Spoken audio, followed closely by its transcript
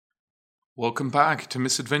Welcome back to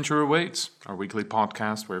Misadventure Awaits, our weekly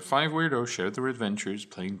podcast where five weirdos share their adventures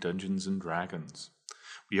playing Dungeons and Dragons.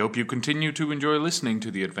 We hope you continue to enjoy listening to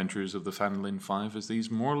the adventures of the Phandalin Five as these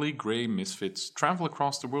morally grey misfits travel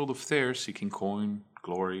across the world of Thayer seeking coin,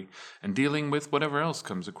 glory, and dealing with whatever else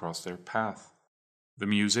comes across their path. The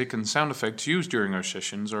music and sound effects used during our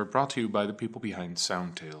sessions are brought to you by the people behind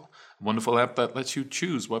Soundtail, a wonderful app that lets you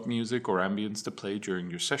choose what music or ambience to play during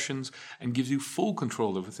your sessions and gives you full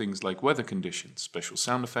control over things like weather conditions, special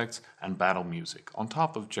sound effects, and battle music, on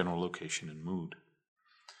top of general location and mood.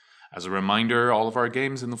 As a reminder, all of our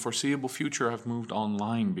games in the foreseeable future have moved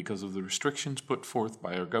online because of the restrictions put forth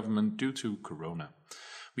by our government due to Corona.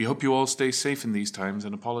 We hope you all stay safe in these times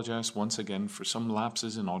and apologize once again for some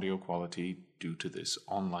lapses in audio quality due to this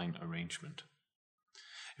online arrangement.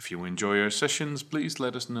 If you enjoy our sessions, please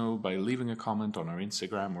let us know by leaving a comment on our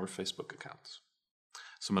Instagram or Facebook accounts.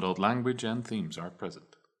 Some adult language and themes are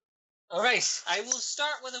present. All right, I will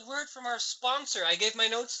start with a word from our sponsor. I gave my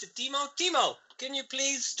notes to Timo. Timo, can you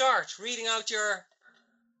please start reading out your...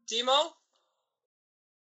 Timo?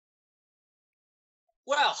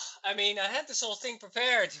 Well, I had this whole thing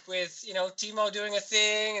prepared with, Timo doing a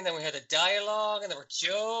thing, and then we had a dialogue, and there were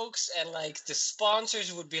jokes, and, the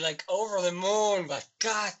sponsors would be, over the moon, but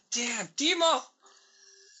god damn, Timo!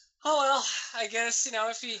 Oh, well, I guess,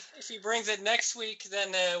 if he brings it next week,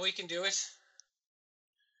 then we can do it.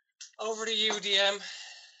 Over to you, DM.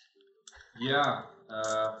 Yeah,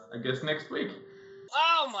 I guess next week.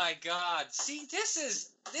 Oh my god. See,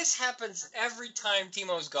 this happens every time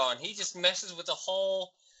Timo's gone. He just messes with the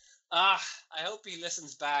whole... I hope he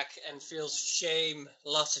listens back and feels shame.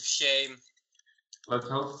 Lots of shame. Let's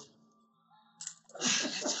hope.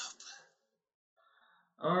 Let's hope.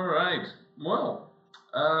 Alright, well,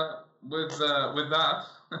 with that,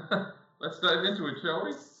 let's dive into it, shall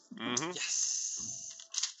we? Mm-hmm. Yes.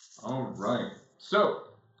 Alright, so,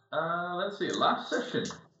 let's see, last session.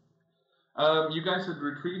 You guys had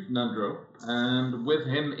retrieved Nundro, and with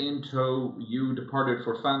him in tow, you departed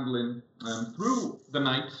for Phandalin through the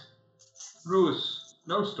night, through a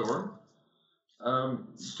snowstorm.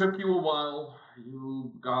 Took you a while,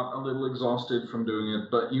 you got a little exhausted from doing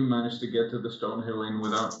it, but you managed to get to the Stonehill Inn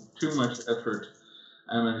without too much effort,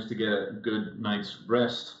 and managed to get a good night's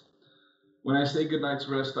rest. When I say good night's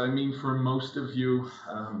rest, I mean for most of you,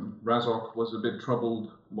 Razok was a bit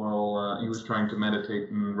troubled while he was trying to meditate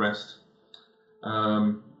and rest.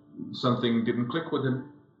 Something didn't click with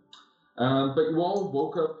him. But you all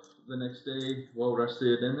woke up the next day, well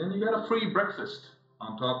rested, and then you got a free breakfast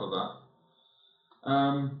on top of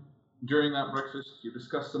that. During that breakfast, you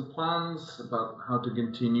discussed some plans about how to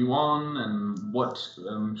continue on and what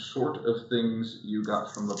sort of things you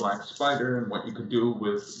got from the Black Spider and what you could do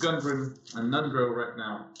with Gundren and Nundro right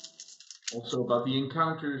now. Also about the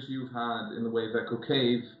encounters you've had in the Wave Echo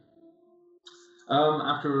Cave.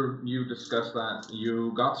 After you discussed that,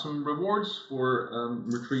 you got some rewards for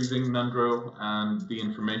retrieving Nundro and the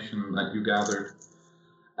information that you gathered.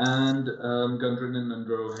 And Gundren and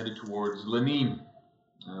Nundro headed towards Lenine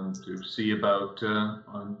to see about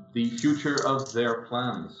the future of their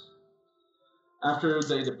plans. After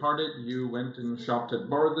they departed, you went and shopped at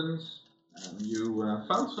Barthen's. You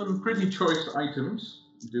found some pretty choice items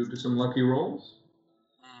due to some lucky rolls.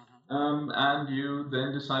 And you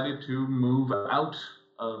then decided to move out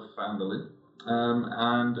of Phandalin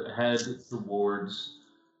and head towards,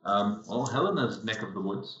 Helena's neck of the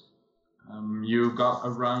woods. You got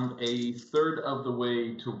around a third of the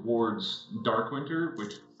way towards Darkwinter,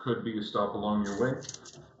 which could be a stop along your way.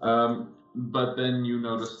 But then you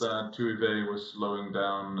noticed that Tuive was slowing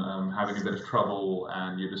down, having a bit of trouble,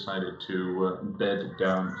 and you decided to bed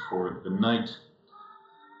down for the night.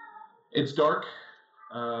 It's dark.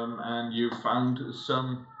 And you found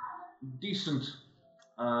some decent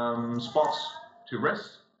spots to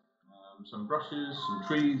rest, some brushes, some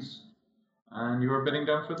trees, and you are bedding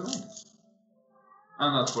down for the night.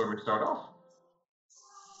 And that's where we start off.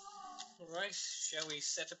 Alright, shall we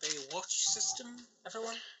set up a watch system,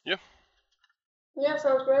 everyone? Yeah. Yeah,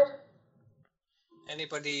 sounds great.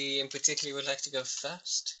 Anybody in particular would like to go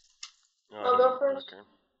first? I'll go first. Okay.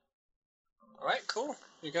 Alright, cool.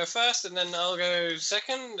 You go first, and then I'll go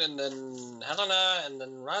second, and then Helena, and then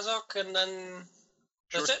Razok, and then...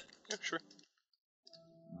 That's Sure. it? Yeah, sure.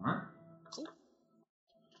 Alright. Cool.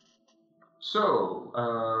 So,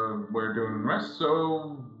 we're doing rest,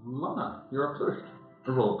 so Lana, you're up first.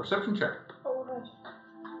 Roll a perception check. Alright.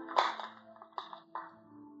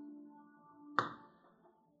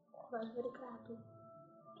 That's very crappy.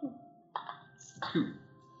 2.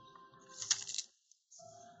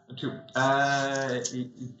 2.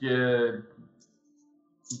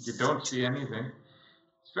 You don't see anything.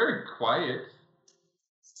 It's very quiet.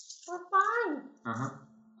 We're fine. Uh-huh.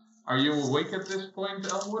 Are you awake at this point,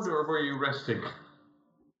 Elwood, or were you resting?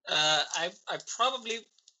 I probably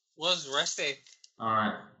was resting. All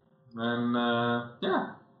right. Then,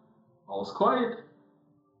 yeah. All's quiet.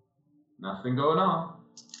 Nothing going on.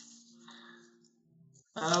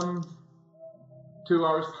 2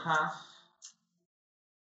 hours pass.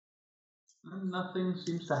 And nothing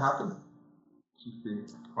seems to happen. Seems to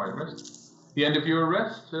be quiet rest. The end of your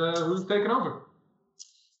rest, who's taking over?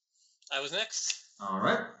 I was next. All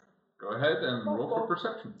right. Go ahead and roll for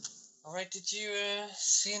perception. All right. Did you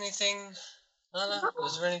see anything, Lana?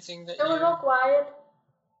 Was there anything that It was all quiet.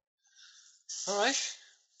 All right.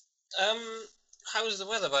 How's the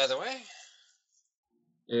weather, by the way?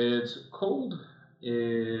 It's cold.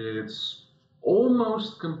 It's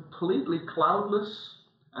almost completely cloudless,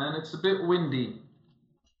 and it's a bit windy.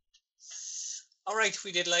 All right,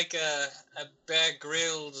 we did like a Bear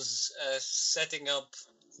Grylls setting up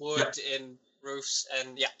wood in roofs,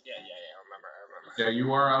 and yeah, I remember. Yeah,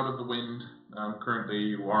 you are out of the wind. Currently,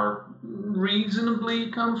 you are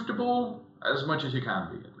reasonably comfortable, as much as you can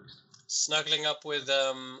be, at least. Snuggling up with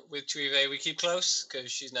Tuive, we keep close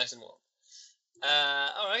because she's nice and warm.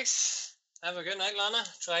 All right. Have a good night, Lana.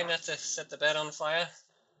 Try not to set the bed on fire,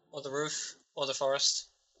 or the roof, or the forest.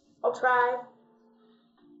 I'll try.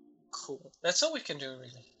 Cool. That's all we can do,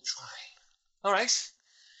 really. Try. All right.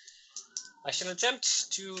 I shall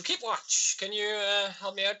attempt to keep watch. Can you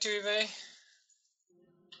help me out, Tuive?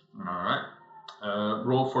 All right.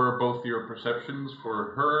 Roll for both your perceptions.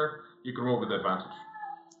 For her, you can roll with advantage,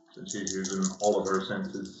 since she's using all of her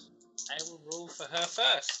senses. I will roll for her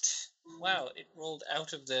first. Wow, it rolled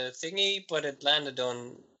out of the thingy, but it landed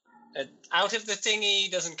on... out of the thingy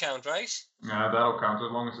doesn't count, right? That'll count,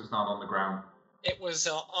 as long as it's not on the ground. It was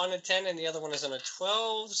on a 10 and the other one is on a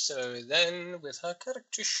 12, so then with her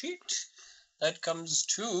character sheet, that comes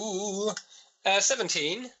to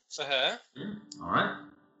 17 for her. All right.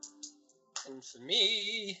 And for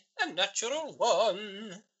me, a natural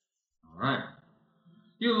 1. All right.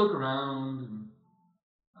 You look around, and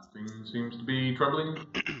nothing seems to be troubling.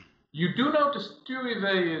 You do notice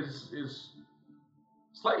Tuive is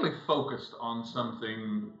slightly focused on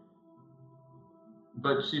something,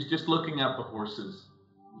 but she's just looking at the horses.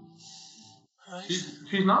 Right.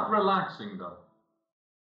 She's not relaxing, though.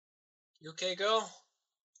 You okay, girl?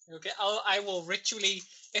 You okay? I will ritually,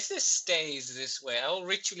 if this stays this way, I will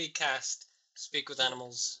ritually cast Speak with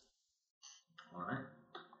Animals. All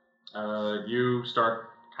right. You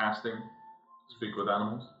start casting Speak with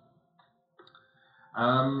Animals.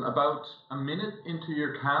 About a minute into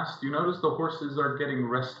your cast, you notice the horses are getting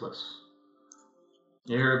restless.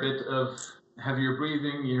 You hear a bit of heavier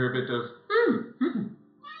breathing, you hear a bit of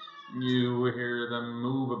You hear them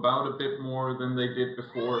move about a bit more than they did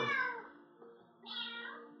before.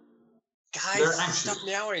 Guys, stop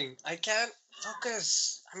meowing. I can't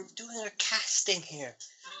focus. I'm doing a casting here.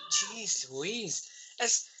 Jeez Louise.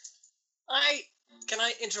 Can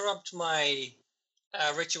I interrupt my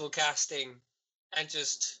ritual casting and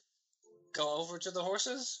just go over to the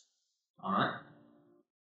horses? All right.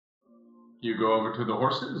 You go over to the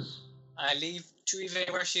horses. I leave Tuive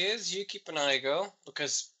where she is. You keep an eye, girl,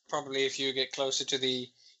 because probably if you get closer to the...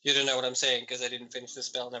 You don't know what I'm saying because I didn't finish the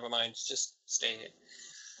spell. Never mind. Just stay here.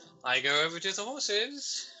 I go over to the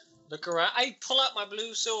horses. Look around. I pull out my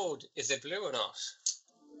blue sword. Is it blue or not?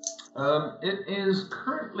 It is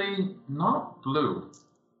currently not blue.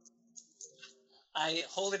 I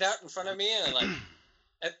hold it out in front of me and like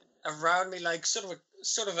around me, like sort of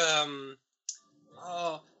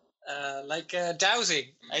dowsing.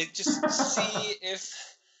 I just see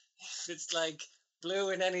if it's like blue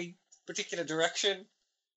in any particular direction.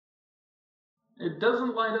 It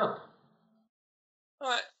doesn't light up. All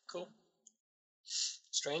right, cool.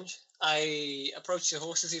 Strange. I approach the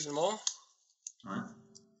horses even more. All right.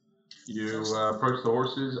 You approach the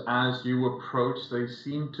horses. As you approach, they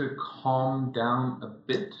seem to calm down a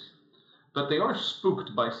bit, but they are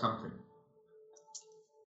spooked by something.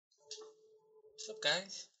 What's up,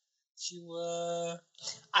 guys?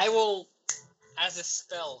 I will, as a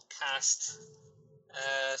spell, cast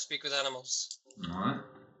Speak with Animals. All right.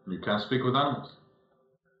 You cast Speak with Animals.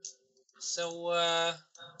 So,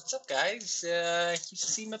 what's up, guys? You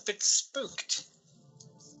seem a bit spooked.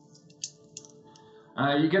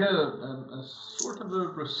 You get a sort of a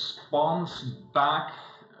response back,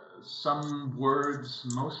 some words,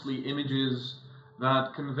 mostly images,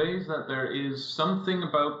 that conveys that there is something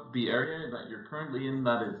about the area that you're currently in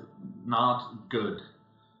that is not good.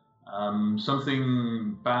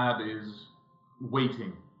 Something bad is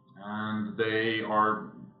waiting, and they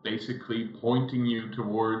are basically pointing you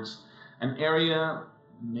towards an area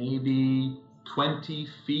maybe 20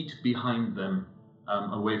 feet behind them,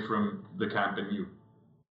 away from the camp and you.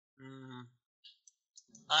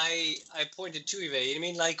 I pointed to Eve. You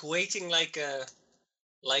mean like waiting like a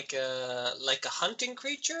hunting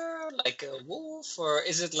creature, like a wolf, or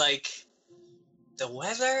is it like the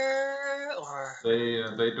weather, or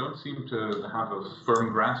They don't seem to have a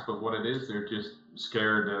firm grasp of what it is. They're just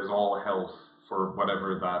scared as all hell for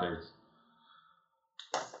whatever that is.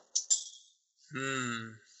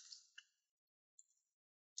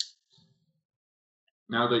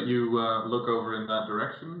 Now that you look over in that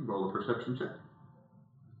direction, roll a perception check.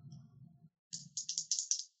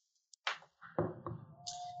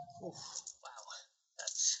 Oof, wow,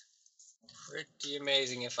 that's pretty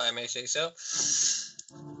amazing, if I may say so.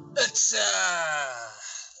 Let's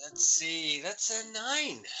see, that's a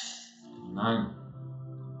 9. 9.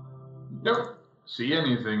 Don't see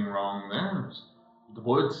anything wrong there. It's the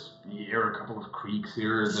woods. You hear a couple of creaks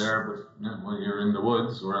here or there, but when you're in the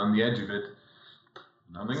woods or on the edge of it,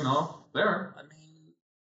 nothing off there. I mean,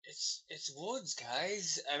 it's woods,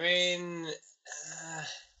 guys. I mean,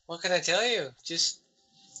 what can I tell you?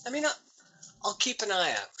 I'll keep an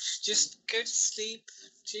eye out. Just go to sleep,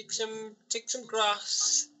 take some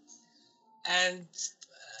grass, and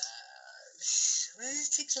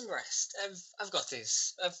take some rest. I've got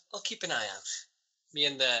this. I'll keep an eye out. Me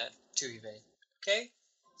and the Tuive. Okay?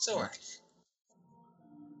 It's alright.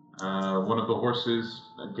 One of the horses,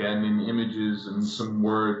 again in images and some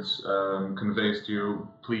words, conveys to you,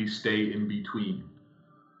 please stay in between.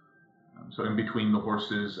 So in between the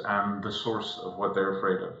horses and the source of what they're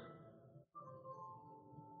afraid of.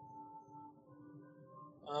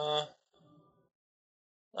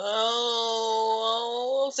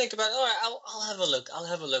 I'll think about it. All right, I'll have a look.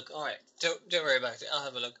 All right, don't worry about it. I'll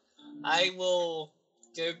have a look. I will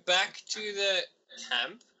go back to the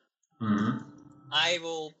camp. Mm-hmm. I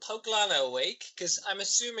will poke Lana awake, because I'm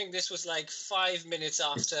assuming this was like 5 minutes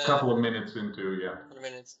after. A couple of minutes into, yeah. Couple of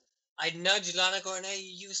minutes. I nudge Lana, going, "Hey,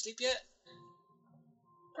 you asleep yet?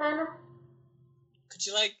 Kinda. Could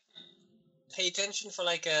you like pay attention for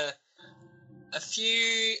like a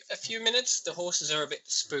few minutes? The horses are a bit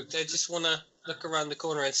spooked. They just want to look around the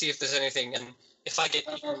corner and see if there's anything, and if I get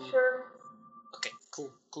Yeah, eaten." sure. Okay,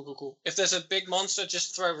 cool. If there's a big monster,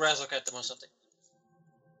 just throw Razok at them or something.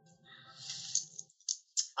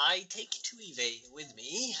 I take Tuive with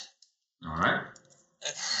me. Alright.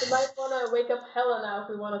 You might want to wake up Helena if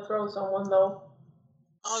we want to throw someone, though.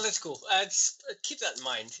 Oh, that's cool. Keep that in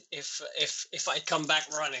mind. If I come back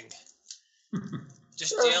running,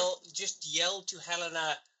 just Sure. yell to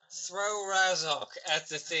Helena, "Throw Razok at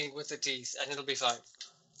the thing with the teeth," and it'll be fine.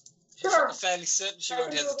 Sure. I'm fairly certain she I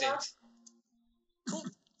won't can do hesitate. that. Cool.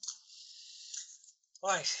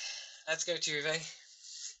 Right, let's go to Uwe.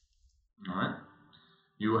 Alright.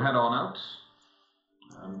 You head on out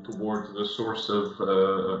towards the source of,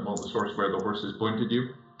 the source where the horses pointed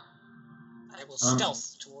you. I will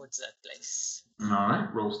stealth towards that place.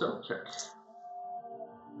 Alright, roll stealth check.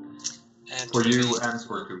 And For you Tuive. and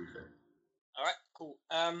for Tuive. Alright, cool.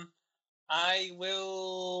 I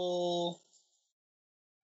will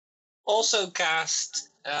also cast,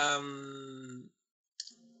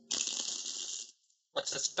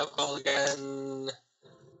 what's that spell called again?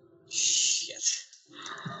 Shit.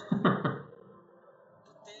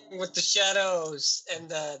 With the shadows, and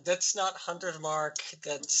that's not Hunter's Mark,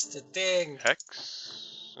 that's the thing.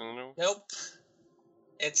 Hex? I don't know. Nope.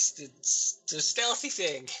 It's the stealthy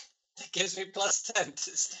thing that gives me +10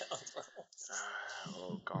 to stealth.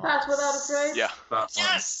 Oh god. Pass without a trace? Yeah. That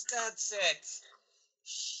Yes, that's it.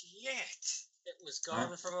 Shit. It was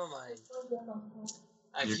gone from my mind.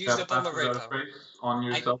 I've You used cast up all my Pass Without a willpower. Trace on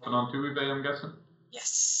yourself and on Tuive, I'm guessing?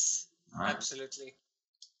 Yes. Alright. Absolutely.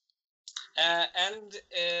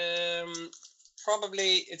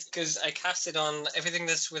 Probably it's because I cast it on everything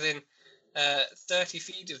that's within 30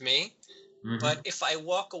 feet of me. Mm-hmm. But if I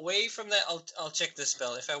walk away from that, I'll check the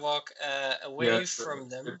spell. If I walk away from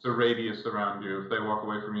them, It's a radius around you. If they walk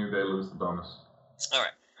away from you, they lose the bonus. all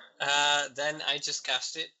right. Then I just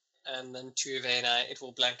cast it, and then Tuive and I, it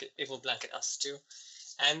will blanket us too,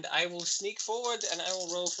 and I will sneak forward and I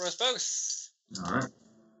will roll for us both. All right.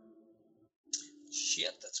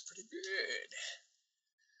 Shit, that's pretty good.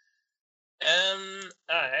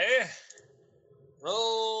 I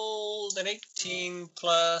rolled an 18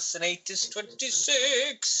 plus an 8 is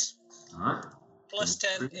 26. All right. Plus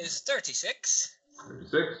 10 is 36.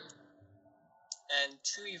 36. And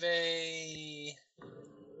Tuive,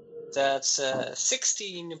 that's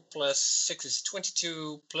 16 plus 6 is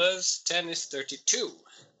 22, plus 10 is 32.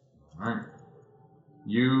 All right.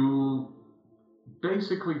 You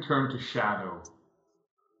basically turn to shadow.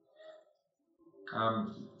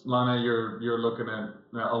 Lana, you're looking at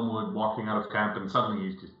Elmwood walking out of camp, and suddenly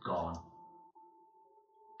he's just gone.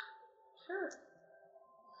 Sure.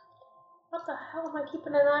 What the hell am I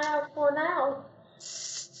keeping an eye out for now?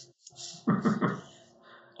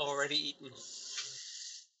 Already eaten.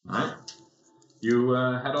 Alright. You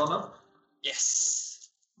head on up? Yes.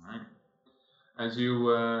 Alright. As you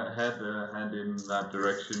head in that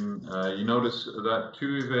direction, you notice that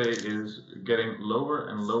Tuive is getting lower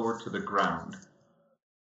and lower to the ground.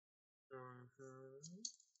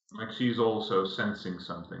 Like she's also sensing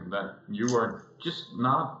something that you are just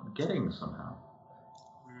not getting somehow.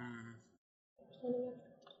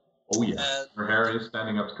 Oh yeah, her hair is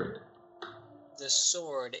standing up straight. The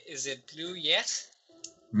sword, is it blue yet?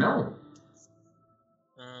 No.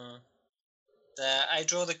 I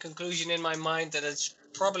draw the conclusion in my mind that it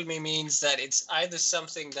probably means that it's either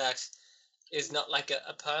something that is not like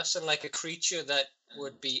a person, like a creature that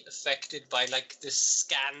would be affected by like the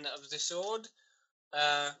scan of the sword,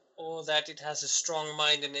 or that it has a strong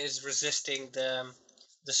mind and is resisting the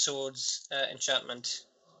sword's enchantment.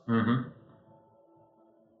 Mm-hmm.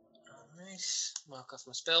 Alright, mark off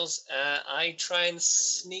my spells. I try and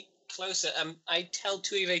sneak closer. I tell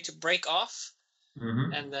Tuive to break off,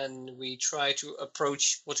 and then we try to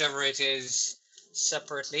approach whatever it is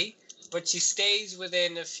separately. But she stays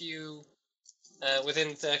within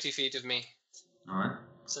within 30 feet of me. Alright.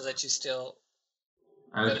 So that she's still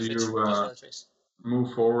As you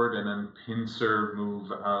move forward and then pincer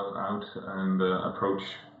move out and approach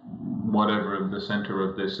whatever the center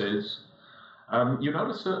of this is, you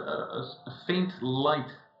notice a faint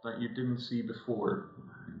light that you didn't see before.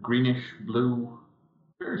 Greenish, blue,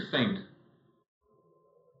 very faint.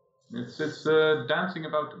 It's dancing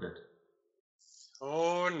about a bit.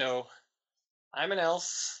 Oh no. I'm an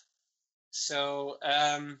elf. So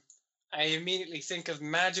I immediately think of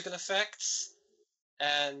magical effects.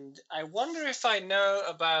 And I wonder if I know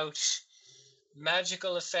about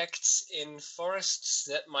magical effects in forests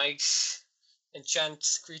that might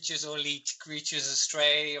enchant creatures or lead creatures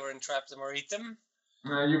astray or entrap them or eat them.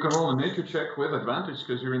 You can roll a nature check with advantage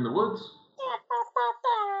because you're in the woods.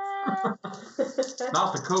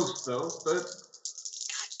 Not the coast, though, but...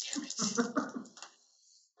 God damn it.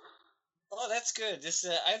 Oh, that's good. This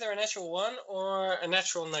is either a natural 1 or a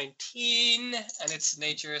natural 19, and it's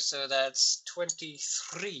nature, so that's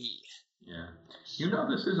 23. Yeah. You know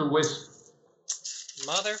this is a wisp.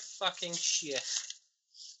 Motherfucking shit.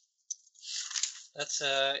 That's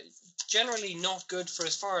generally not good for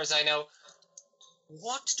as far as I know.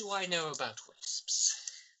 What do I know about wisps?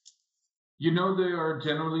 You know they are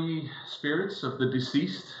generally spirits of the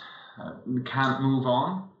deceased, can't move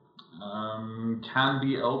on, can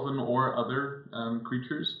be elven or other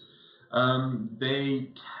creatures. They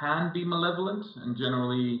can be malevolent and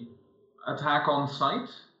generally attack on sight.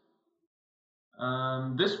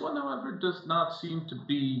 This one, however, does not seem to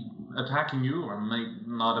be attacking you or might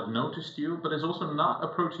not have noticed you, but is also not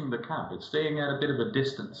approaching the camp. It's staying at a bit of a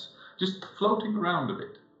distance, just floating around a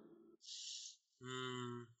bit.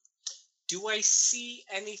 Do I see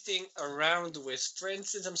anything around the wisp? For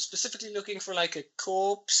instance, I'm specifically looking for like a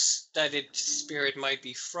corpse that its spirit might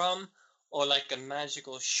be from, or like a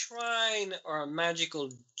magical shrine, or a magical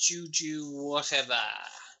juju, whatever.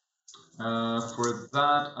 For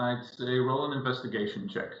that, I'd say roll an investigation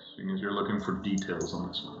check, seeing as you're looking for details on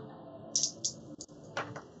this one.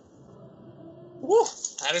 Woo!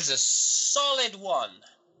 That is a solid 1.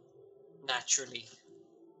 Naturally.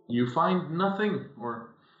 You find nothing,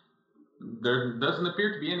 or there doesn't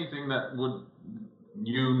appear to be anything that would,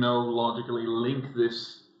 logically link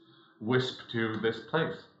this wisp to this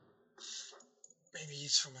place. Maybe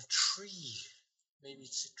it's from a tree. Maybe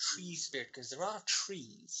it's a tree spirit, because there are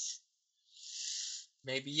trees.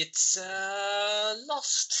 Maybe it's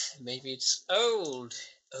lost. Maybe it's old.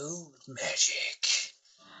 Old magic.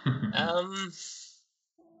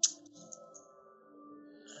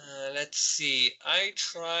 Let's see. I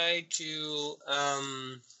try to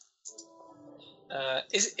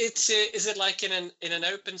is it like in an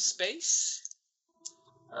open space?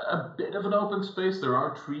 A bit of an open space. There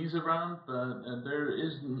are trees around, but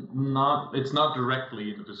it's not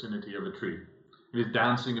directly in the vicinity of a tree. It is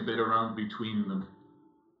dancing a bit around between them.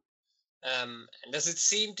 And does it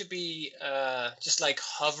seem to be just like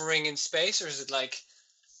hovering in space, or is it like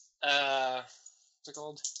what's it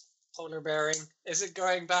called? Polar bearing? Is it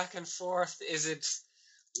going back and forth? Is it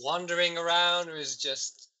wandering around, or is it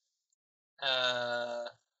just an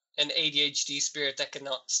ADHD spirit that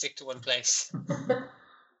cannot stick to one place?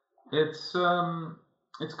 It's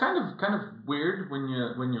It's kind of weird when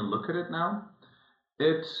you look at it now.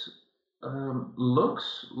 It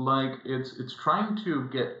looks like it's trying to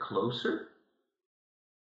get closer,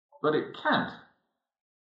 but it can't.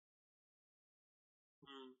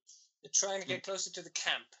 It's trying to get closer to the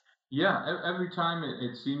camp. Yeah, every time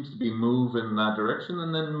it seems to be move in that direction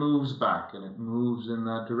and then moves back, and it moves in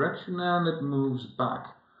that direction and it moves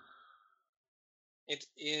back. It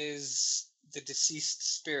is the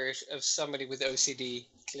deceased spirit of somebody with OCD,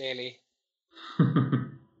 clearly.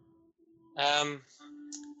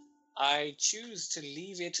 I choose to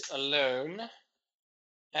leave it alone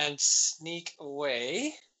and sneak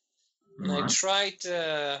away. And I try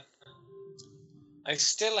to... I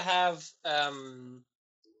still have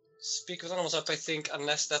Speak with Animals up, I think,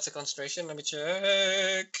 unless that's a concentration. Let me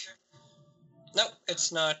check. No,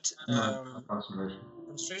 it's not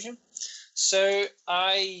concentration. So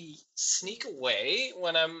I sneak away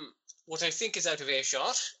when I'm what I think is out of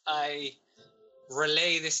earshot. I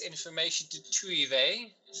relay this information to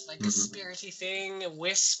Tuive. It's like a spirity thing, a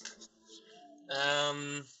wisp.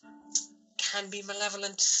 Can be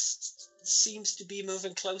malevolent. Seems to be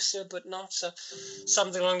moving closer, but not. So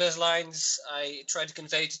something along those lines I try to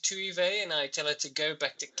convey to Tuive, and I tell her to go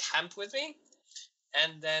back to camp with me.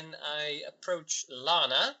 And then I approach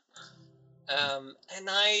Lana, and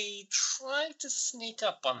I try to sneak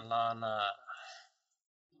up on Lana.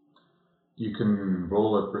 You can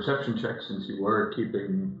roll a perception check since you were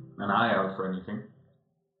keeping an eye out for anything.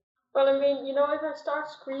 Well, I mean, if I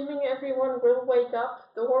start screaming, everyone will wake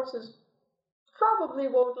up. The horses probably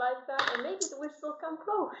won't like that, and maybe the wisp will come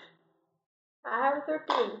close. I have a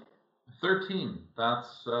 13. 13.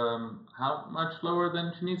 That's how much lower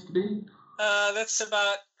than she needs to be? That's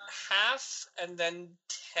about half, and then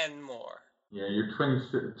 10 more. Yeah, you're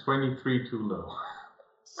 23 too low.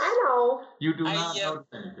 I know. You do not notice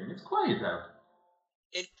anything. It's quiet out.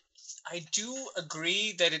 I do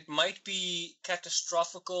agree that it might be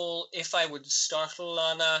catastrophical if I would startle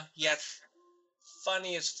Lana, yet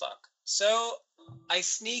funny as fuck. So I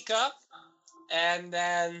sneak up, and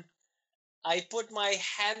then I put my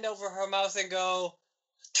hand over her mouth and go,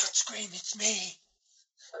 "Don't scream, it's me."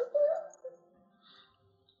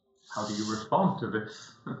 How do you respond to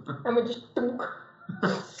this? I'm gonna just...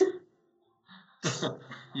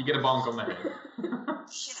 You get a bonk on the head.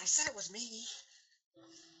 Shit, I said it was me.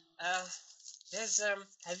 Have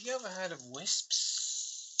you ever heard of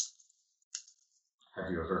wisps? Have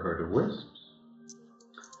you ever heard of wisps?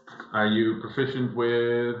 Are you proficient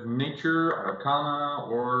with nature, arcana,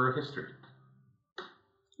 or history?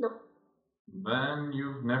 No. Then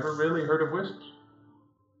you've never really heard of wisps?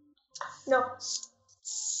 No.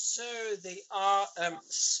 So they are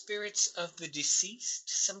spirits of the deceased,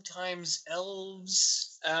 sometimes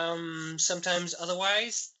elves, sometimes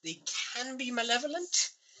otherwise. They can be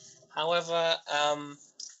malevolent, however,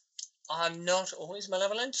 are not always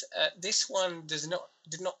malevolent. This one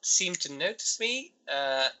did not seem to notice me.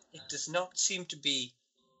 It does not seem to be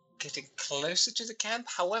getting closer to the camp.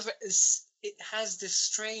 However, it has this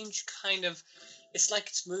strange kind of... It's like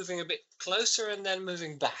it's moving a bit closer and then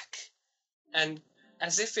moving back. And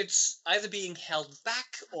as if it's either being held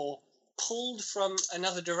back or pulled from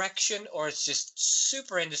another direction, or it's just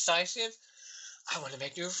super indecisive. I want to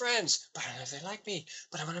make new friends, but I don't know if they like me.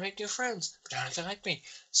 But I want to make new friends, but I don't know if they like me.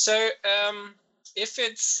 So,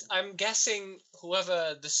 I'm guessing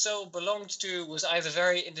whoever the soul belonged to was either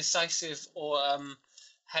very indecisive or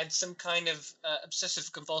had some kind of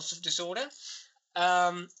obsessive-compulsive disorder.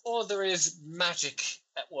 Or there is magic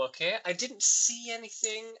at work here. I didn't see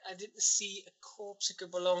anything. I didn't see a corpse it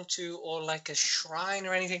could belong to, or like a shrine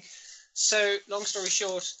or anything. So, long story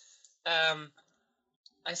short,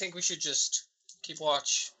 I think we should just keep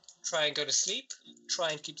watch, try and go to sleep, try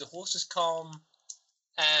and keep the horses calm,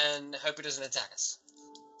 and hope it doesn't attack us.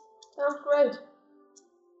 Sounds great.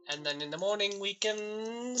 And then in the morning we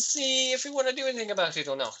can see if we want to do anything about it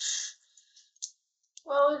or not.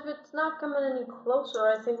 Well, if it's not coming any closer,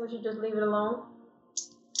 I think we should just leave it alone.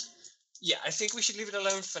 Yeah, I think we should leave it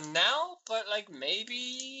alone for now, but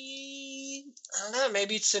maybe... I don't know,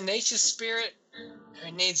 maybe it's a nature spirit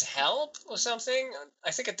who needs help or something.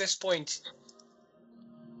 I think at this point,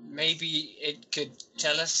 maybe it could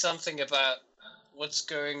tell us something about what's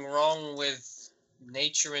going wrong with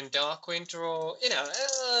nature in Darkwinter, or,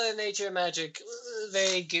 nature, magic,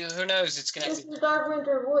 vague, who knows, it's connected. It's the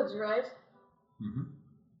Darkwinter Woods, right? Mm-hmm.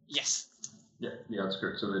 Yes. Yeah, the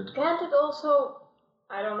outskirts of it. Can't it also,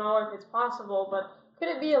 I don't know if it's possible, but could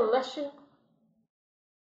it be a Leshen?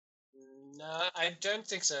 No, I don't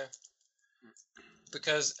think so.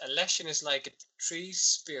 Because a Leshen is like a tree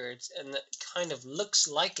spirit, and it kind of looks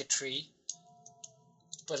like a tree.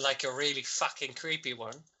 but like a really fucking creepy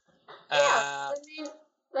one. Yeah, I mean,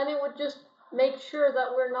 then it would just make sure that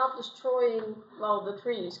we're not destroying, well, the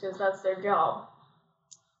trees, because that's their job.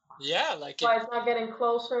 Yeah, like Why it's not getting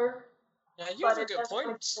closer. Yeah, you but have a good it's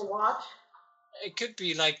point. To watch. It could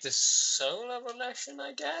be like the solar relation,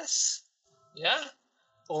 I guess. Yeah,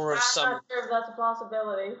 or I'm some. not sure if that's a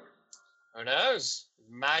possibility. Who knows?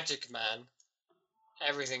 Magic, man.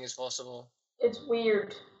 Everything is possible. It's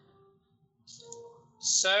weird.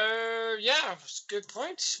 So yeah, it's a good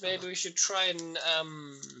point. Maybe we should try and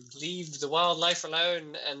leave the wildlife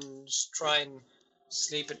alone and try and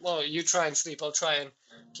sleep. Well, you try and sleep. I'll try and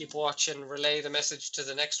keep watch and relay the message to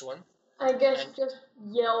the next one. I guess just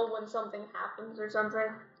yell when something happens or something.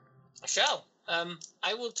 I shall.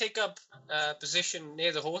 I will take up position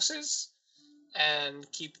near the horses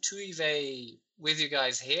and keep Tuive with you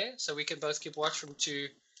guys here, so we can both keep watch from two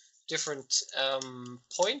different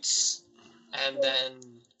points. And then,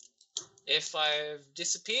 if I've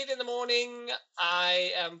disappeared in the morning,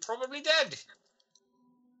 I am probably dead.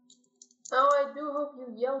 Oh, I do hope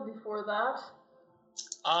you yell before that.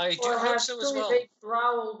 I do hope so as well. Or have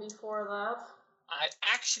growl before that. I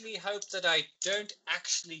actually hope that I don't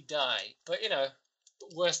actually die. But, you know,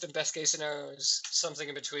 worst and best case scenario is something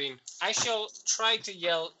in between. I shall try to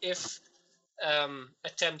yell if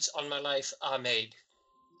attempts on my life are made.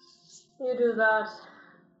 You do that.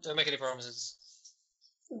 Don't make any promises.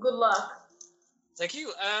 Good luck. Thank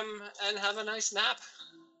you, and have a nice nap.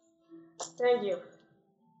 Thank you.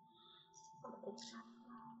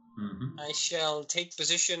 Mm-hmm. I shall take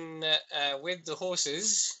position with the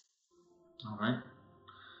horses. All right.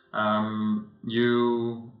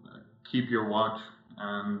 You keep your watch,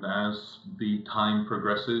 and as the time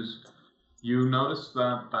progresses, you notice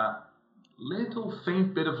that that little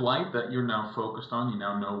faint bit of light that you're now focused on, you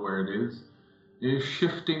now know where it is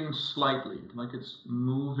shifting slightly, like it's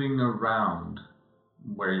moving around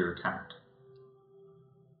where you're camped.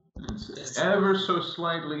 It's ever so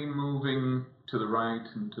slightly moving to the right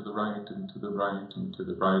and to the right and to the right and to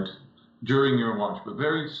the right during your watch, but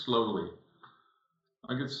very slowly.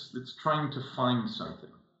 Like it's trying to find something.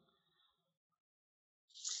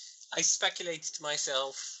 I speculate to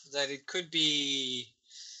myself that it could be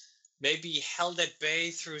maybe held at bay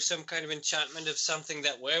through some kind of enchantment of something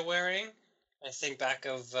that we're wearing. I think back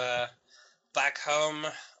home,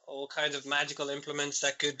 all kinds of magical implements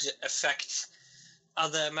that could affect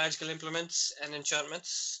other magical implements and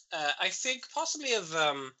enchantments. I think possibly of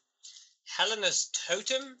Helena's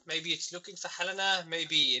totem. Maybe it's looking for Helena.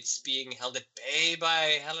 Maybe it's being held at bay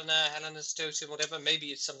by Helena's totem, whatever.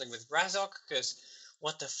 Maybe it's something with Razok, because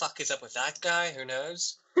what the fuck is up with that guy? Who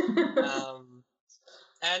knows? And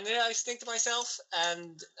I think to myself,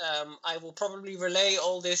 and I will probably relay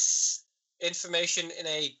all this information in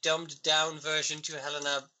a dumbed down version to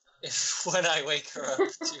Helena when I wake her up.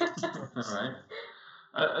 All right.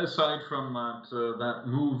 Aside from that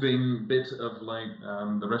moving bit of light,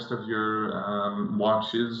 the rest of your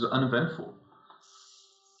watch is uneventful.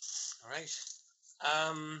 All right.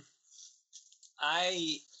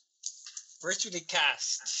 I ritually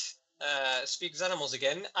cast Speak with Animals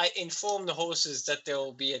again. I inform the horses that there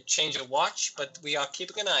will be a change of watch, but we are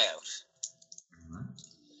keeping an eye out. Right.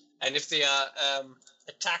 And if they are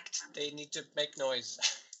attacked, they need to make noise.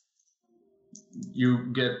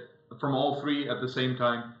 You get from all three at the same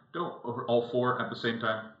time. Or all four at the same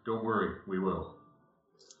time. Don't worry, we will.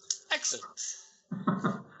 Excellent.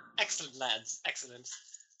 Excellent, lads. Excellent.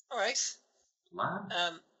 All right.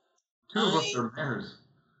 Lads? Two of us are mares.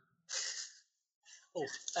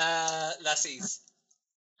 Lassies.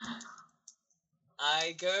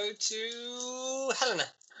 I go to Helena.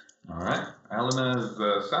 All right. Helena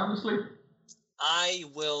is sound asleep. I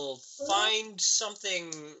will find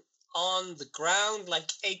something on the ground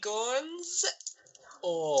like acorns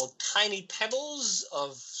or tiny pebbles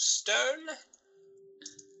of stone,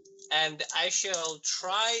 and I shall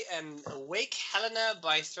try and wake Helena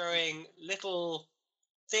by throwing little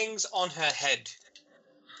things on her head.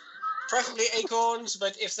 Preferably acorns,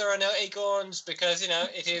 but if there are no acorns, because, you know,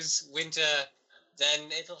 it is winter,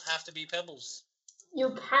 then it'll have to be pebbles.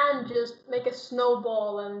 You can just make a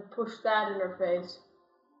snowball and push that in her face.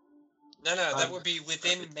 No, that would be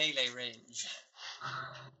within melee range.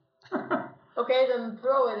 Okay, then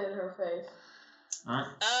throw it in her face. Alright.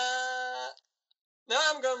 No,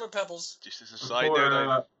 I'm going with pebbles. Just as a side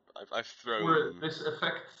note, I've thrown... For this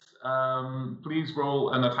effect, please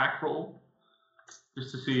roll an attack roll.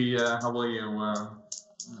 Just to see how well you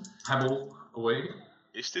pebble away.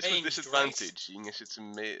 Is this with disadvantage, seeing as it's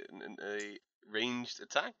a ranged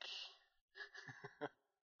attack?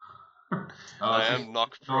 I am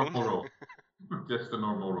knocked prone. Roll. Just a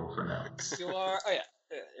normal roll for now. You are. Oh yeah.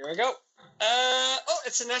 Here we go.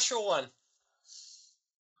 It's a natural one.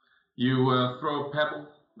 You throw a pebble.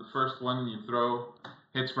 The first one you throw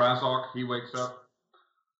hits Razok. He wakes up.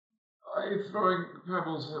 Why are you throwing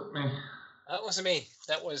pebbles at me? That wasn't me.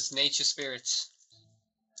 That was nature spirits.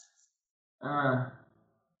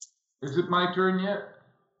 Is it my turn yet?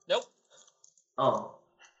 Nope. Oh.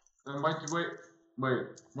 Then why'd you wait? Wait,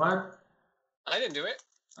 what? I didn't do it.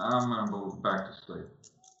 I'm gonna go back to sleep.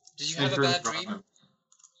 Did you have a bad dream?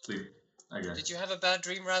 Sleep again. Did you have a bad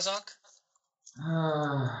dream, Razok?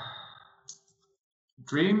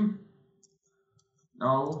 Dream?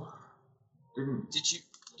 No. Didn't.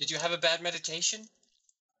 Did you have a bad meditation?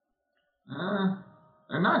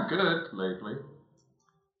 They're not good lately.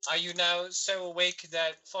 Are you now so awake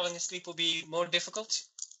that falling asleep will be more difficult?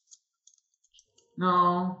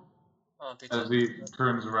 No. Oh, pity. As he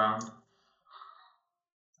turns around.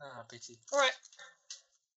 Ah, pity. Alright.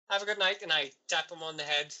 Have a good night, and I tap him on the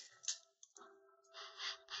head.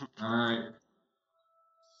 Alright.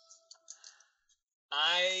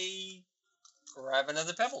 I grab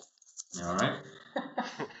another pebble. Alright.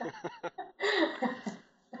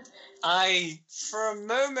 I, for a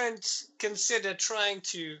moment, consider trying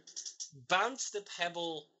to bounce the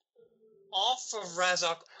pebble off of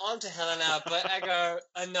Razok onto Helena, but I go,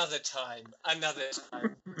 another time. I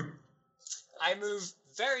move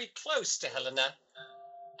very close to Helena,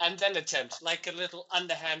 and then attempt, like a little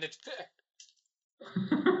underhanded...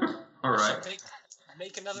 Alright.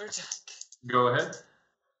 Make another attack. Go ahead.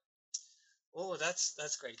 Oh,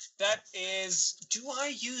 that's great. That is... Do I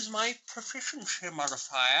use my proficiency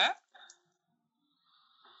modifier?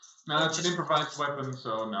 No, it's an improvised weapon,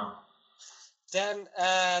 so no. Then,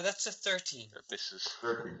 that's a 13. That misses.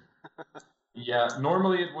 13. Yeah,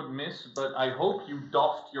 normally it would miss, but I hope you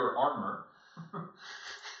doffed your armor.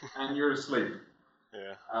 And you're asleep.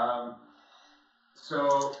 Yeah.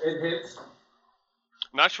 So it hits.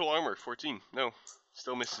 Natural armor, 14. No,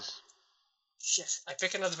 still misses. Shit, I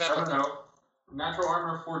pick another I pebble. don't know. Natural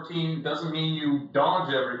armor 14 doesn't mean you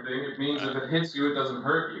dodge everything. It means if it hits you, it doesn't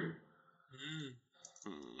hurt you.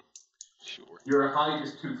 Sure. Your hide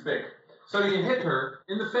is too thick. So you hit her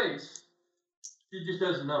in the face. She just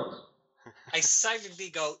doesn't notice. I silently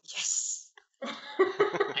go, yes!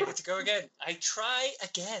 I get to go again. I try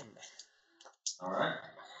again. Alright.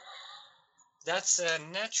 That's a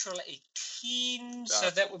natural 18, so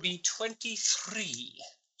that would be 23.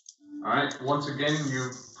 Alright, once again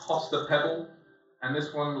you toss the pebble, and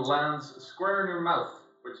this one lands square in your mouth,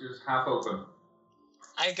 which is half open.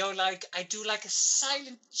 I do like a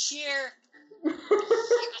silent cheer.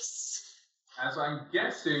 Yes! As I'm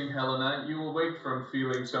guessing, Helena, you will wake from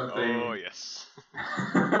feeling something. Oh, yes.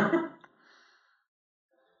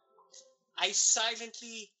 I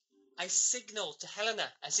signal to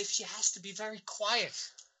Helena as if she has to be very quiet.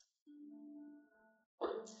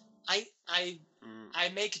 I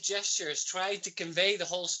make gestures, trying to convey the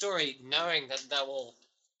whole story, knowing that will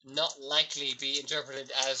not likely be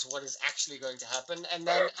interpreted as what is actually going to happen. And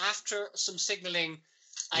then after some signaling,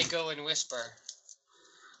 I go and whisper.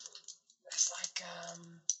 It's like,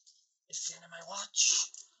 it's the end of my watch,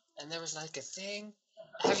 and there was like a thing.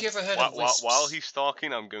 Have you ever heard of wisps? While he's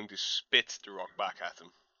talking, I'm going to spit the rock back at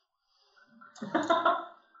him.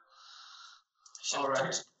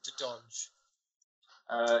 Alright. To dodge.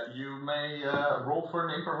 You may roll for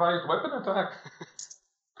an improvised weapon attack.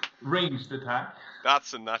 Ranged attack.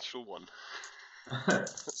 That's a natural one.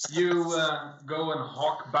 You go and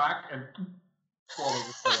hawk back and swallow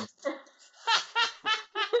the stone.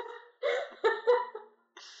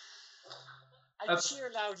 I cheer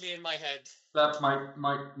loudly in my head. That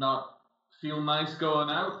might not feel nice going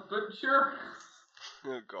out, but sure.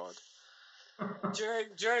 Oh god.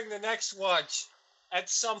 During the next watch, at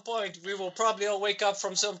some point, we will probably all wake up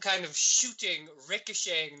from some kind of shooting,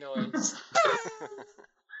 ricocheting noise.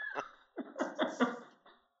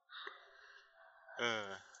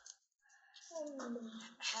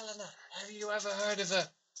 Helena, have you ever heard of a...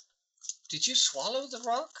 Did you swallow the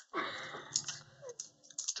rock?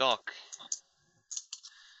 Doc.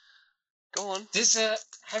 Go on.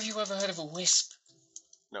 Have you ever heard of a wisp?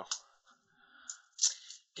 No.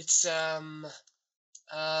 It's, how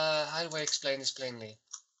do I explain this plainly?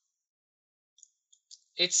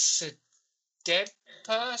 It's a dead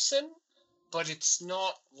person, but it's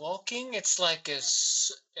not walking. It's like a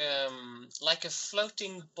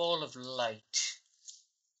floating ball of light.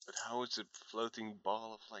 But how is a floating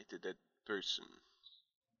ball of light a dead person?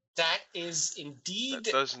 That is indeed...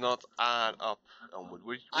 That does not add up, Elmwood.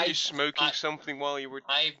 Were you smoking something while you were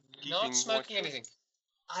I'm keeping not smoking watch? anything.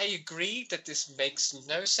 I agree that this makes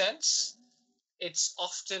no sense, it's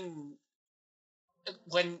often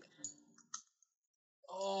when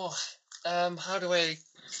how do I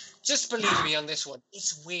just believe me on this one?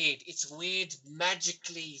 It's weird. It's weird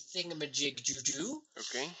magically thingamajig juju,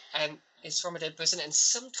 Okay. and it's from a dead person. And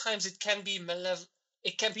sometimes it can be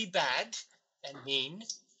it can be bad and mean,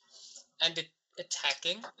 and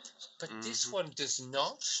attacking. But this one does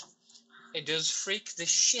not. It does freak the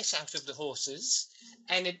shit out of the horses,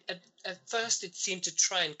 and at first it seemed to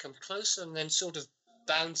try and come closer and then sort of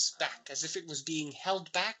bounce back as if it was being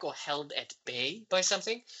held back or held at bay by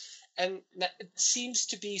something, and it seems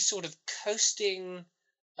to be sort of coasting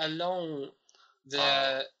along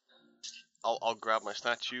the. I'll grab my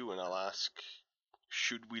statue and I'll ask,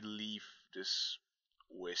 should we leave this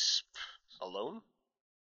wisp alone?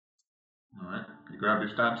 Alright, you grab your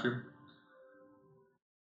statue.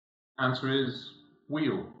 Answer is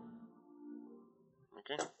wheel.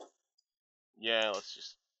 Okay. Yeah, let's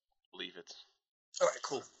just leave it. All right,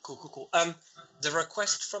 cool. The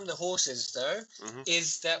request from the horses, though,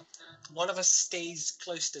 is that one of us stays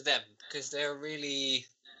close to them because they're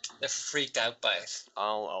freaked out by it.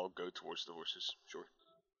 I'll go towards the horses. Sure.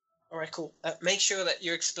 All right, cool. Make sure that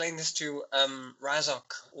you explain this to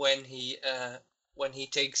Razok when he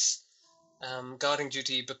takes guarding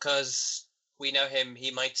duty, because we know him.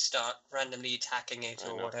 He might start randomly attacking it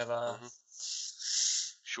or whatever.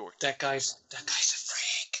 Sure. That guy's a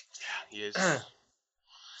freak. Yeah, he is.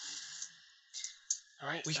 All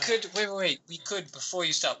right. We could wait. We could, before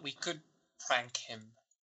you start, we could prank him.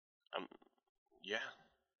 Yeah,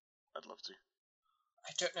 I'd love to.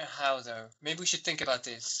 I don't know how though. Maybe we should think about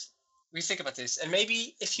this. And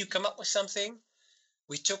maybe if you come up with something,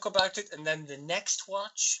 we talk about it, and then the next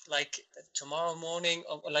watch, like tomorrow morning,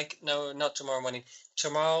 or like no, not tomorrow morning,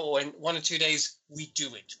 tomorrow or in 1 or 2 days, we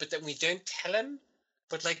do it. But then we don't tell him.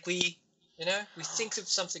 But like we think of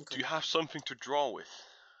something cool. Do you have something to draw with?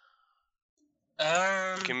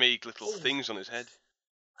 You can make little things on his head.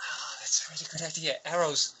 That's a really good idea.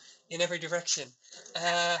 Arrows in every direction.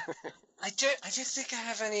 I don't think I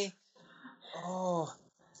have any.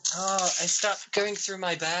 I start going through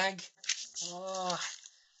my bag.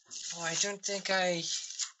 I don't think I.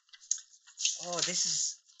 This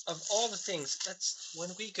is, of all the things. That's when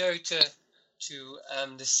we go to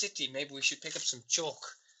the city. Maybe we should pick up some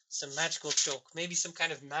chalk, some magical chalk. Maybe some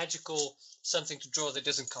kind of magical something to draw that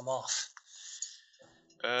doesn't come off.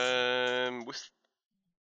 With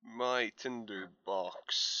my tinder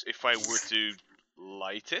box, if I were to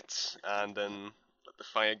light it and then let the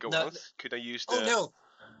fire go out, could I use the... Oh no!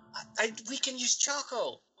 We can use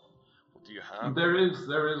charcoal! What do you have? There is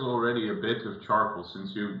already a bit of charcoal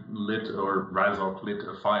since you lit, or Razok lit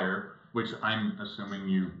a fire, which I'm assuming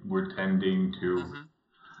you were tending to.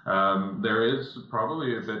 There is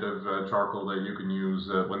probably a bit of charcoal that you can use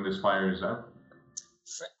when this fire is out.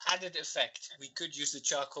 For added effect, we could use the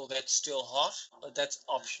charcoal that's still hot, but that's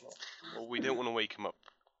optional. Well, we don't want to wake him up.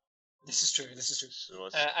 This is true. So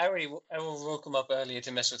I woke him up earlier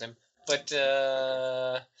to mess with him, but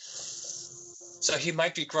so he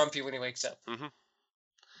might be grumpy when he wakes up.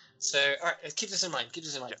 So, all right, keep this in mind.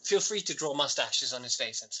 Yeah. Feel free to draw mustaches on his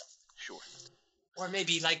face and stuff. Sure. Or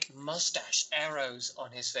maybe like mustache arrows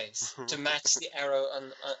on his face to match the arrow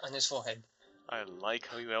on his forehead. I like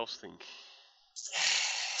how you else think.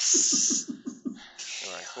 Yes.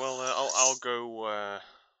 All right. Well, I'll go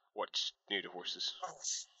watch near the horses.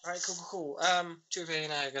 All right. Cool. Tuve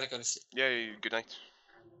and I are gonna go to sleep. Yeah. Good night.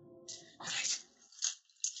 Good night.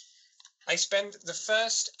 I spend the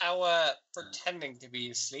first hour pretending to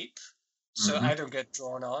be asleep, so I don't get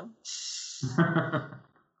drawn on.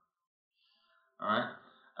 All right.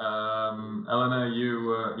 Elena,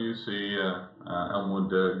 you see Elmwood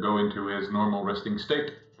go into his normal resting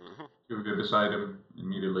state. Tuve beside him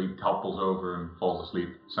immediately topples over and falls asleep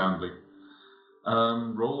soundly.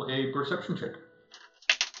 Roll a perception check.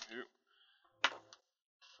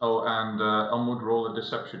 Oh, and Elmwood, roll a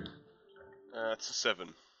deception. It's a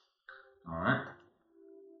 7. All right.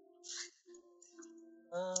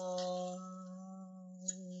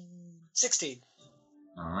 16.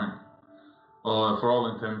 All right. Well, for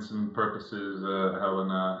all intents and purposes,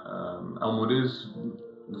 Helena, Elmwood is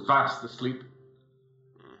fast asleep.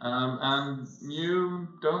 And you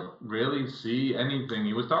don't really see anything.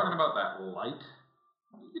 He was talking about that light.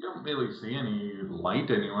 You don't really see any light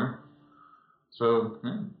anywhere. So,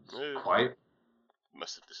 it's quiet.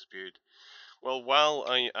 Must have disappeared. Well, while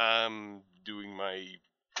I am doing my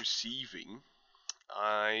perceiving,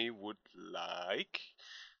 I would like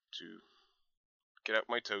to get out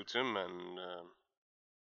my totem and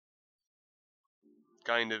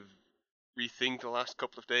kind of rethink the last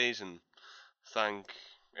couple of days and thank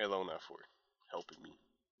Elona for helping me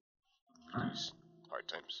through Alright. these hard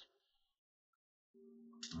times.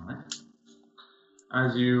 All right.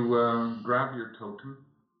 As you grab your totem,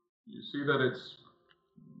 you see that it's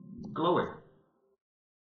glowing.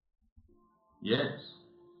 Yes.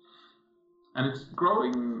 And it's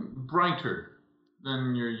growing brighter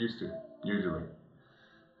than you're used to, usually.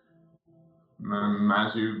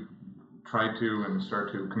 As you try to and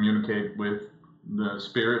start to communicate with the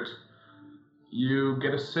spirit, you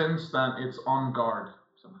get a sense that it's on guard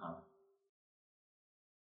somehow.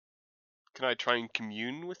 Can I try and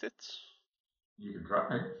commune with it? You can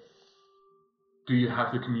try. Do you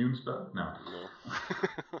have the commune spell? No. No.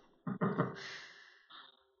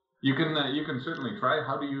 You can certainly try.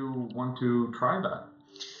 How do you want to try that?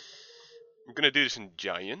 I'm gonna do this in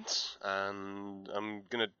giant, and I'm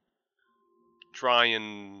gonna try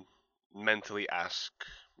and mentally ask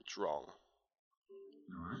what's wrong.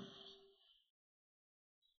 All right.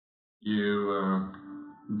 You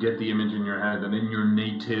get the image in your head, and in your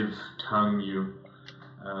native tongue, you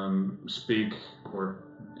speak, or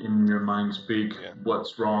in your mind speak,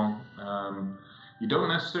 what's wrong. You don't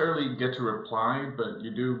necessarily get to reply, but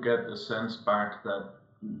you do get a sense back that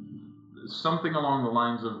something along the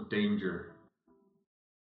lines of danger.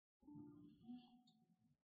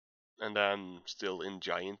 And then still in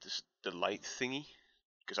giant is the light thingy,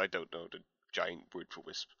 because I don't know the giant word for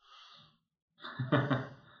wisp.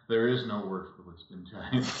 There is no word for wisp in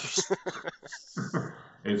giant.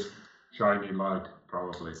 It's shiny light,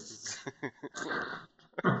 probably.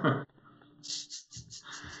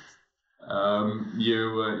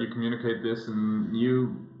 You communicate this, and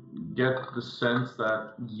you get the sense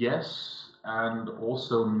that yes, and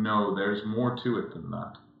also no. There's more to it than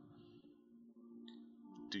that.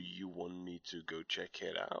 Do you want me to go check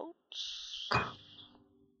it out?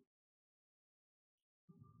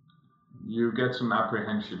 You get some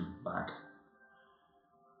apprehension back.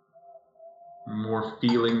 More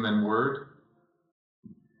feeling than word?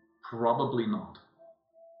 Probably not.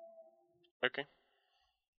 Okay.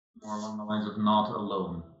 More along the lines of not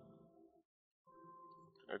alone.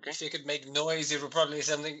 Okay. If you could make noise, it would probably be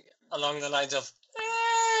something along the lines of.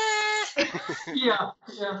 Yeah.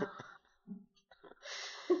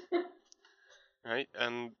 Right,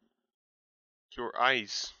 and your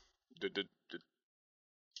eyes, the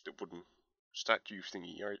wooden statue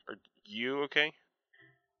thingy, are you okay?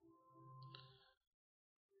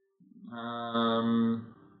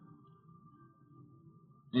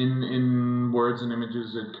 In words and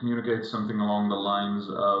images, it communicates something along the lines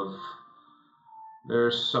of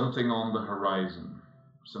there's something on the horizon,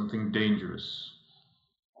 something dangerous.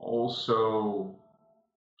 Also,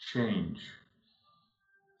 change.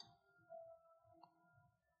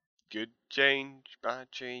 Good change,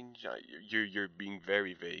 bad change. You're being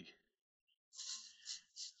very vague.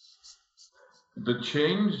 The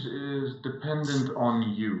change is dependent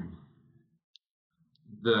on you.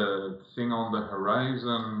 The thing on the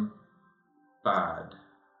horizon, bad.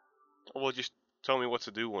 Well, just tell me what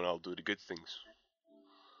to do and I'll do the good things.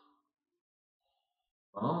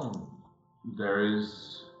 Oh, there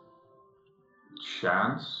is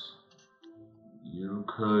chance you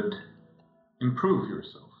could improve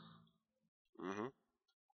yourself. Mm-hmm.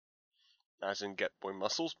 As in get more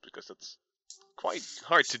muscles, because that's quite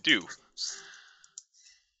hard to do.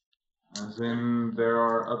 As in, there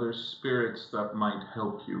are other spirits that might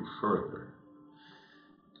help you further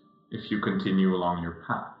if you continue along your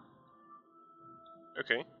path.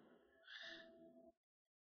 Okay.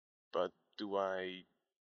 But do I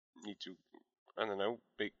need to, I don't know,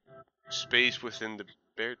 make space within the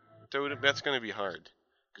bear totem? That's gonna be hard.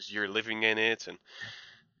 Because you're living in it, and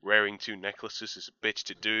wearing 2 necklaces is a bitch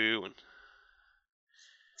to do, and...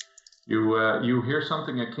 You hear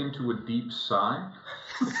something akin to a deep sigh.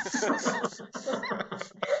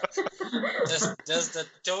 Does the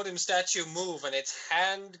totem statue move and its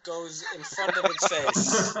hand goes in front of its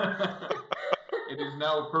face? It is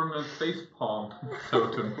now a permanent face palm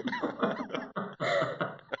totem.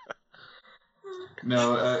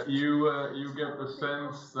 No, you get the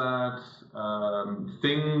sense that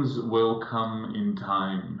things will come in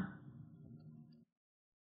time.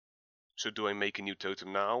 So do I make a new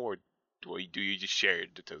totem now, or do you just share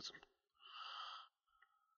the totem?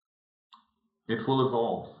 It will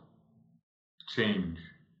evolve, change,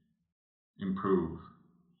 improve.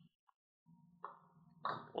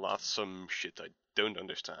 Well, that's some shit I don't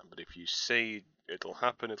understand, but if you say it'll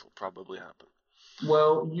happen, it'll probably happen.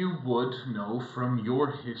 Well, you would know from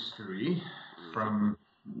your history, from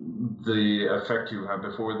the effect you had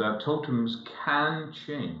before, that totems can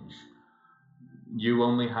change. You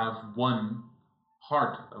only have one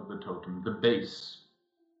part of the totem, the base.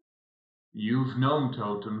 You've known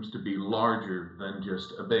totems to be larger than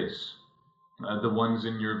just a base. The ones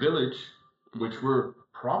in your village, which were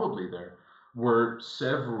probably there, were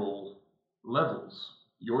several levels.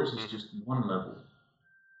 Yours is just one level.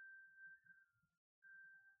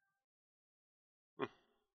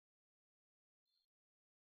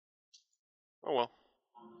 Oh well.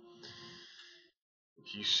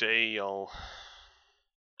 If you say I'll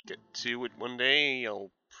get to it one day,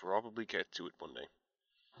 I'll probably get to it one day.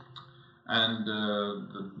 And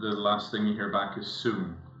the last thing you hear back is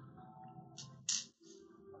soon.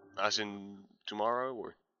 As in tomorrow,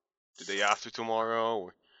 or the day after tomorrow,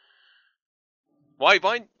 or why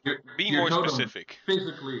be Your more totem specific?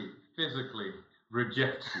 Physically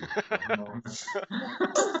rejects you at the moment.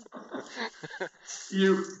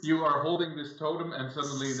 You are holding this totem, and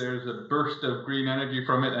suddenly there's a burst of green energy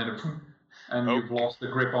from it, and you've lost the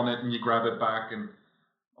grip on it, and you grab it back, and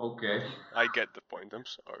okay. I get the point. I'm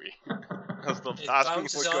sorry. I'll stop It asking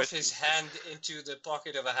bounces more off questions. his hand into the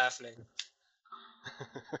pocket of a halfling.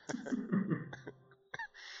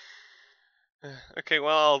 Okay,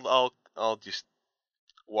 well I'll just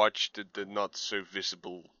watch the not so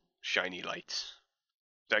visible shiny lights.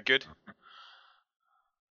 Is that good?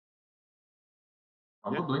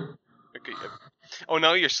 Probably. Okay. Oh,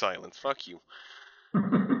 now you're silent. Fuck you.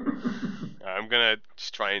 I'm gonna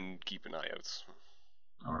just try and keep an eye out.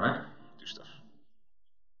 All right. Do stuff.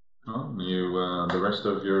 Well, the rest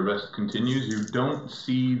of your rest continues. You don't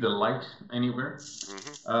see the light anywhere.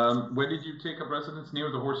 Mm-hmm. Where did you take up residence?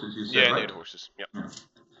 Near the horses, you said, right? Near the horses. Yep. Yeah.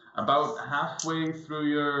 About halfway through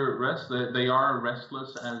your rest, they are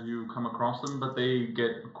restless as you come across them, but they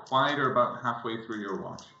get quieter about halfway through your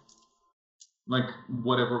watch. Like,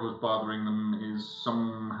 whatever was bothering them is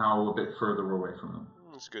somehow a bit further away from them.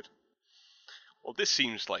 That's good. Well, this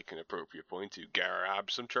seems like an appropriate point to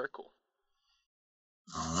grab some charcoal.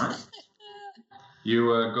 Alright. You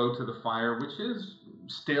go to the fire, which is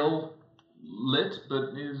still lit,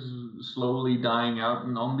 but is slowly dying out,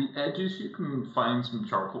 and on the edges you can find some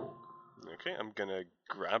charcoal. Okay, I'm gonna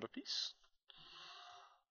grab a piece.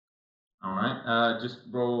 Alright, just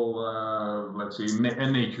roll, let's see,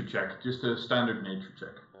 a nature check. Just a standard nature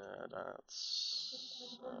check.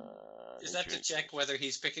 That's... Is that to check whether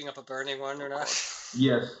he's picking up a burning one or not?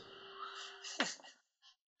 Yes.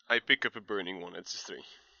 I pick up a burning one, it's a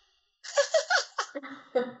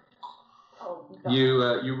 3. Oh,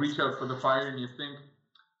 You reach out for the fire and you think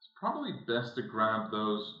it's probably best to grab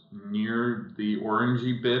those near the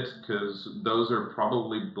orangey bit, because those are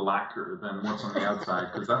probably blacker than what's on the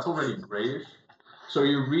outside, because that's already grayish. So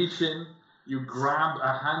you reach in, you grab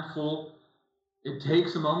a handful, it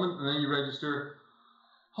takes a moment, and then you register,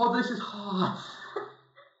 oh, this is hot.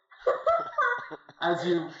 as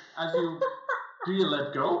you do you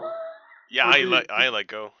let go? Yeah, I let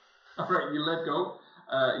go. Alright, you let go.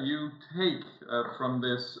 You take from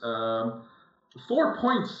this 4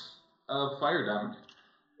 points of fire damage.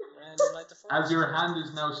 And you light the forest. As your hand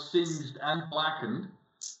is now singed and blackened,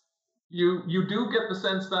 you do get the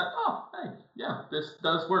sense that, oh, hey, yeah, this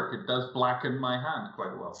does work. It does blacken my hand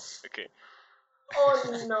quite well. Okay.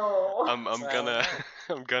 Oh no. I'm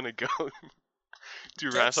gonna go do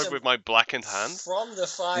Get ransack some with my blackened hand. From the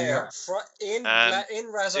fire, in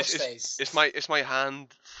Razov's face. Is my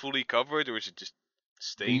hand fully covered, or is it just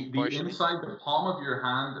stained The partially? inside, the palm of your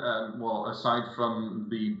hand, well, aside from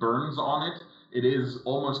the burns on it, it is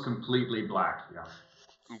almost completely black, yeah.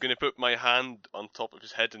 I'm gonna put my hand on top of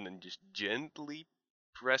his head and then just gently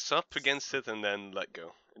press up against it and then let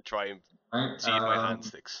go and try and see if my hand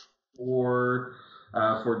sticks. For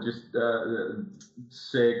just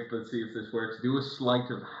sake, let's see if this works. Do a sleight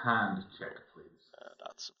of hand check,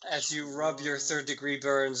 please. As you rub your 3rd-degree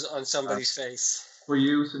burns on somebody's face. For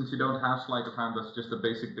you, since you don't have sleight of hand, that's just a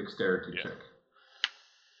basic dexterity check.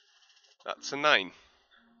 That's a 9.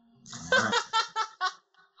 Right.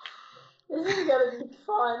 This is gonna be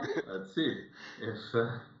fun. Let's see if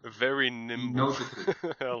very nimble. notices.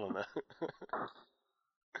 Helena.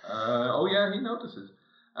 Oh yeah, he notices.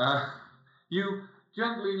 You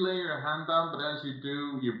gently lay your hand down, but as you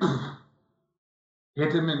do, you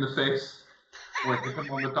hit him in the face, or hit him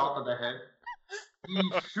on the top of the head. He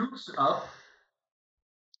shoots up,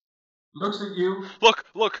 looks at you.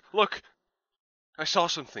 Look! I saw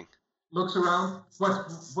something. Looks around. What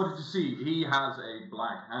did you see? He has a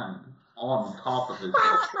black hand on top of his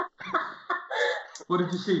head. What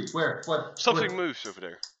did you see? Where? What? Something moves over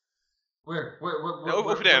there. Where?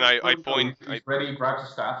 Over there, and I point. He's ready, grabs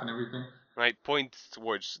his staff and everything. And I point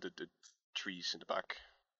towards the trees in the back.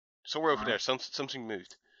 Somewhere over there, something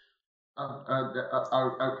moved.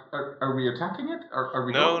 Are we attacking it? Are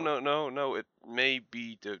we? No. It may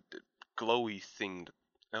be the glowy thing that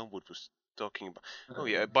Elwood was talking about. Oh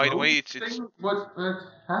yeah, by the way, it's What?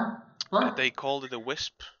 Huh? What? they called it a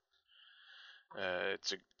wisp.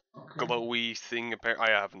 It's a Okay. glowy thing. I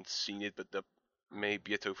haven't seen it, but there may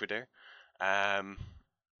be it over there. Yeah,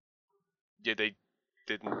 they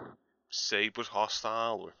didn't say it was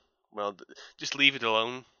hostile, or well, just leave it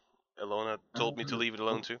alone. Alona told me to leave it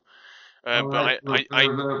alone too. But Alright,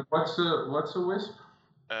 what's a wisp?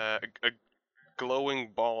 a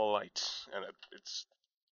glowing ball of light, and it's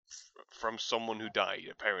from someone who died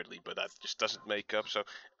apparently, but that just doesn't make up. So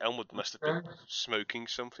Elwood must have been smoking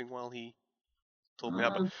something while he told me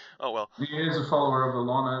that. But oh well. He is a follower of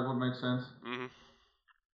Alana. It would make sense. Mm-hmm.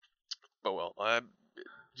 Oh well.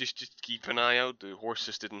 Just keep an eye out. The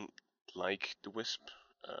horses didn't like the wisp.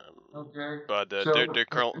 Okay. But So, they're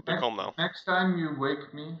calm now. Next time you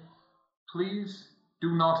wake me, please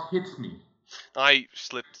do not hit me. I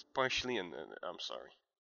slipped partially, and I'm sorry.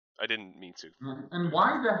 I didn't mean to. And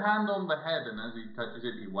why the hand on the head? And as he touches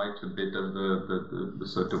it, he wipes a bit of the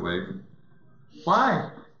soot away.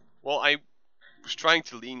 Why? Well, I was trying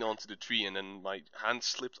to lean onto the tree, and then my hand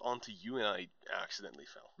slipped onto you, and I accidentally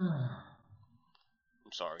fell.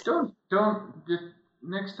 I'm sorry. Don't. Just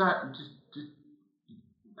next time, just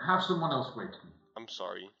have someone else wake me. I'm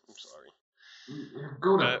sorry.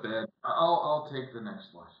 Go to bed. I'll take the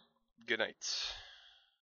next one. Good night.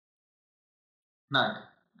 Night.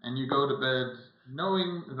 And you go to bed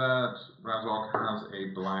knowing that Razok has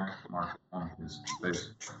a black mark on his face.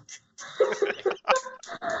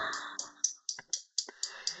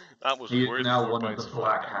 That was He worth is now 4 one of points the of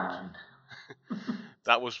Black fire damage. Hand.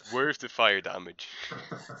 That was worth the fire damage.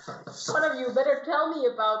 One of you better tell me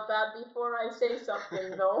about that before I say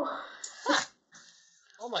something, though.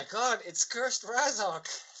 Oh my god, it's cursed Razok.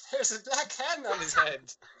 There's a black hand on his head.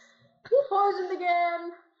 He poisoned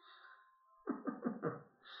again.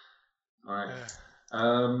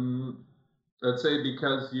 Alright. Let's say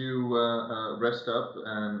because you rest up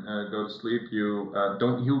and go to sleep, you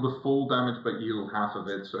don't heal the full damage, but you heal half of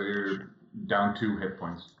it, so you're down 2 hit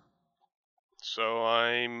points. So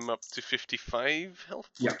I'm up to 55 health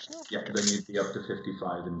points now? Yeah, Okay. then you'd be up to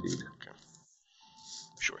 55 indeed. Okay.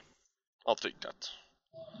 Sure. I'll take that.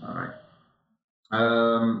 Alright.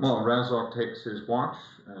 Well, Razok takes his watch.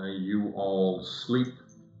 You all sleep.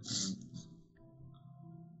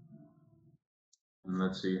 And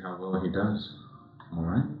let's see how well he does.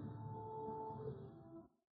 Alright.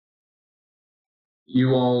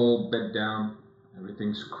 You all bed down.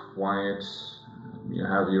 Everything's quiet. You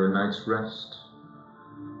have your night's rest.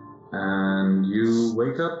 And you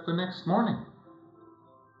wake up the next morning.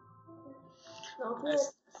 Okay.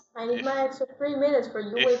 I need my extra 3 minutes for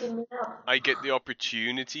you waking me up. I get the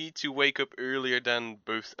opportunity to wake up earlier than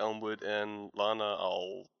both Elwood and Lana,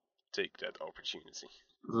 I'll take that opportunity.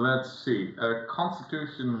 Let's see. A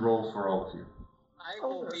constitution roll for all of you. I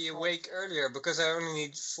will be awake earlier because I only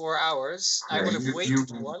need 4 hours. I Yeah, would have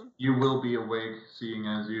waited one. You will be awake, seeing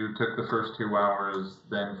as you took the first 2 hours,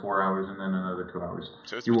 then 4 hours, and then another 2 hours.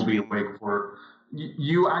 So it's You will be between- awake for...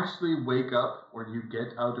 You actually wake up, or you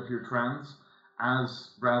get out of your trance,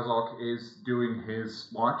 as Razok is doing his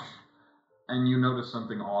watch, and you notice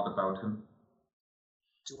something odd about him.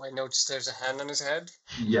 Do I notice there's a hand on his head?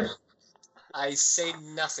 Yes. I say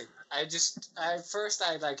nothing. First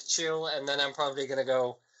I like chill, and then I'm probably gonna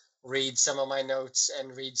go read some of my notes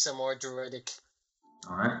and read some more druidic.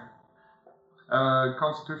 Alright.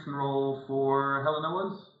 Constitution roll for Helena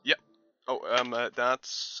was? Yep. Oh,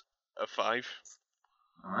 that's a 5.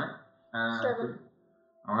 Alright. 7.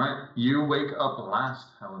 Alright. You wake up last,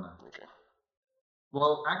 Helena. Okay.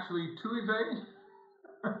 Well, actually, Tuive.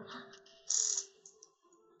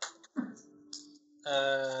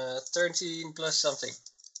 13 plus something.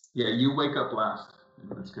 Yeah, you wake up last,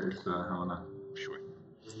 in this case, Helena. Sure.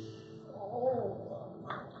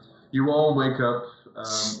 You all wake up.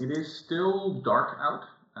 It is still dark out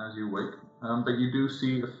as you wake, but you do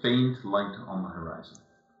see a faint light on the horizon.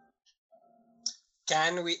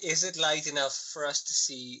 Is it light enough for us to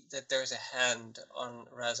see that there's a hand on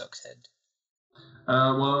Razok's head?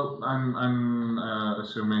 Well, I'm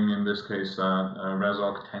assuming in this case that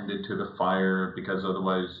Razok tended to the fire because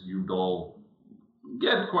otherwise you'd all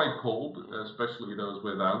get quite cold, especially those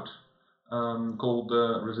without cold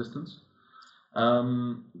resistance.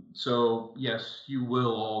 So yes, you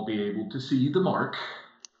will all be able to see the mark.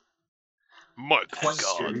 My As-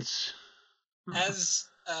 gods. As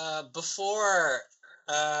before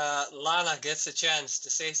Lana gets a chance to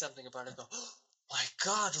say something about it, go, oh my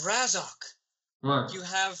god, Razok! What? You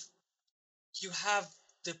have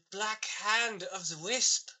the black hand of the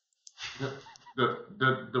wisp.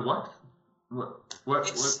 The what? What?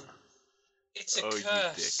 It's It's a Oh, you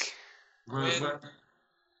curse. dick.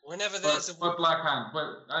 Whenever there's a... What Black Hand?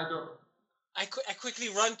 What? I don't... I quickly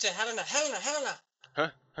run to Helena. Helena! Huh?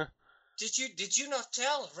 Huh? Did you not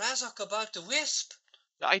tell Razok about the wisp?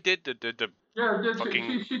 I did the Yeah,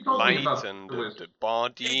 fucking she told me light about and the wisp. the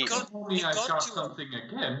body. It She got- told me it I got got to him. something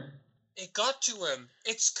again. It got to him.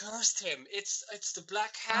 It's cursed him. It's the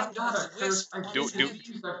black hand Not of a the curse. wisp I've on been his head.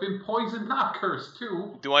 diseased. I've been poisoned. Not cursed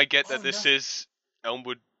too. Do I get that Oh, this no. is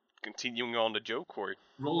Elmwood continuing on the joke, or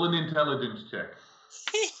Roll an intelligence check.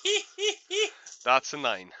 that's a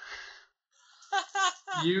 9?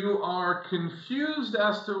 You are confused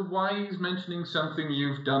as to why he's mentioning something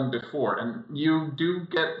you've done before, and you do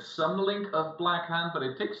get some link of Black Hand, but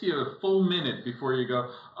it takes you a full minute before you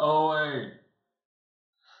go, oh wait.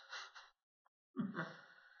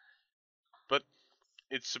 But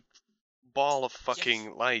it's a ball of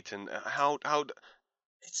fucking light, and how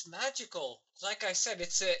It's magical. Like I said,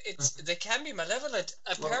 they can be malevolent.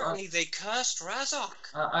 Apparently, they cursed Razok.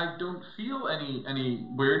 I don't feel any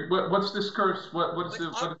weird. What's this curse? What does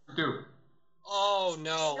it do? Oh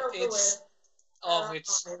no, No clue it's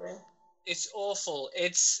maybe. it's awful.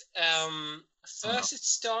 It's first it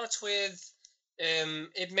starts with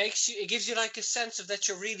it gives you like a sense of that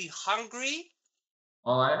you're really hungry.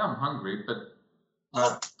 Well, I am hungry, but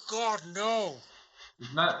Oh God, no!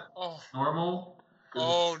 isn't that Oh normal?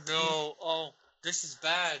 oh no! Oh, this is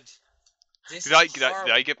bad. This did I is did I, did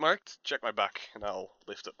horrible. I get marked? Check my back, and I'll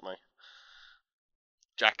lift up my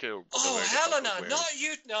jacket. Or Oh, whatever the fuck I was Helena, wearing. not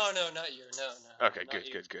you! No, not you. No. Okay, not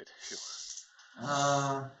you. good. Phew.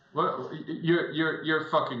 Well, you're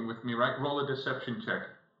fucking with me, right? Roll a deception check.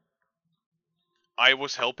 I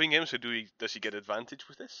was helping him, so does he get advantage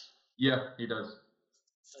with this? Yeah, he does.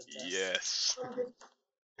 Fantastic. Yes.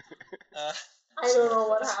 I don't know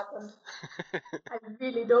what happened. I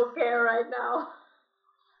really don't care right now.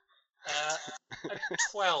 A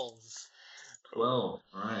 12. 12.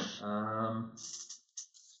 Alright.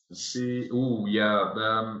 Let's see. Ooh,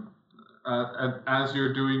 yeah. As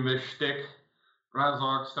you're doing this shtick,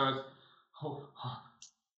 Razok starts. Oh,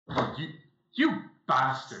 you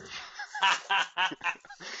bastard!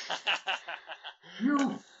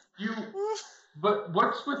 You. But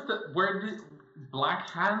what's with where did Black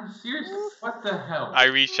Hand? Seriously, what the hell? I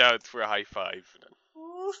reach out for a high five. As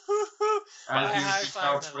I you high reach five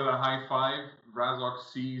out him. for the high five, Razok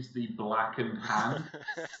sees the blackened hand.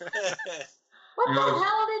 What He the goes,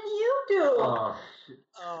 hell did you do? Oh shit.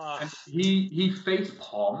 Oh. And he face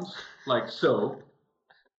palms like so,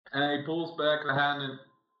 and he pulls back the hand and.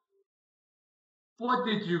 What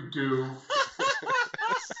did you do?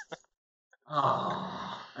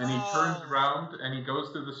 And he turns around and he goes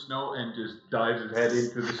through the snow and just dives his head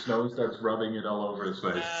into the snow and starts rubbing it all over his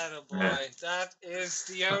face. Attaboy. That is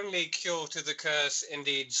the only cure to the curse,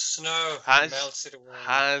 indeed. Snow melts it away.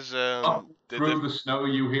 Has Up through the snow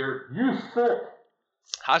you hear, you fuck!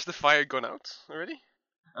 Has the fire gone out already?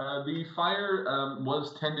 The fire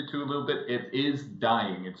was tended to a little bit. It is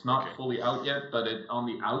dying. It's not fully out yet, but it on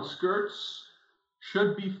the outskirts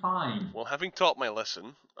should be fine. Well, having taught my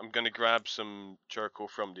lesson, I'm going to grab some charcoal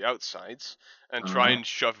from the outsides and try and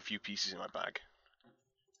shove a few pieces in my bag.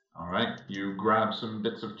 Alright, you grab some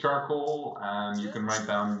bits of charcoal and you can write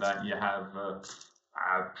down that you have,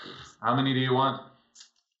 how many do you want?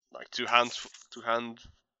 Like two handful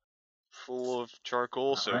of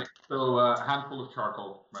charcoal, so... Right. So a handful of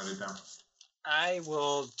charcoal, write it down. I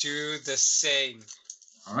will do the same.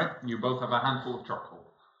 Alright, you both have a handful of charcoal.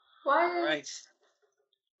 Why? Right.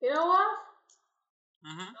 You know what?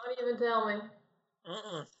 Mm-hmm. Don't even tell me.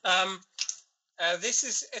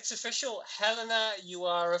 It's official. Helena, you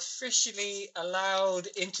are officially allowed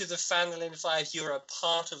into the Fanolin 5. You're a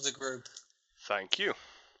part of the group. Thank you.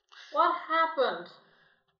 What happened?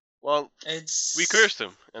 Well, It's... we cursed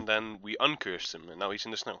him, and then we uncursed him, and now he's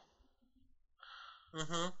in the snow.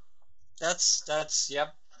 Mm-hmm. That's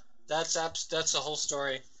the whole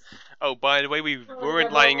story. Oh, by the way, we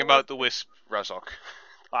weren't lying about the wisp, Razok.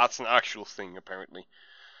 That's an actual thing, apparently.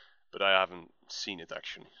 But I haven't seen it,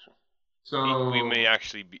 actually. So we may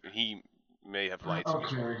actually be... He may have lied to me.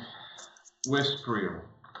 Okay. Wisp real.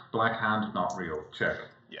 Black Hand not real. Check.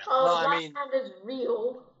 Yeah. Oh, Well, I Black mean- Hand is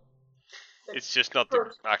real. It's just not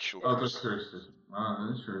the actual Oh, the curse. curse is...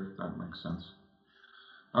 sure, that makes sense.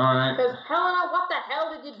 Alright. Because Helena, what the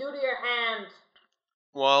hell did you do to your hand?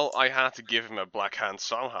 Well, I had to give him a black hand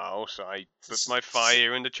somehow, so I put my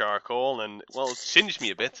fire in the charcoal, and, well, it singed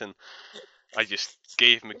me a bit, and I just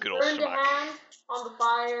gave him a good old Burned your smack. hand on the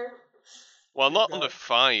fire. Well, not on the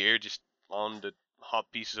fire, just on the hot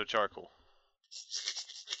pieces of charcoal.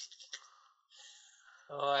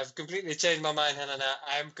 Oh, I've completely changed my mind, Helena.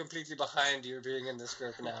 I'm completely behind you being in this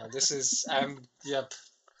group now. Yep.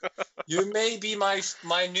 You may be my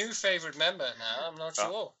new favorite member now. I'm not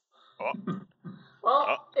sure. Oh, Well,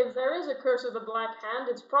 Oh. if there is a curse of the Black Hand,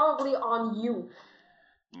 it's probably on you.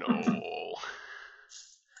 no.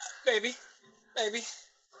 Maybe.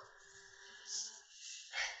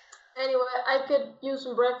 Anyway, I could use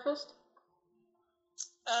some breakfast.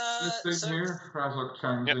 Let's stay here. Razok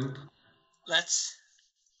chimes Yep. in. Let's.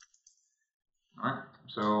 Alright,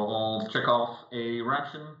 so I'll check off a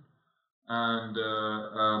ration, and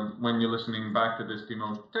when you're listening back to this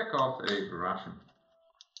demo, check off a ration.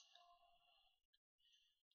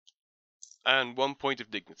 And 1 point of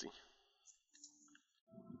dignity.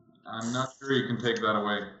 I'm not sure you can take that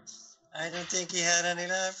away. I don't think he had any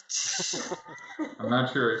left. I'm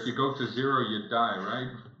not sure. If you go to 0, you die,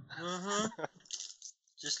 right? Mm-hmm.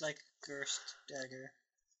 Just like a cursed dagger.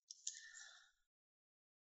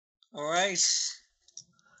 Alright,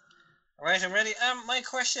 I'm ready. My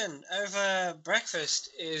question over breakfast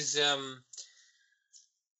is,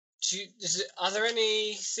 are there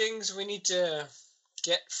any things we need to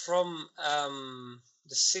get from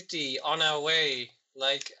the city on our way?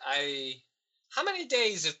 Like, how many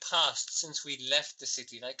days have passed since we left the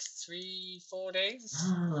city? Like 3-4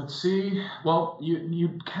 days? Let's see. Well,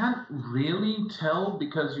 you can't really tell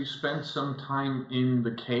because you spent some time in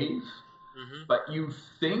the cave, but you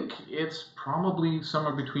think it's probably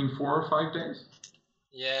somewhere between 4 or 5 days.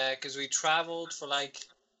 Yeah, because we traveled for like,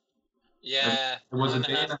 It was a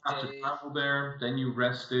day and a half to day. travel there, then you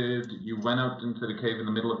rested, you went out into the cave in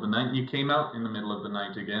the middle of the night, you came out in the middle of the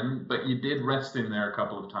night again, but you did rest in there a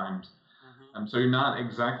couple of times. So you're not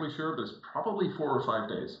exactly sure, but it's probably 4 or 5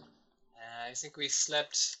 days. I think we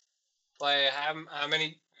slept by how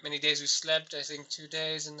many days we slept? I think 2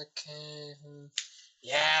 days in the cave.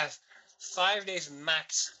 Yeah, 5 days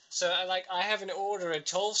max. So I have an order at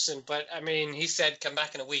Tolfson, but I mean he said come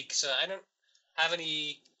back in a week, so I don't have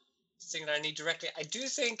anything that I need directly. I do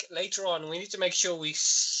think later on we need to make sure we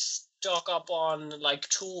stock up on like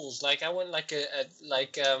tools. Like I want like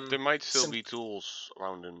There might still be tools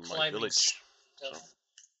around in my village. So.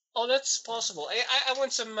 Oh, that's possible. I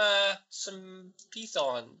want some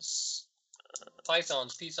pythons.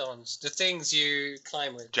 Pythons. The things you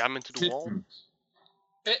climb with. Jam into the wall?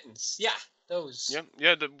 Kittens. Yeah, those.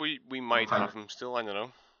 Yeah. We might have them still. I don't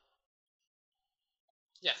know.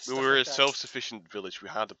 Yes. We were a self-sufficient village. We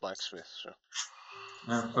had a blacksmith. So.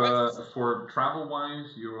 For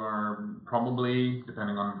travel-wise, you are probably,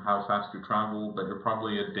 depending on how fast you travel, but you're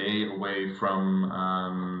probably a day away from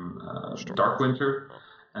Darkwinter,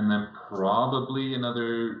 and then probably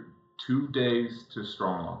another 2 days to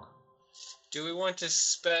Stronglock. Do we want to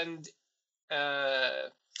spend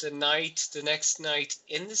the next night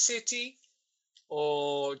in the city,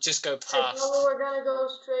 or just go past? I thought we were gonna go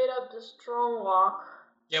straight up to Stronglock.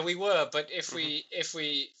 Yeah, we were, but if we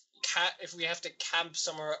have to camp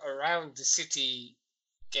somewhere around the city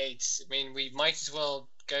gates, I mean, we might as well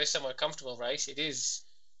go somewhere comfortable, right? It is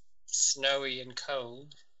snowy and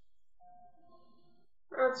cold.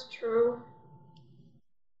 That's true.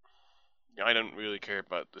 Yeah, I don't really care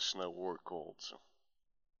about the snow or cold, so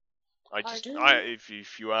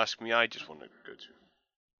if you ask me, I just want to go to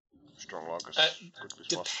Stronglock as quickly as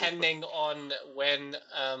depending on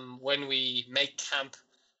when we make camp.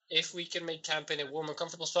 If we can make camp in a warm and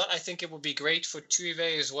comfortable spot, I think it would be great for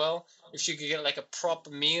Tuive as well. If she could get like a proper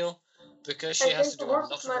meal, because she has to do a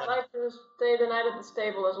lot of running. I might like to stay the night at the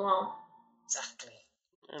stable as well. Exactly.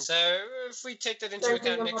 Yeah. So if we take that into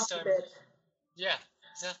account next time. Yeah,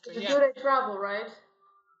 exactly. It's a 2-day travel, right?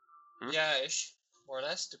 Yeah-ish, more or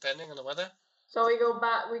less, depending on the weather. So we go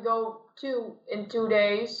back. We go in 2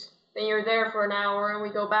 days. Then you're there for an hour, and we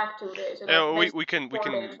go back 2 days. So yeah, we can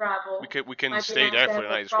stay there for the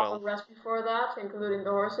night as well. Rest before that, including the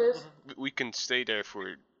horses. We can stay there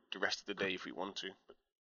for the rest of the day if we want to. But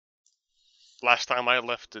last time I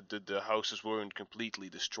left, the houses weren't completely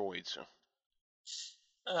destroyed, so.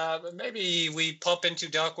 Maybe we pop into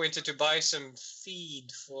Darkwinter to buy some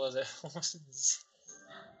feed for the horses.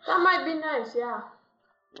 That might be nice, yeah.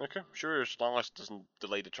 Okay, sure. As long as it doesn't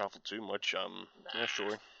delay the travel too much. Yeah,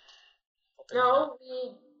 sure. No,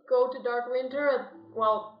 we go to Darkwinter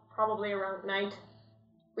probably around night.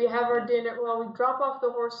 We have our dinner. Well, we drop off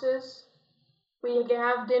the horses. We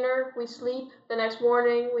have dinner. We sleep. The next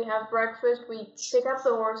morning, we have breakfast. We pick up the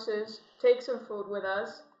horses, take some food with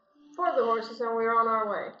us for the horses, and we're on our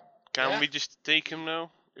way. Can we just take him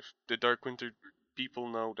now? If the Darkwinter people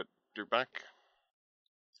know that they're back?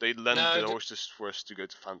 They lend the horses for us to go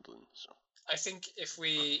to Phandalin, so. I think if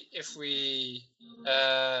we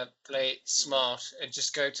play smart and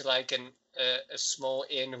just go to like a small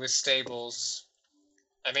inn with stables.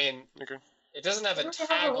 I mean, Okay. it doesn't have a Don't we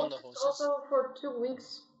tag have on the horses horses. also for 2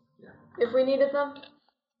 weeks? Yeah. If we needed them?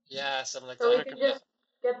 Yeah, something like So that. we can just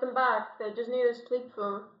get them back. They just need a sleep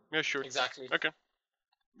food. Yeah, sure. Exactly. Okay.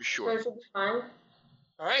 So Sure. it should be fine.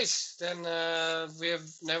 All right, then we have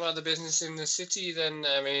no other business in the city. Then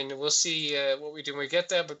I mean, we'll see what we do when we get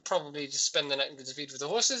there, but probably just spend the night in the feed with the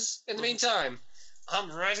horses. In the meantime,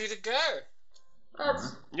 I'm ready to go.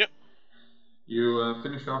 That's Yep. You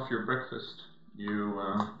finish off your breakfast. You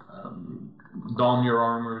don your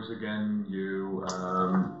armors again. You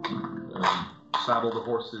saddle the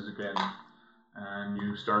horses again, and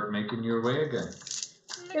you start making your way again.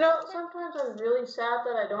 sometimes I'm really sad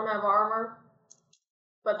that I don't have armor.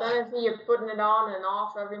 But then I see you putting it on and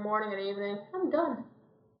off every morning and evening. I'm done.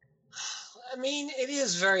 I mean, it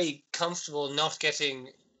is very comfortable not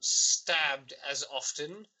getting stabbed as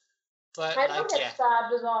often, but I don't get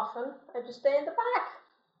stabbed as often. I just stay in the back.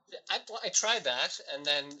 I tried that, and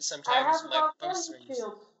then I sometimes have my about 4 bowstring meat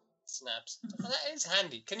shields. snaps. Well, that is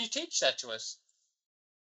handy. Can you teach that to us?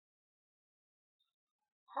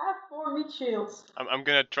 Have 4 meat shields. I'm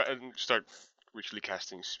gonna try and start ritually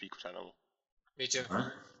casting Speak with Animal. Me too. All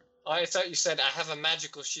right. I thought you said I have a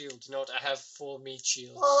magical shield, not I have 4 meat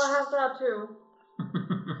shields. Well, I have that too.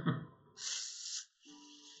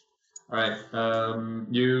 All right.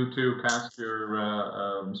 You two cast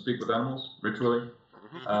your Speak with Animals ritually.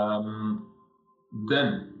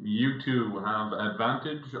 Then you two have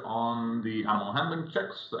advantage on the animal handling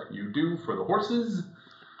checks that you do for the horses.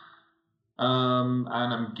 And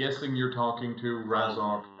I'm guessing you're talking to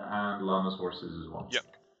Razok and Lana's horses as well. Yep.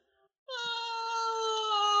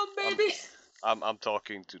 Maybe. I'm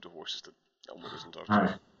talking to the horses that Elmo doesn't talk to. All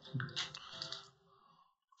right.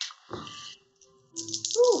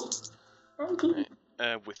 Ooh. Thank you.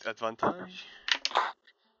 With advantage.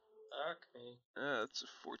 Okay. That's a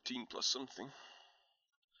 14 plus something.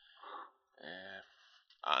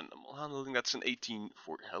 Animal handling, that's an 18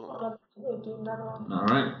 for Helen. 18, that one. All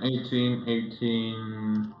right.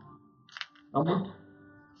 18. Elmo.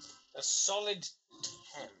 A solid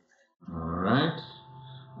 10. All right.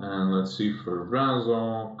 And let's see for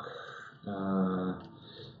Razok.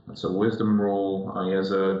 That's a wisdom roll. He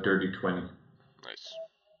has a dirty 20. Nice.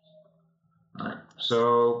 Alright,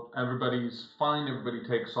 so everybody's fine, everybody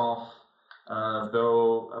takes off,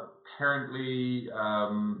 though apparently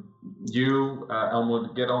you,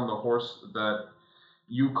 Elmwood, get on the horse that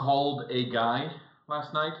you called a guy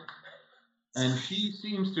last night, and she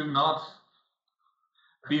seems to not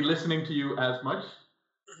be listening to you as much.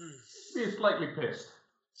 She's slightly pissed.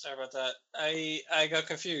 Sorry about that. I got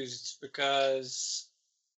confused because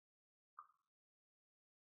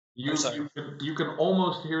You, I'm sorry. you can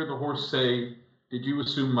almost hear the horse say, "Did you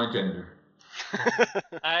assume my gender?"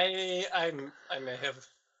 I may have.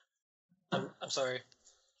 I'm sorry.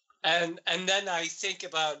 And then I think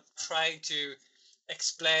about trying to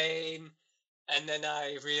explain, and then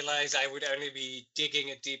I realize I would only be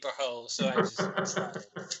digging a deeper hole, so I just started.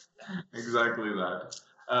 Exactly that.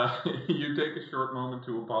 You take a short moment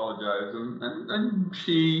to apologize, and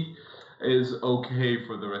she is okay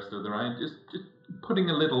for the rest of the ride, just putting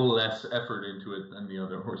a little less effort into it than the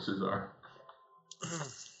other horses are.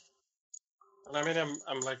 I mean,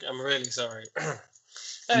 I'm really sorry.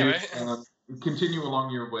 Anyway. You continue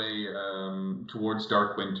along your way towards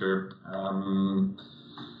Dark Winter.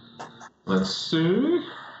 Let's see.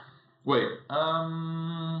 Wait.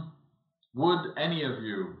 Would any of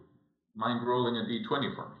you mind rolling a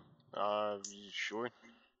d20 for me? Sure.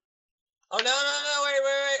 Oh, no,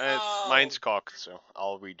 wait. Oh. Mine's cocked, so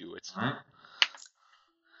I'll redo it. All right.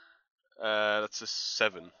 That's a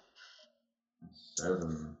 7.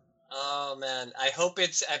 7. Oh, man. I hope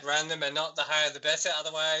it's at random and not the higher the better,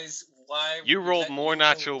 otherwise, why would You rolled let more me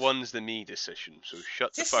natural roll? ones than me this session, so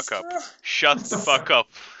shut the This fuck is up. true. Shut the fuck up.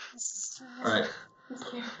 This is true. All right.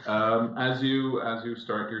 As you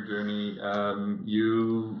start your journey,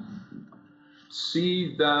 you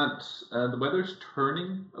see that the weather's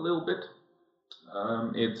turning a little bit.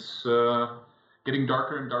 It's getting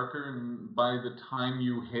darker and darker, and by the time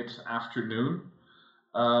you hit afternoon,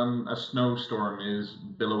 a snowstorm is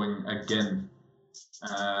billowing again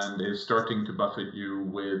and is starting to buffet you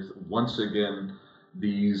with, once again,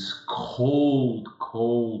 these cold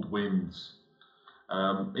winds.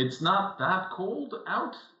 It's not that cold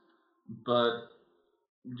out, but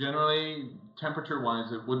generally,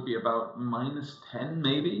 temperature-wise, it would be about -10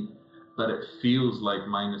 maybe, but it feels like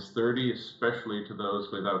 -30, especially to those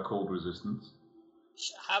without cold resistance.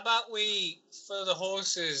 How about we, for the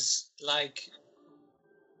horses, like,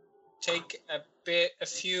 take a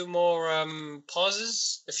few more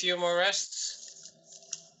pauses, a few more rests,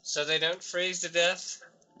 so they don't freeze to death?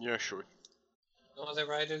 Yeah, sure. All the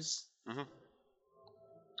riders.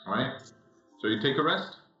 Alright. So you take a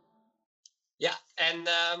rest? Yeah, and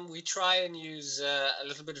we try and use a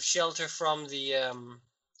little bit of shelter from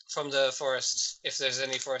the forest, if there's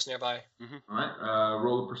any forest nearby. Alright.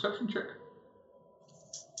 Roll a perception check.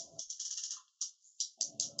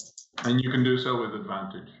 And you can do so with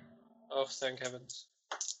advantage, Oh, thank heavens.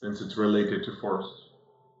 since it's related to forests.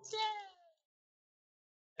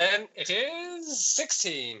 And it is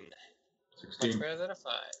 16. 16. Much better than a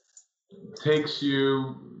 5. Takes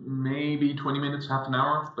you maybe 20 minutes, half an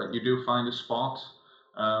hour, but you do find a spot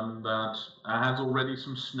that has already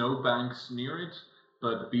some snowbanks near it,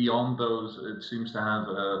 but beyond those it seems to have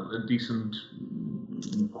a decent,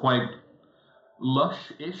 quite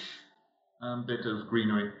lush-ish bit of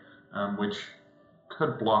greenery, which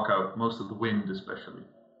could block out most of the wind especially.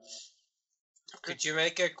 Could you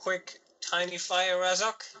make a quick, tiny fire,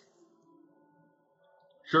 Razok?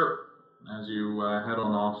 Sure. As you head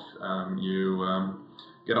on off, you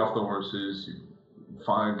get off the horses,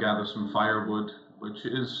 you gather some firewood, which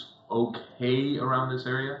is okay around this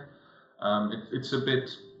area. It's a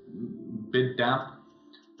bit damp,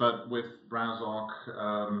 but with Razok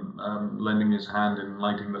lending his hand in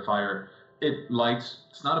lighting the fire, it lights.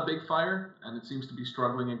 It's not a big fire, and it seems to be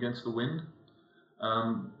struggling against the wind,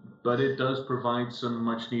 but it does provide some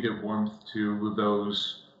much-needed warmth to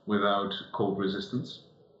those without cold resistance.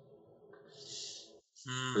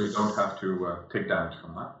 So you don't have to take damage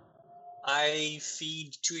from that. I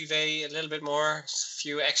feed Tuive a little bit more, a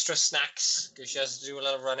few extra snacks, because she has to do a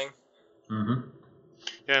lot of running. Mm-hmm.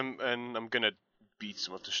 Yeah, and I'm gonna beat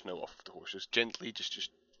some of the snow off of the horses gently, just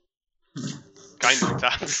kindly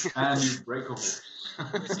tap. And you break a horse.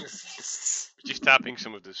 With your fists. Just tapping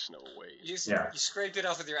some of the snow away. You scraped it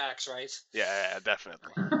off with your axe, right? Yeah,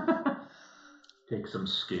 definitely. Take some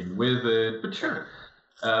skin with it, but sure.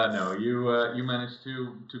 No, you managed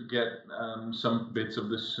to get some bits of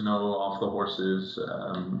the snow off the horses.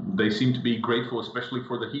 They seem to be grateful, especially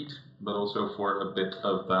for the heat, but also for a bit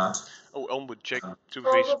of that. Oh, Elmwood, check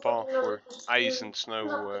Tuve's paw for ice and snow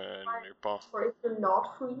near paw. For it to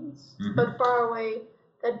not freeze, but far away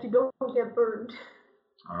that you don't get burned.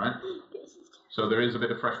 All right. So there is a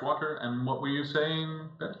bit of fresh water, and what were you saying?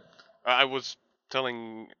 I was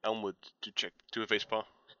telling Elmwood to check Tuve's paw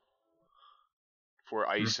for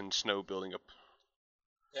ice and snow building up.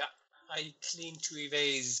 Yeah, I clean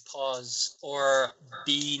Tuive's paws, or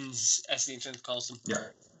beans, as the internet calls them.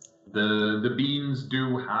 Yeah. The beans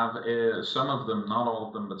do have some of them, not all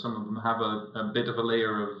of them, but some of them have a bit of a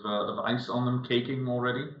layer of ice on them, caking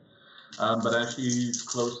already. But as she's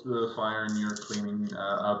close to the fire and you're cleaning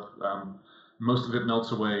up, most of it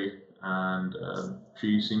melts away, and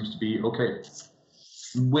she seems to be okay.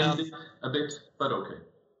 Winded a bit, but okay.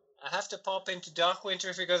 I have to pop into Dark Winter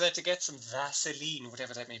if we go there to get some Vaseline,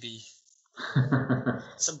 whatever that may be.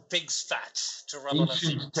 Some pig's fat to rub on a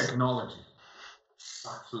feet. Ancient technology.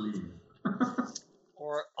 Vaseline.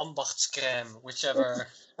 Or ambachtscreme, whichever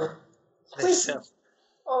they Wait. sell.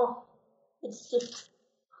 Oh, it's just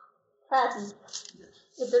fatty.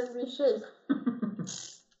 It doesn't reshape.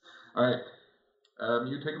 Alright.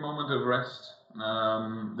 You take a moment of rest.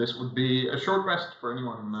 This would be a short rest for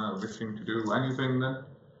anyone wishing to do anything then.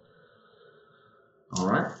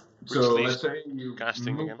 Alright. So let's say you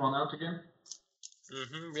casting move again. on out again.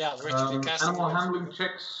 Yeah, Richard, casting. Animal handling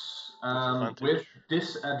checks with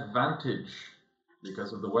disadvantage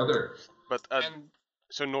because of the weather. But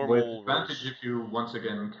so normal With rolls. advantage if you once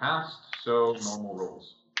again cast, so normal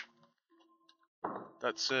rolls.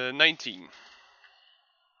 That's 19.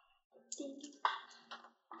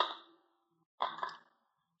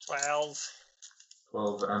 12.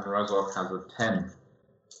 12, and Razok has a 10.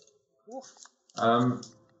 Oof.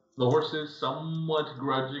 The horses somewhat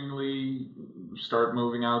grudgingly start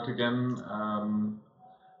moving out again,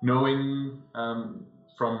 knowing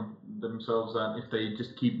from themselves that if they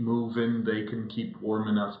just keep moving, they can keep warm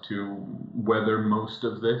enough to weather most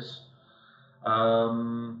of this.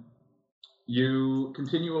 You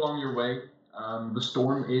continue along your way. The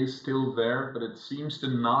storm is still there, but it seems to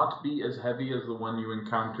not be as heavy as the one you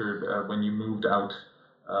encountered when you moved out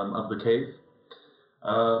of the cave.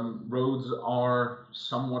 Roads are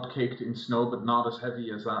somewhat caked in snow, but not as heavy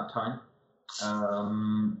as that time.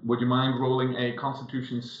 Would you mind rolling a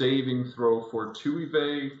Constitution saving throw for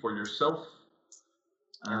Tuive, for yourself,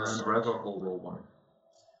 and Razok will roll one.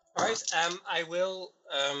 All right. I will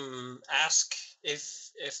ask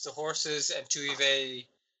if the horses and Tuive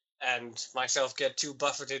and myself get too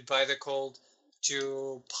buffeted by the cold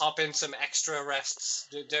to pop in some extra rests.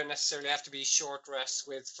 They don't necessarily have to be short rests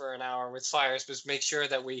for an hour with fires, but make sure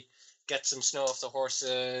that we get some snow off the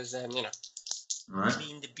horses and All right.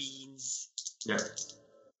 clean the beans. Yeah.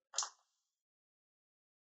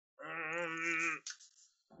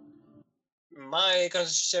 My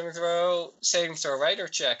Constitution saving throw, right, or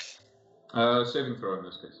check? Saving throw in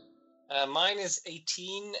this case. Mine is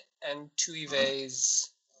 18, and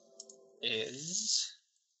Tuive's is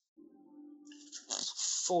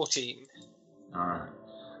 14. All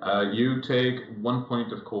right. You take 1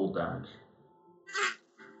 point of cold damage.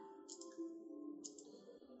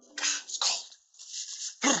 It's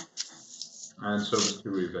cold. And so does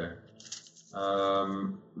Tuive.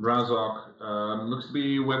 Razok looks to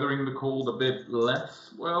be weathering the cold a bit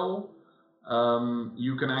less well.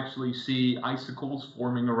 You can actually see icicles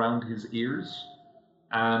forming around his ears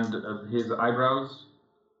and his eyebrows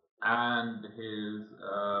and his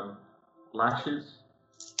lashes.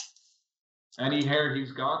 Any hair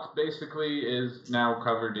he's got basically is now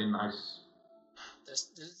covered in ice.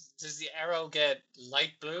 Does the arrow get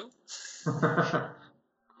light blue?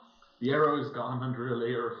 The arrow is gone under a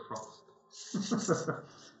layer of frost.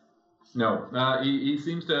 No, he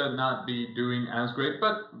seems to not be doing as great,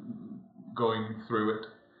 but going through it.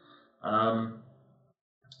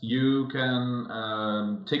 You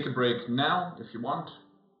can take a break now if you want,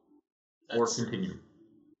 or continue.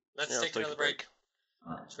 Let's take another break.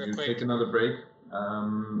 All right, you take another break,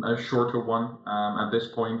 a shorter one. At this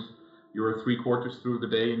point, you're 3/4 through the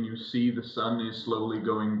day, and you see the sun is slowly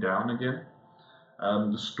going down again.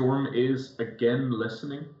 The storm is again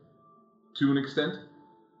lessening to an extent.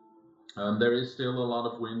 There is still a lot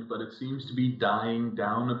of wind, but it seems to be dying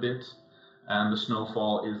down a bit, and the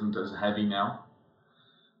snowfall isn't as heavy now.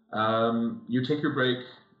 You take your break.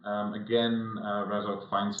 Again, Razok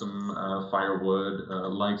finds some firewood,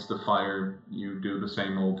 lights the fire. You do the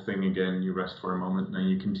same old thing again. You rest for a moment, and then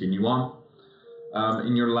you continue on.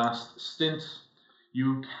 In your last stint,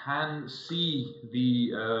 you can see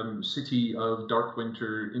the city of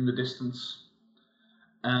Darkwinter in the distance.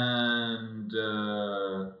 And,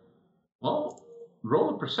 well,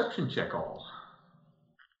 roll a perception check all.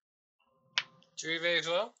 Tuive as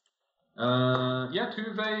well? Yeah,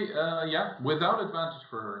 Tuive, yeah, without advantage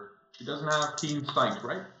for her. She doesn't have keen sight,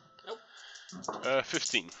 right? Nope.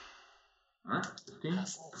 15. Alright, 15. 5.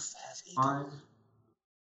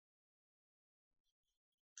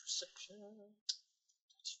 Perception. I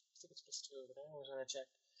think it's +2, but I always want to check.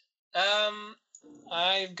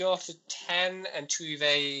 I've got a 10, and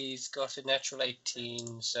Tuive's got a natural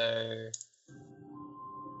 18, so...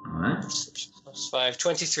 Alright. Perception +5.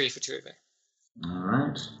 23 for Tuive.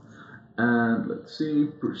 Alright. And let's see,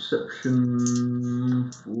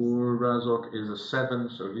 perception for Razok is a 7,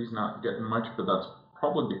 so he's not getting much, but that's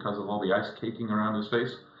probably because of all the ice caking around his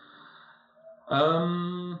face.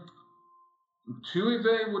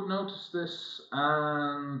 Tuive would notice this,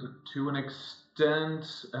 and to an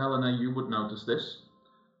extent, Helena, you would notice this.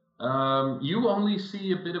 You only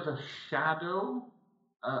see a bit of a shadow,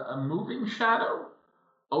 a moving shadow,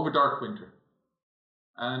 over Darkwinter.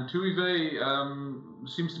 And Tuive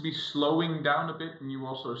seems to be slowing down a bit, and you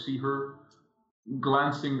also see her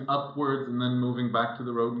glancing upwards and then moving back to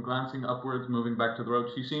the road, and glancing upwards, moving back to the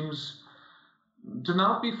road. She seems to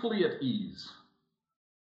not be fully at ease.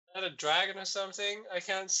 Is that a dragon or something? I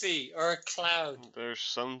can't see. Or a cloud. There's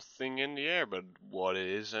something in the air, but what it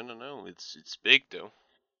is, I don't know. It's big, though.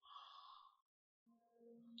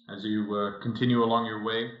 As you continue along your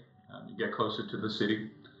way, you get closer to the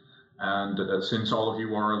city. And since all of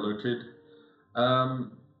you are alerted,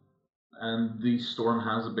 and the storm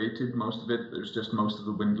has abated, most of it, there's just most of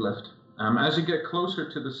the wind left. As you get closer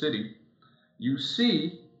to the city, you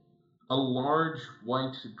see a large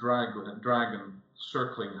white dragon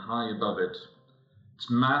circling high above it. Its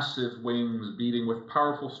massive wings beating with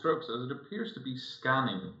powerful strokes as it appears to be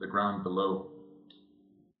scanning the ground below.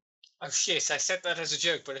 Oh shit, I said that as a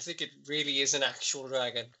joke, but I think it really is an actual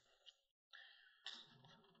dragon.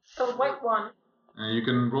 The white one. You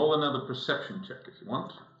can roll another perception check if you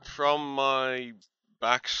want. From my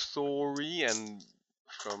backstory and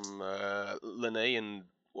from Lene and,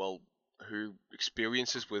 well, her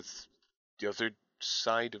experiences with the other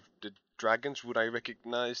side of the dragons, would I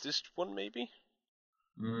recognize this one maybe?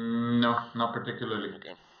 No, not particularly.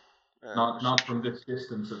 Okay. Not from this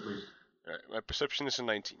distance at least. Alright, my perception is a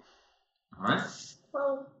 19. Alright.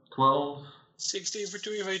 12. 16 for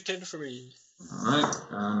Tuive, 10 for me. Alright,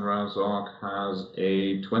 and Razok has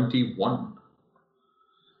a 21.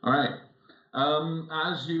 All right.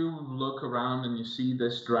 As you look around and you see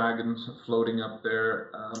this dragon floating up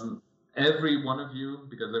there, every one of you,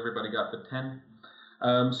 because everybody got the 10,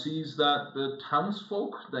 sees that the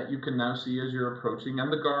townsfolk that you can now see as you're approaching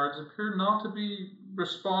and the guards appear not to be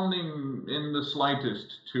responding in the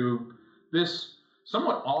slightest to this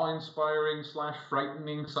somewhat awe-inspiring /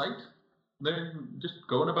 frightening sight. They're just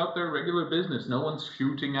going about their regular business. No one's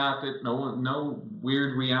shooting at it. No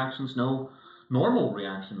weird reactions. No normal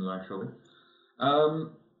reactions, actually.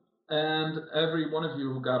 And every one of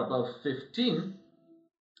you who got above 15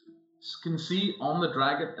 can see on the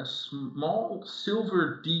dragon a small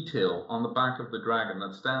silver detail on the back of the dragon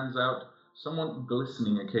that stands out, somewhat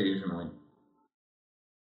glistening occasionally.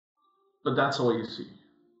 But that's all you see.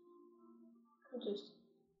 Interesting.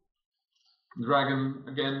 The dragon,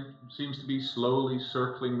 again, seems to be slowly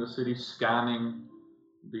circling the city, scanning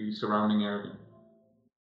the surrounding area.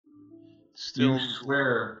 Still, You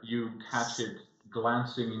swear you catch it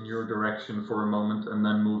glancing in your direction for a moment and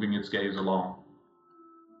then moving its gaze along.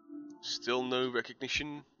 still no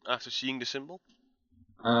recognition after seeing the symbol?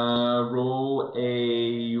 Roll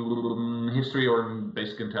a history or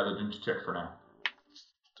basic intelligence check for now.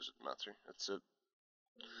 Doesn't matter. That's it.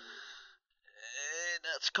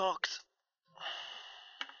 That's cocked.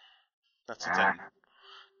 That's a 10.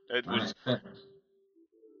 It was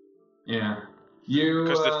Yeah. You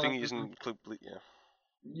because the thing isn't complete. Yeah.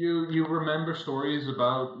 You remember stories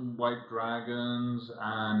about white dragons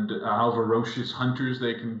and how ferocious hunters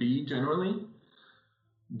they can be generally.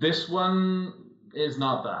 This one is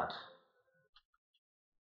not that.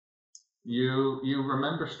 You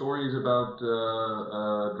remember stories about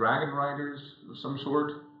dragon riders of some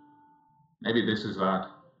sort? Maybe this is that.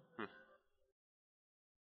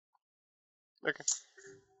 Okay.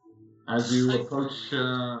 As you approach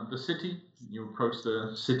the city, you approach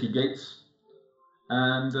the city gates,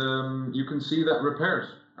 and you can see that repairs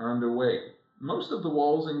are underway. Most of the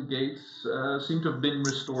walls and gates seem to have been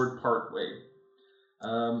restored partway.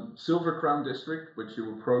 Silver Crown District, which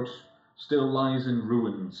you approach, still lies in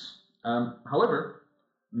ruins. However,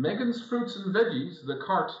 Megan's Fruits and Veggies, the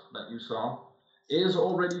cart that you saw, is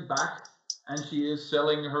already back, and she is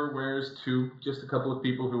selling her wares to just a couple of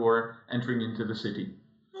people who are entering into the city.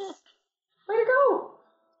 Way to go!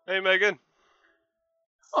 Hey, Megan.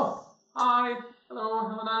 Oh, hi. Hello,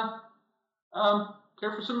 Helena.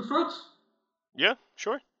 Care for some fruits? Yeah,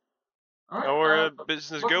 sure. All right. How are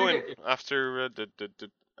business what can I going get you? after the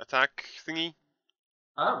attack thingy?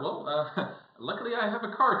 Luckily I have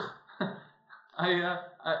a cart.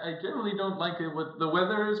 I generally don't like it with the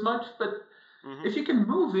weather as much, but if you can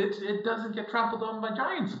move it, it doesn't get trampled on by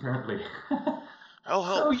giants, apparently. I'll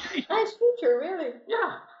help. So, Nice feature, really.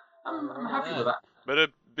 yeah, I'm happy with that.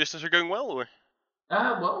 But business are going well, or?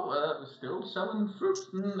 Still selling fruit,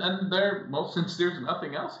 and there, well, since there's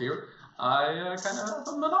nothing else here, I kind of have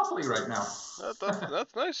a monopoly right now.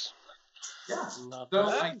 That's nice. Yeah. Not So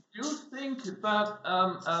bad. I do think that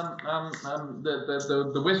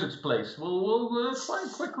the wizard's place will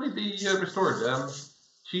quite quickly be restored.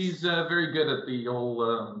 She's very good at the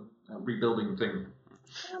whole rebuilding thing.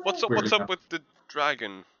 What's up with the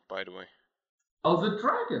dragon, by the way? Oh, the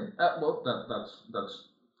dragon. Well, that's.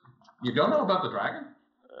 You don't know about the dragon?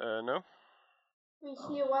 No. We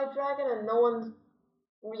see a white dragon and no one's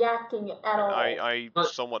reacting at all. I But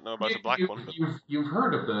somewhat know about the black one, but You've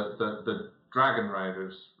heard of the dragon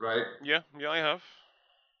riders, right? yeah, I have.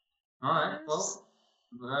 All right. Well,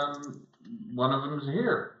 one of them's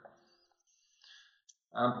here.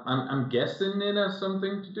 I'm guessing it has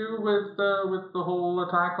something to do with the whole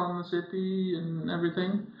attack on the city and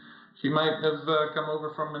everything. She might have come over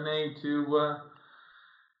from Monet to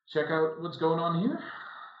check out what's going on here.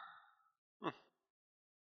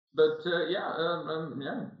 But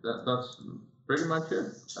that's pretty much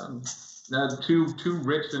it. Too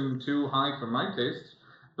rich and too high for my tastes.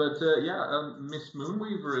 But Miss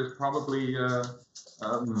Moonweaver is probably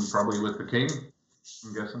with the king,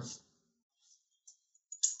 I'm guessing.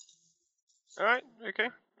 All right, okay.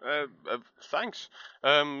 Thanks.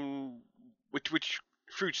 Which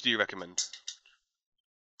fruits do you recommend?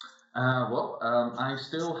 I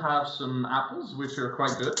still have some apples, which are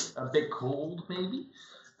quite good. A bit cold, maybe.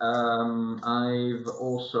 I've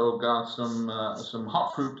also got some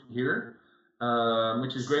hot fruit here,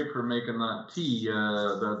 which is great for making that tea,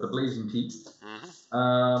 the blazing tea.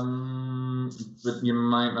 But you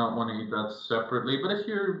might not want to eat that separately. But if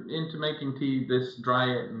you're into making tea, dry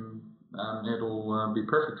it and it'll be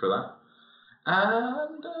perfect for that.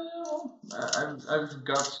 And I've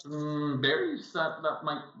got some berries that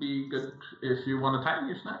might be good if you want to tighten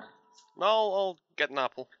your snack. I'll get an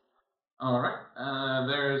apple. Alright,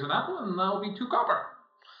 there's an apple, and that'll be 2 copper.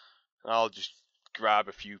 I'll just grab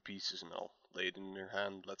a few pieces and I'll lay it in your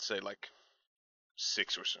hand. Let's say like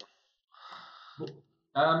 6 or so.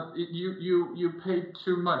 You paid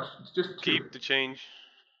too much. It's just 2. Keep the change.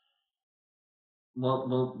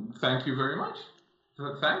 Well, thank you very much.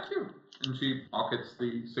 Thank you. And she pockets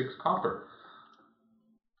the 6 copper.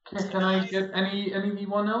 Can I get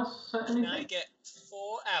anyone else? Anything? Can I get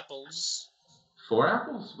 4 apples? 4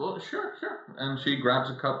 apples? Well, sure. And she grabs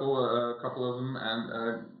a couple of them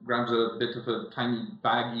and grabs a bit of a tiny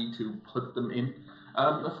baggie to put them in.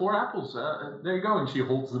 4 apples. There you go. And she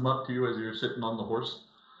holds them up to you as you're sitting on the horse.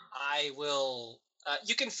 I will.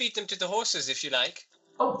 You can feed them to the horses if you like.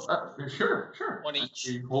 Oh, sure. One each. And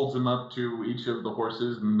she holds them up to each of the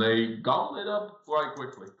horses, and they gobble it up quite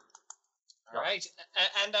quickly. All right.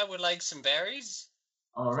 And I would like some berries.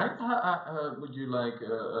 All right. Would you like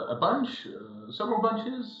a bunch? Several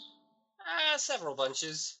bunches? Several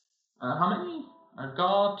bunches. How many? I've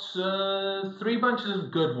got 3 bunches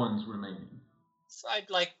of good ones remaining. I'd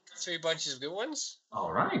like 3 bunches of good ones.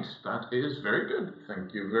 All right. That is very good.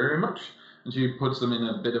 Thank you very much. And she puts them in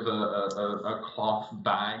a bit of a cloth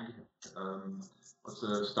bag. What's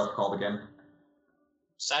the stuff called again?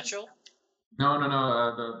 Satchel? No.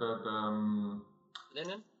 The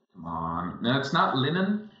Linen? Come on. No, it's not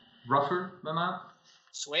linen. Rougher than that.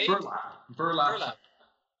 Suede? Burlap.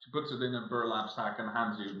 She puts it in a burlap sack and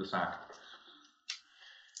hands you the sack.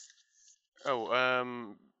 Oh,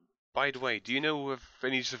 by the way, do you know of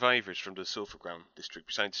any survivors from the Silverground district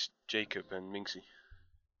besides Jacob and Minxie?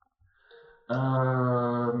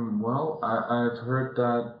 Well, I've heard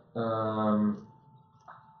that,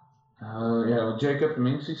 Jacob and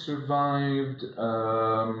Minxie survived.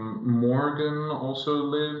 Morgan also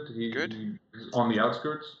lived. He's on the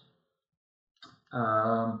outskirts.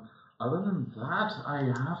 Other than that,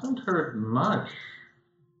 I haven't heard much.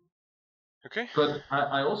 Okay. But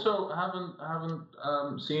I also haven't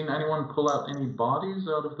seen anyone pull out any bodies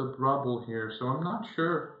out of the rubble here, so I'm not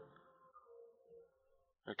sure.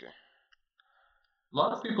 Okay. A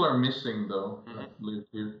lot of people are missing, though, that live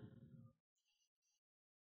here.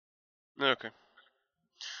 Okay.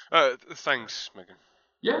 Thanks, Megan.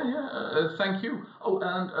 Yeah, thank you. Oh,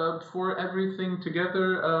 and for everything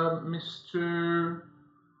together, Mr.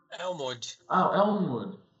 Elmwood. Oh,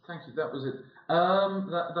 Elmwood. Thank you, that was it.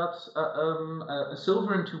 That's a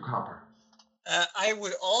silver and 2 copper. I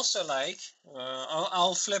would also like,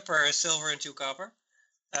 I'll flip her a silver and 2 copper.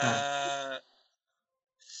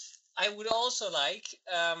 I would also like,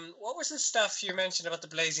 what was the stuff you mentioned about the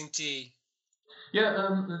blazing tea?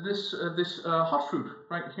 Yeah, this hot fruit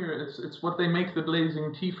right here. It's what they make the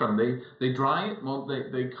blazing tea from. They dry it. Well,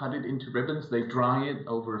 they cut it into ribbons. They dry it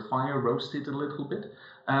over fire, roast it a little bit,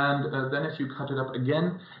 and then if you cut it up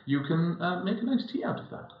again, you can make a nice tea out of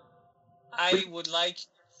that. I would like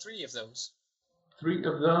 3 of those. 3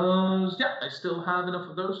 of those. Yeah, I still have enough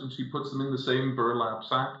of those. And she puts them in the same burlap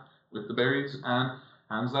sack with the berries and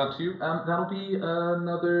hands that to you. That'll be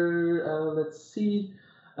another. Let's see.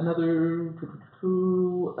 Another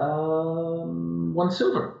 1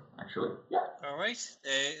 silver, actually. Yeah. All right.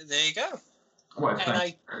 There you go. Well, and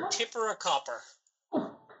I tip her a copper. Oh,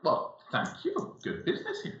 well, thank you. Good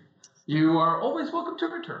business here. You are always welcome to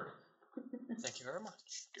return. Thank you very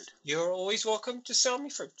much. Good. You're always welcome to sell me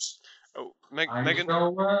fruits. Oh, I Megan.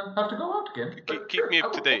 shall have to go out again. Keep me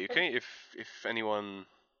up to date, okay? If anyone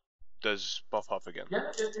does pop up again. Yeah,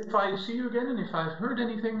 if I see you again and if I've heard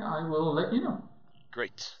anything, I will let you know.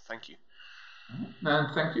 Great, thank you. And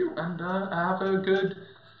thank you, and have a good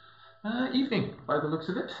evening, by the looks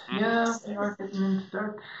of it. Mm-hmm. Yeah, we are getting into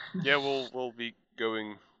dark. Yeah, we'll be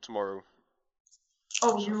going tomorrow.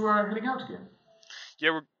 Oh, you are heading out again?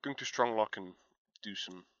 Yeah, we're going to Stronglock and do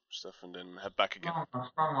some stuff, and then head back again.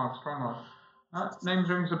 Stronglock. Name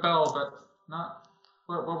rings a bell, but not...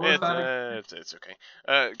 What was that? It's okay.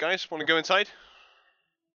 Guys, want to go inside?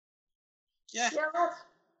 Yeah.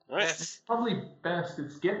 Alright. It's probably best.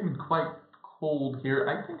 It's getting quite cold here.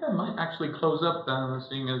 I think I might actually close up,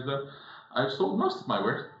 seeing as I've sold most of my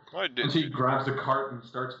wares. And she grabs a cart and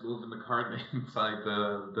starts moving the cart inside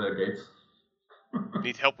the gates.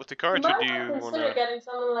 Need help with the cart, or do you want consider getting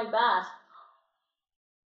something like that?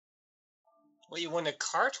 Well, you want a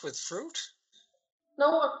cart with fruit?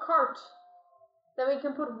 No, a cart. Then we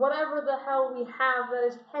can put whatever the hell we have that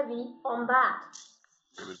is heavy on that.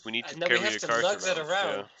 We need to and then carry we have a to cart lug that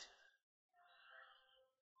around. Yeah.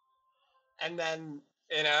 And then,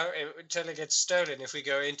 until it gets stolen if we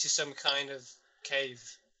go into some kind of cave.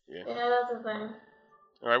 Yeah, that's the thing.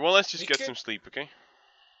 Alright, well, let's just get some sleep, okay?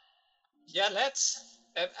 Yeah, let's.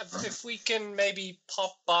 If we can maybe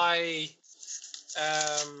pop by,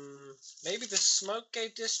 maybe the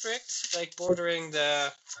Smokegate district, like bordering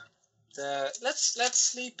the. Let's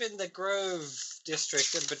sleep in the Grove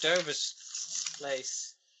district in Badova's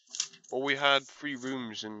place. Well, we had 3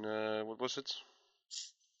 rooms in what was it?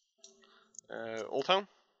 Old Town.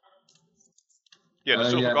 Yeah, the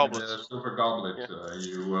Silver Goblet. The Silver Goblet. Yeah.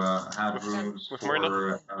 You had rooms with for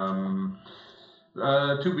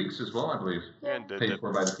 2 weeks as well, I believe. Yeah, and Paid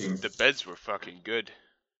for by the king. the beds were fucking good.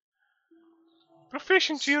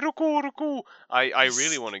 Proficiency, Roku. I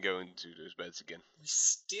really want to go into those beds again. We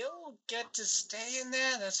still get to stay in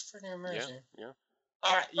there? That's pretty amazing. Yeah.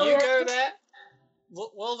 Alright, you go there.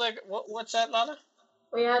 What's that, Lana?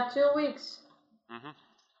 We had 2 weeks. Mm-hmm.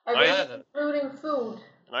 Including food.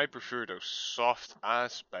 And I prefer those soft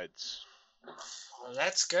ass beds. Well,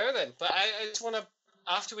 let's go then. But I just want to,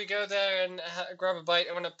 after we go there and grab a bite,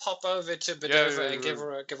 I want to pop over to Badova and give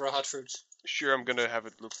her a hot fruit. Sure, I'm gonna have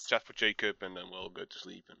a look chat with Jacob, and then we'll go to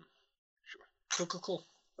sleep. And sure. Cool.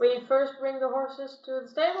 We first bring the horses to the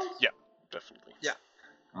stables? Yeah, definitely. Yeah.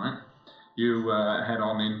 Alright. You head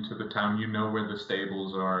on into the town. You know where the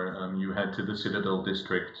stables are. You head to the Citadel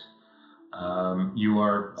district. You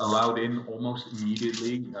are allowed in almost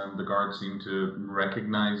immediately. The guards seem to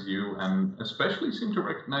recognize you, and especially seem to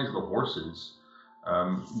recognize the horses,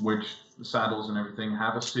 which the saddles and everything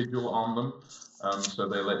have a sigil on them, so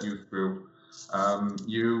they let you through.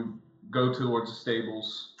 You go towards the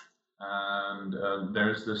stables, and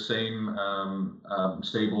there's the same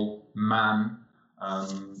stable man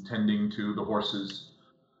tending to the horses,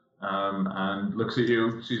 and looks at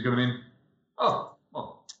you. She's coming in. Oh,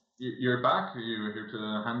 well, you're back? Are you here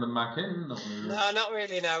to hand them back in? No, not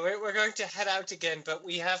really. No, we're going to head out again, but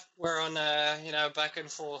we're on back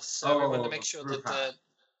and forth, so we want to make sure that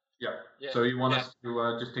Yeah. So you want us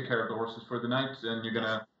to just take care of the horses for the night, and you're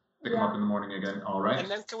gonna pick them up in the morning again. All right. And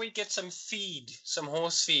then can we get some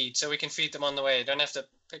horse feed, so we can feed them on the way? Don't have to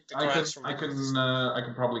pick the grass from. I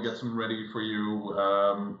can probably get some ready for you.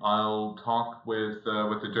 I'll talk with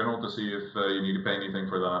the general to see if you need to pay anything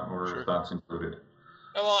for that, or if that's included.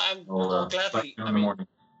 Oh, well, gladly. In the morning.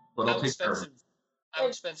 But I'll take care of it. How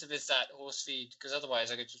expensive is that horse feed? Because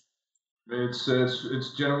otherwise, I could just.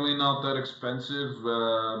 It's generally not that expensive.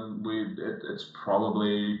 It's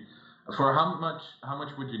probably for how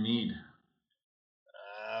much would you need?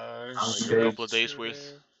 A couple of days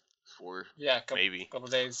worth. Maybe. Couple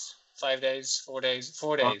of days, 5 days, 4 days,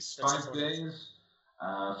 4 days. 5 days.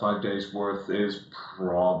 5 days worth is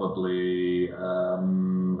probably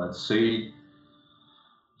let's see.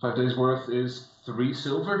 5 days worth is 3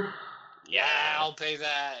 silver. Yeah, I'll pay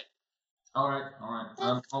that. All right.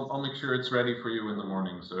 I'll make sure it's ready for you in the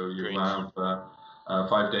morning, so you'll have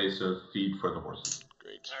 5 days of feed for the horses.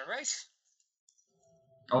 Great. All right.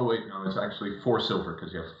 Oh wait, no, it's actually 4 silver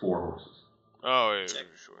because you have 4 horses. Oh yeah,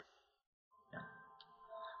 sure. Yeah.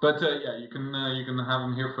 But you can have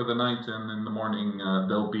them here for the night, and in the morning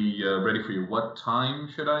they'll be ready for you. What time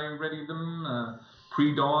should I ready them?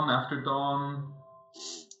 Pre-dawn, after dawn?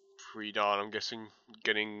 Pre-dawn, I'm guessing.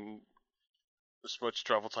 Getting as much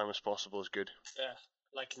travel time as possible is good. Yeah,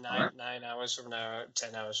 like 9 hours from now,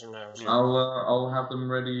 10 hours from now. I'll have them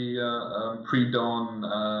ready pre-dawn.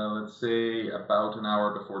 Let's say about an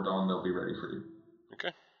hour before dawn, they'll be ready for you.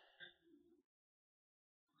 Okay.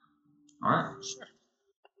 All right. Sure.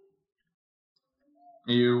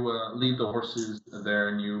 You leave the horses there,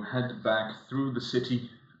 and you head back through the city.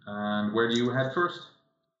 And where do you head first?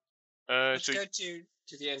 Let's go to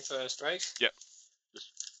the end first, right? Yeah.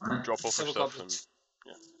 Just drop off our stuff and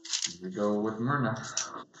Here we go with Myrna.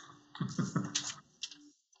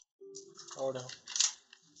 Oh no.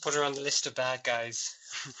 Put her on the list of bad guys.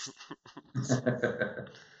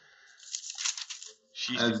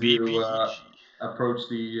 She's As the baby. you approach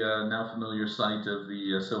the now familiar sight of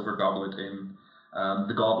the Silver Goblet Inn,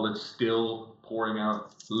 the goblet's still pouring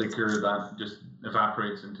out liquor that just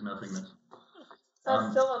evaporates into nothingness.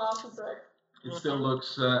 That's still an awesome trick. It still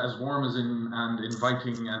looks as warm and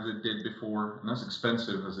inviting as it did before, and as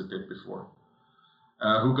expensive as it did before.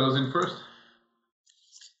 Who goes in first?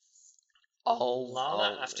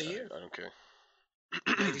 Lana, after you. I don't care.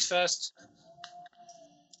 Ladies first.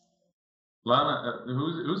 Lana,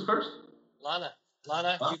 who's first? Lana,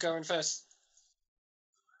 you go in first.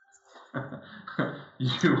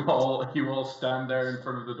 You all stand there in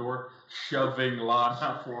front of the door, shoving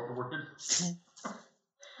Lana forward.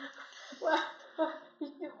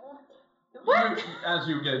 What? As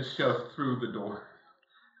you get shoved through the door,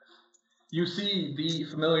 you see the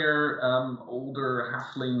familiar older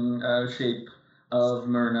halfling shape of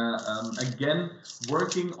Myrna, again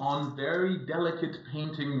working on very delicate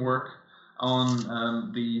painting work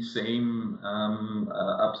on the same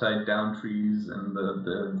upside down trees and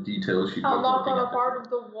the details she was I'll knock looking on a at. part of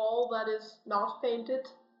the wall that is not painted.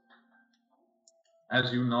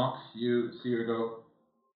 As you knock, you see her go,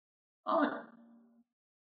 "Oh,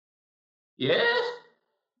 yes?"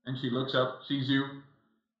 And she looks up, sees you.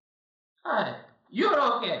 "Hi, you're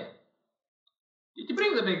okay. Did you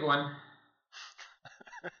bring the big one?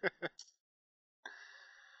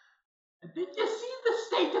 Did you see the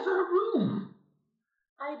state of her room?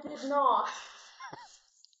 I did not.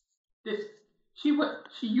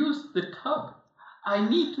 She used the tub. I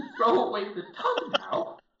need to throw away the tub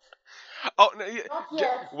now." Oh, no, Not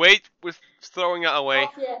yet. wait with throwing it away.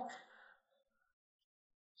 Not yet.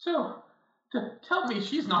 "So, tell me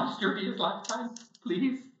she's not as dirty as last time,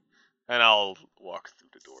 please." And I'll walk through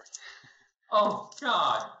the door. "Oh,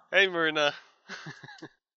 God. Hey, Myrna.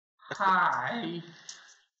 Hi.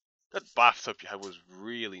 That bathtub you had was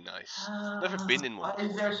really nice. Never been in one Why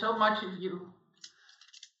is before. there so much of you?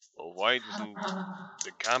 Well, why doesn't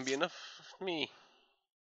there can't be enough of me?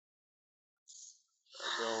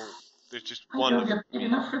 So there's just I one don't of get big me.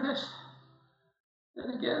 enough for this.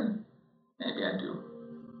 Then again, maybe I do.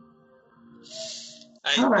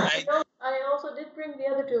 I also did bring the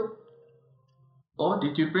other two. Oh,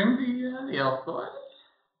 did you bring the elf boy?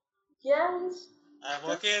 Yes. I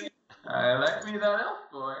walk in. I like me that elf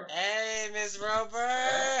boy. Hey, Miss Roper.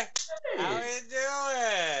 Hey. How you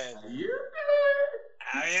doing? How you doing?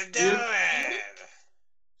 How you doing?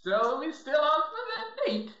 So we still on for that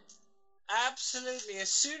date? Absolutely.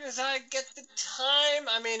 As soon as I get the time.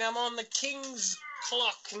 I mean, I'm on the king's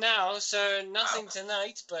clock now, so nothing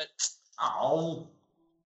tonight, but... Oh,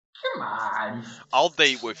 come on. I'll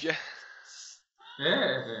date with you.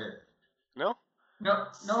 Yeah. No? No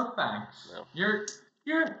thanks. No. You're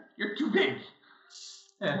too big.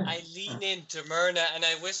 I lean into Myrna and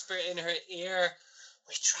I whisper in her ear,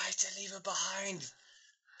 we tried to leave her behind,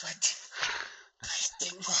 but it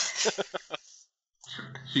didn't work.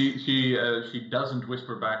 She doesn't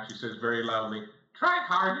whisper back. She says very loudly, "Try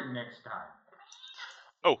harder next time."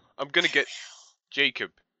 Oh, I'm gonna get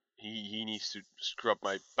Jacob. He needs to scrub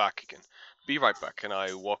my back again. Be right back, and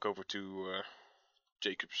I walk over to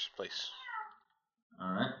Jacob's place.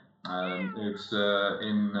 All right. It's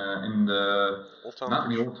in the Old Town not in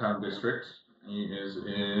the Bridge. Old Town district. He is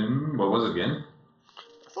in what was it again?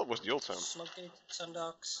 I thought it was the Old Town. Smoky,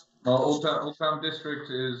 Sundocks. Well, Old Town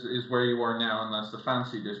district is where you are now, and that's the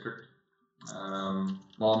fancy district.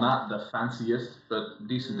 Well, not the fanciest, but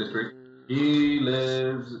decent district. He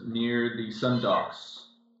lives near the Sundocks.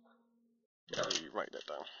 Yeah, let me write that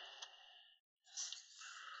down.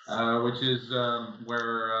 Which is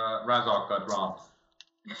where Razok got robbed.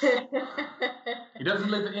 He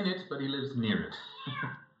doesn't live in it, but he lives near it.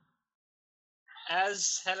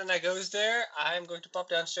 As Helena goes there, I'm going to pop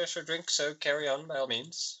downstairs for a drink, so carry on by all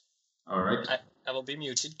means. All right. I will be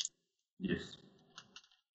muted. Yes.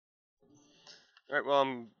 Alright, well,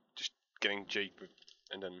 I'm just getting Jacob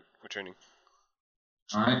and then returning.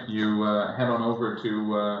 All right. You head on over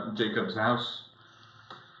to Jacob's house.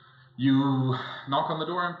 You knock on the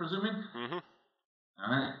door, I'm presuming? Mm-hmm. All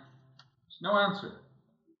right. There's no answer.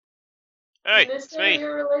 Hey, In this it's stage of me.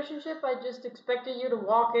 your relationship, I just expected you to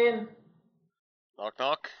walk in. Knock,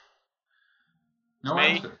 knock. No me.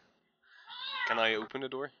 answer. Can I open the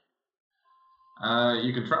door?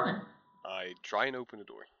 You can try. I try and open the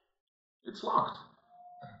door. It's locked.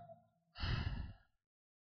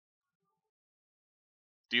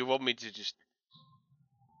 Do you want me to just...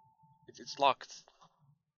 It's locked.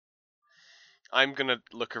 I'm gonna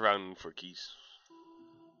look around for keys.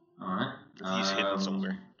 All right. The key's hidden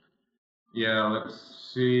somewhere. Yeah,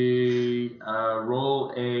 let's see.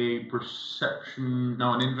 Roll a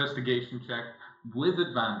an investigation check with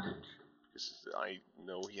advantage. Because I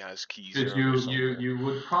know he has keys Because around here somewhere. you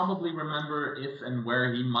would probably remember if and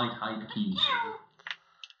where he might hide keys.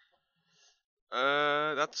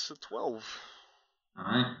 That's a 12.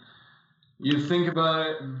 Alright. You think about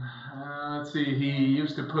it. Let's see. He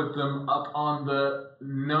used to put them up on the...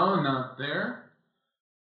 No, not there.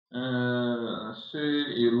 Let's see.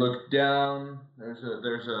 You look down.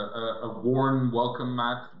 There's a worn welcome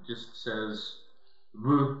mat. Just says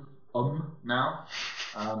now.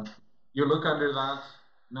 You look under that.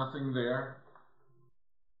 Nothing there.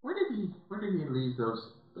 Where did he leave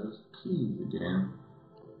those keys again?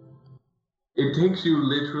 It takes you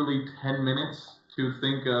literally 10 minutes to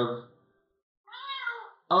think of...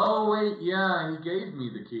 Oh, wait, yeah, he gave me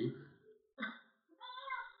the key.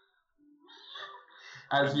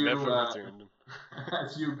 As you Never returned them.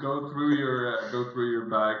 As you go through your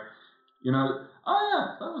bag, you know, oh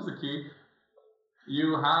yeah, that was the key.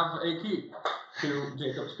 You have a key to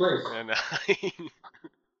Jacob's place. And I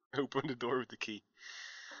open the door with the key.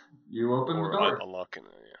 You open Or the door. unlock it,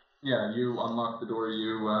 yeah. Yeah, you unlock the door.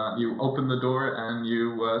 You open the door and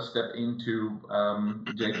you step into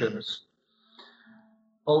Jacob's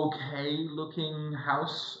okay-looking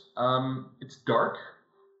house. It's dark.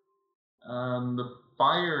 The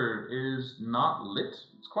fire is not lit.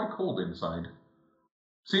 It's quite cold inside.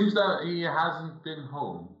 Seems that he hasn't been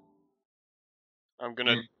home. I'm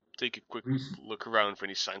gonna take a quick look around for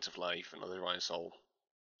any signs of life, and otherwise I'll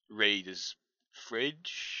raid his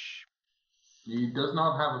fridge. He does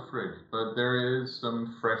not have a fridge, but there is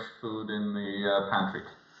some fresh food in the pantry.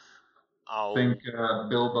 Think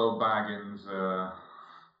Bilbo Baggins.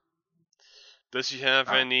 Does he have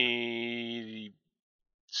any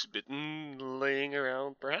spitting laying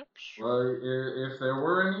around, perhaps? Well, if there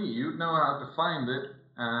were any, you'd know how to find it.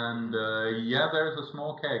 And yeah, there's a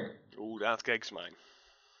small keg. Oh, that keg's mine.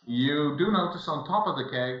 You do notice on top of the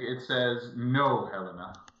keg it says, "No,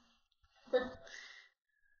 Helena."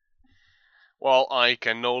 Well, I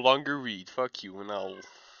can no longer read. Fuck you, and I'll...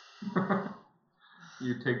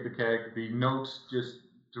 You take the keg, the note just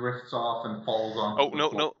drifts off and falls onto the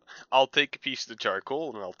floor. No. I'll take a piece of the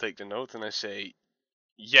charcoal, and I'll take the note, and I say,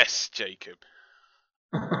 "Yes, Jacob."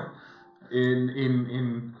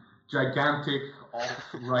 In gigantic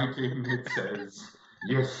off writing it says,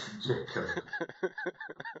 "Yes, Jacob."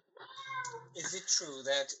 Is it true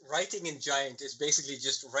that writing in giant is basically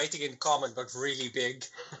just writing in common but really big?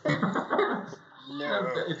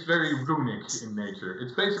 No. It's very runic in nature.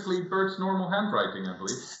 It's basically Bert's normal handwriting, I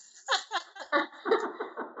believe.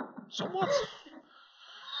 Somewhat.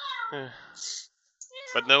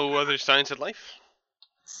 But no other signs of life?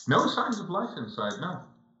 No signs of life inside, no.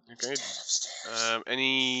 Okay.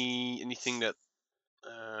 Anything that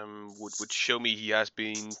would show me he has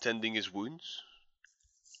been tending his wounds?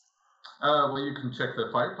 Well, you can check the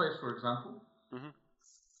fireplace, for example. Mm-hmm.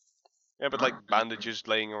 Yeah, but like bandages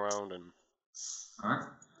laying around and... Alright.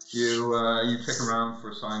 You check around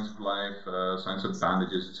for signs of life, signs of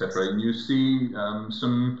bandages, etc. And you see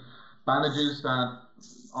some bandages that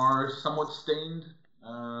are somewhat stained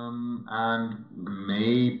and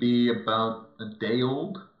may be about a day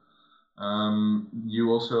old.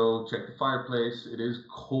 You also check the fireplace. It is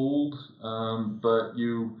cold, but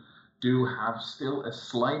you do have still a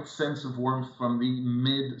slight sense of warmth from the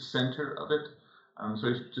mid-center of it. So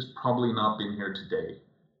it's just probably not been here today.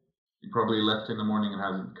 He probably left in the morning and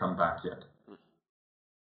hasn't come back yet.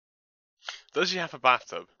 Does he have a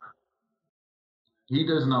bathtub? He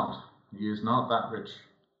does not. He is not that rich.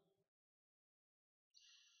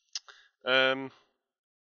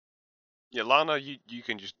 Yeah, Lana, you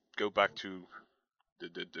can just go back to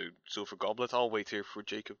the silver goblet. I'll wait here for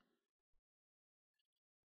Jacob.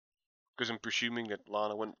 Because I'm presuming that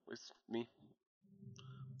Lana went with me.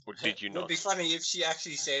 Or did you not? It would be funny if she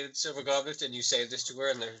actually saved Silver Goblet and you saved this to her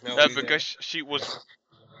and there's no because she was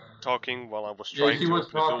talking while I was trying to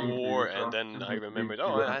open the door, and then I remembered,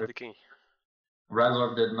 I had the key.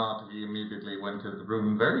 Razok did not. He immediately went to the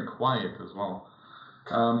room, very quiet as well.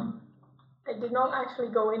 I did not actually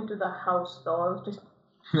go into the house, though. I was just...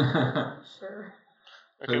 Sure.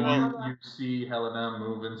 Okay, so you see Helena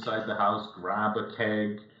move inside the house, grab a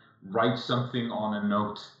keg, write something on a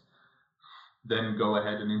note, then go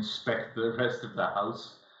ahead and inspect the rest of the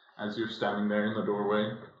house as you're standing there in the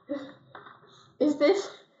doorway. Is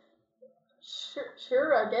this...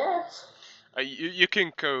 Sure, I guess. You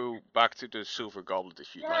can go back to the silver goblet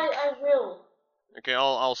if you'd like. Yeah, I will. Okay,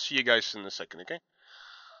 I'll see you guys in a second, okay?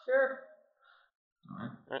 Sure.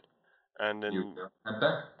 Alright. And then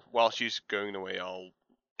while she's going away, I'll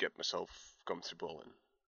get myself comfortable and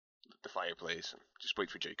lit the fireplace and just wait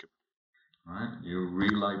for Jacob. Alright, you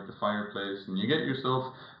relight the fireplace and you get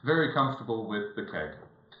yourself very comfortable with the keg.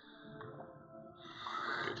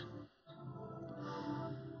 Good.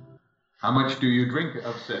 How much do you drink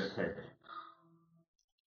of said keg?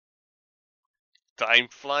 Time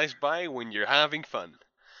flies by when you're having fun.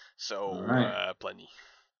 So, plenty.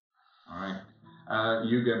 Alright.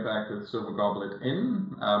 You get back to the Silver Goblet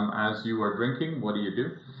Inn. As you are drinking, what do you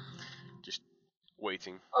do? Just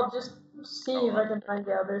waiting. I'll just see if I can find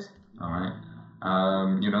the others. Alright.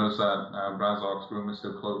 You notice that Razok's room is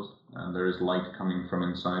still closed, and there is light coming from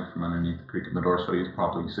inside, from underneath the creak in the door, so he's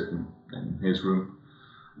probably sitting in his room.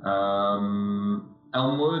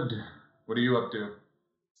 Elmwood, what are you up to?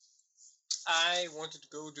 I wanted to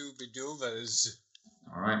go to Bedova's.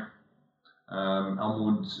 Alright.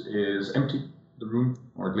 Elmwood's is empty, the room,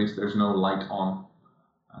 or at least there's no light on.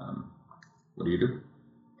 What do you do?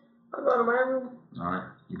 I go to my room. Alright,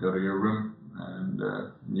 you go to your room and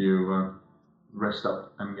you rest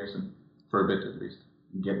up, I'm guessing. For a bit at least.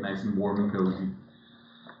 You get nice and warm and cozy.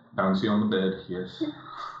 Bouncy on the bed, yes.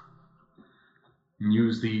 And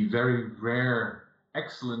use the very rare,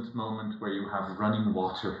 excellent moment where you have running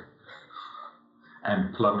water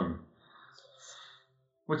and plumbing.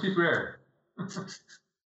 Which is rare.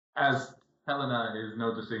 As Helena is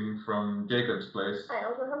noticing from Jacob's place. I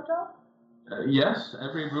also have a tub. Yes,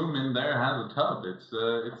 every room in there has a tub.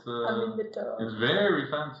 I'm in the tub. It's very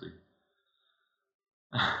fancy.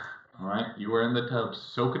 Alright, you are in the tub,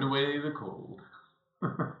 soaking away the cold.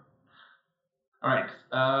 Alright,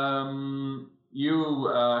 you,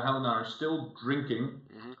 Helena, are still drinking,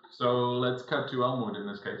 so let's cut to Elmwood in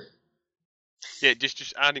this case. Yeah,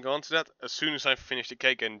 just adding on to that, as soon as I finish the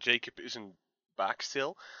keg and Jacob isn't back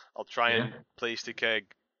still, I'll try and place the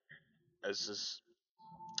keg as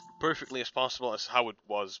perfectly as possible as how it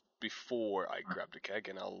was before I grabbed the keg,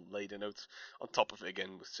 and I'll lay the note on top of it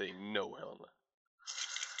again with saying no, Helena.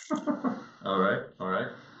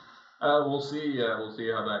 Alright. We'll see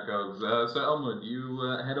how that goes. So Elmwood, you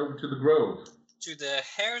head over to the Grove. To the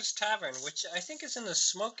Hare's Tavern, which I think is in the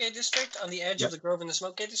Smokegate district, on the edge of the Grove in the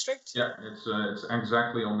Smokegate district. Yeah, it's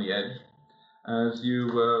exactly on the edge. As you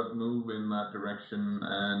move in that direction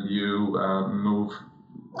and you move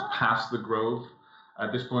past the Grove,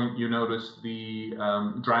 at this point you notice the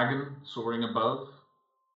dragon soaring above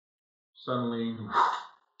suddenly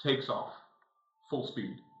takes off, full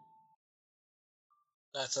speed.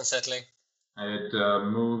 That's unsettling. It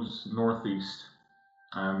moves northeast,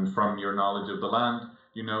 and from your knowledge of the land,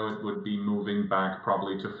 you know it would be moving back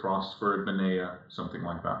probably to Frostford, Manea, something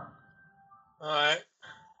like that. Alright.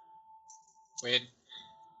 Weird.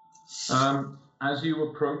 As you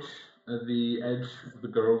approach the edge of the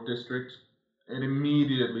Grove district, it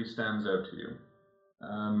immediately stands out to you.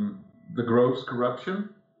 The Grove's corruption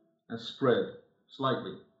has spread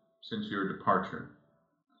slightly since your departure.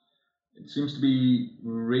 It seems to be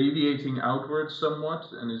radiating outwards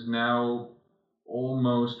somewhat and is now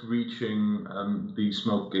almost reaching the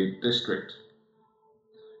Smokegate district.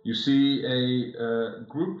 You see a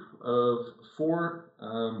group of 4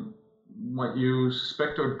 what you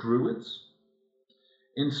suspect are druids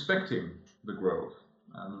inspecting the Grove,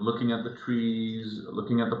 looking at the trees,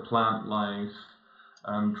 looking at the plant life,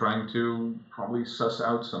 trying to probably suss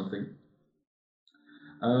out something.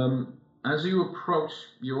 As you approach,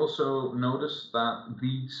 you also notice that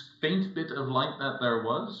the faint bit of light that there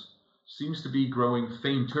was seems to be growing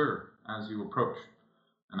fainter as you approach.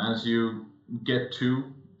 And as you get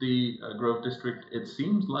to the Grove district, it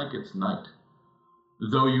seems like it's night.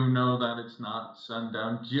 Though you know that it's not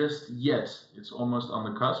sundown just yet. It's almost on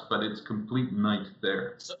the cusp, but it's complete night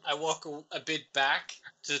there. So I walk a bit back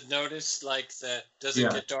to notice, like, does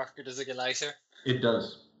it get darker, does it get lighter? It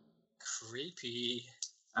does. Creepy.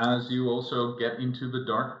 As you also get into the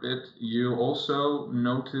dark bit, you also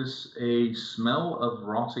notice a smell of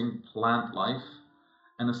rotting plant life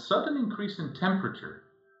and a sudden increase in temperature.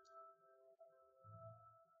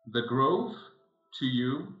 The Grove, to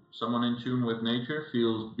you, someone in tune with nature,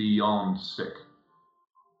 feels beyond sick.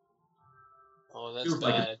 Oh, that's feels bad.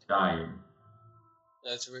 like it's dying.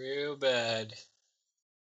 That's real bad.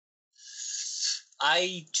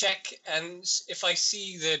 I check, and if I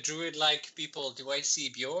see the druid-like people, do I see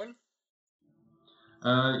Bjorn?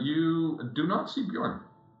 You do not see Bjorn.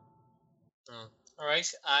 Oh.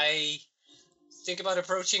 Alright, I think about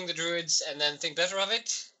approaching the druids and then think better of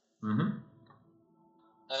it. Mm-hmm.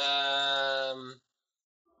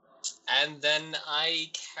 And then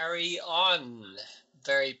I carry on,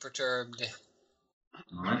 very perturbed.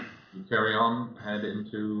 Alright, you carry on, head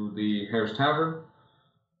into the Hare's Tavern,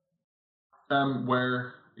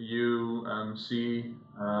 where you see,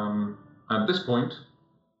 at this point,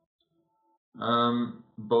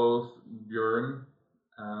 both Bjorn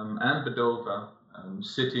and Bedova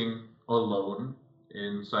sitting alone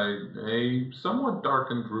inside a somewhat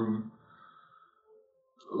darkened room,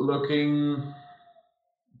 looking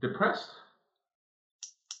depressed.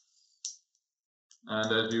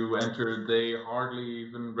 And as you enter, they hardly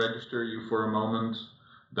even register you for a moment.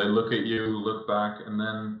 They look at you, look back, and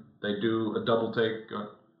then they do a double take.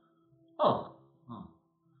 Oh,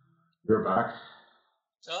 you're back.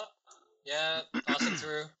 So, yeah, passing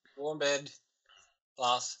through, warm bed,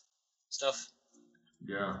 bath, stuff.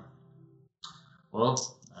 Yeah.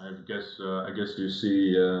 Well, I guess you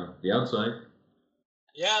see the outside.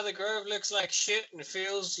 Yeah, the Grove looks like shit and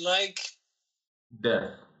feels like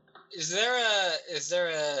Death. Is there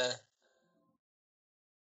a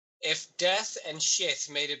if death and shit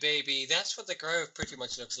made a baby, that's what the Grove pretty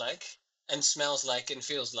much looks like. and smells like and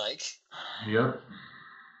feels like. Yep.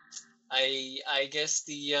 I guess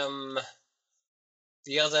the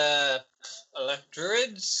other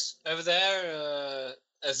druids over there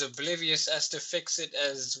as oblivious as to fix it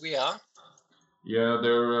as we are. Yeah,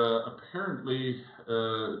 they're apparently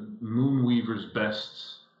Moonweaver's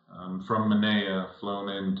bests from Manea flown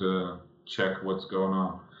in to check what's going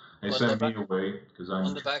on. They sent me away because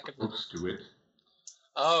I'm close to it.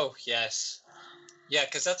 Oh, yes. Yeah,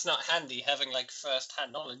 because that's not handy, having, like,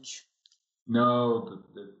 first-hand knowledge. No,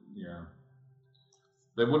 yeah.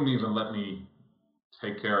 They wouldn't even let me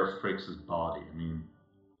take care of Frix's body, I mean...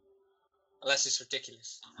 Unless it's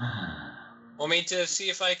ridiculous. Want me to see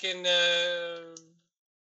if I can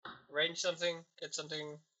arrange something, get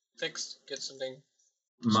something fixed, get something...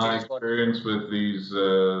 My experience with these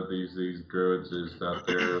druids is that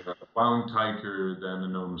they're wound tighter than a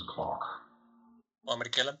gnome's clock. Want me to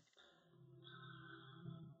kill him?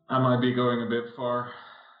 I might be going a bit far.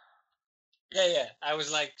 Yeah, I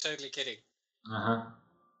was like totally kidding. Uh-huh.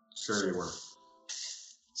 Sure you were.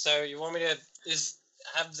 So you want me to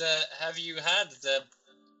have you had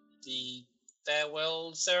the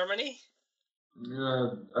farewell ceremony?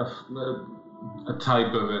 A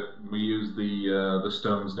type of it. We use the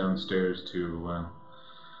stones downstairs to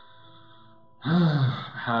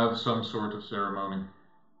have some sort of ceremony.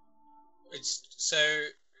 So,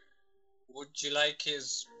 would you like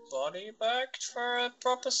his body back for a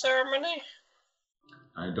proper ceremony?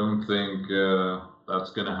 I don't think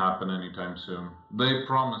that's going to happen anytime soon. They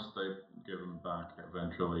promised they'd give him back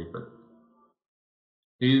eventually, but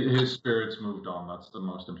his spirit's moved on. That's the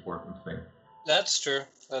most important thing. That's true.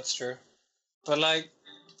 But, like,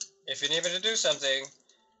 if you need me to do something,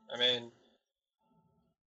 I mean...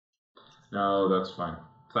 No, that's fine.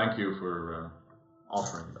 Thank you for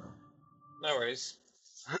offering, though. No worries.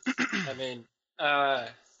 I mean,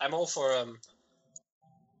 I'm all for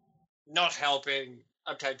not helping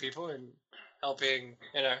uptight people and helping,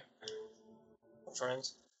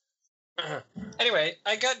 friends. Anyway,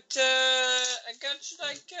 I got you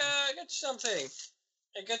something.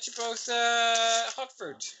 I got you both hot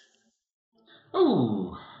fruit.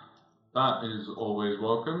 Ooh, that is always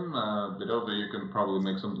welcome. Vidova, you can probably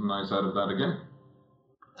make something nice out of that again.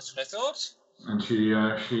 That's what I thought. And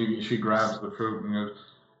she grabs the fruit and goes,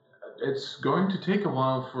 "It's going to take a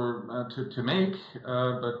while to make,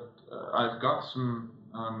 but I've got some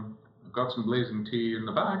blazing tea in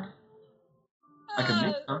the back. I can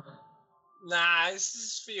make some." Nah, this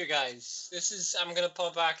is for you guys. I'm gonna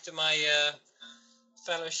pop back to my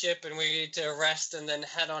fellowship, and we need to rest and then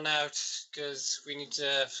head on out because we need to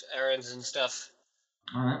have errands and stuff.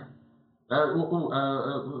 All right.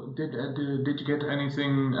 Did you get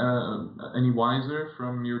anything any wiser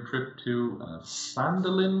from your trip to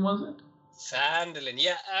Phandalin, was it? Phandalin,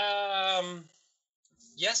 yeah.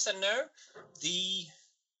 Yes and no.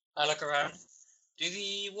 I look around. Do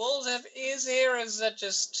the walls have ears here, or is it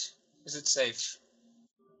safe?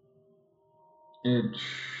 It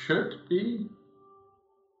should be.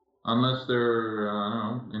 Unless there are, I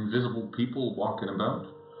don't know, invisible people walking about.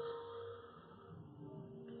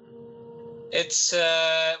 It's,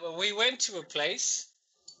 we went to a place,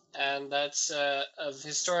 and that's of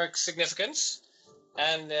historic significance,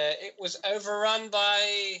 and it was overrun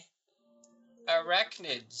by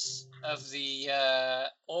arachnids of the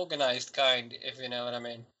organized kind, if you know what I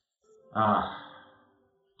mean.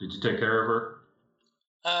 Did you take care of her?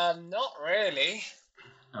 Not really.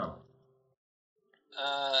 Oh.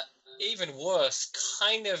 Even worse,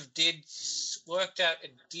 kind of worked out a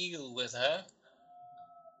deal with her.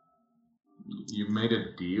 You made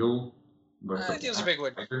a deal? Deal's a big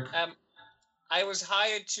word. I was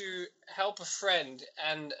hired to help a friend,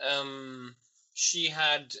 and she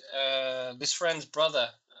had this friend's brother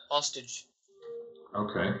hostage.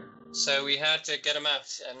 Okay. So we had to get him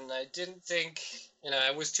out, and I didn't think,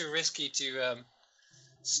 it was too risky to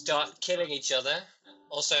start killing each other.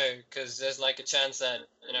 Also, because there's like a chance that,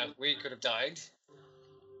 we could have died.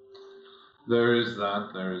 There is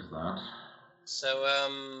that. So,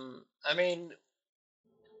 I mean,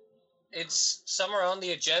 it's somewhere on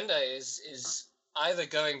the agenda is either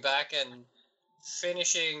going back and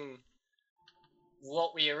finishing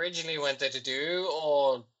what we originally went there to do,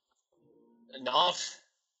 or not.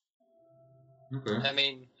 Okay. I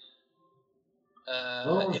mean,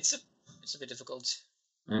 it's a bit difficult.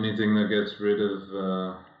 Anything that gets rid of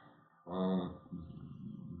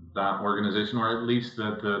that organization, or at least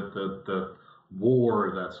the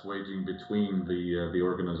war that's waging between the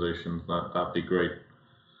organizations, that'd be great.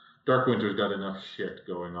 Darkwinter's got enough shit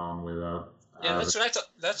going on without. Yeah, that's what I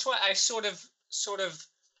thought. That's why I sort of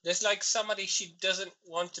there's like somebody she doesn't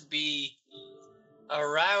want to be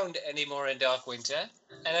around anymore in Darkwinter.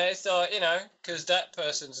 And I thought, because that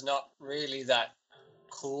person's not really that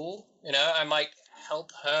cool, I might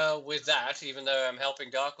help her with that, even though I'm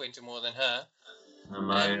helping Darkwinter more than her.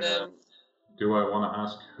 Do I want to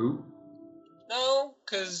ask who? No,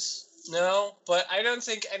 but I don't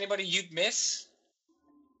think anybody you'd miss.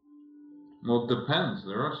 Well, it depends.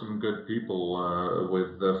 There are some good people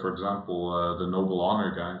with, for example, the Noble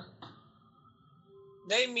Honor guys.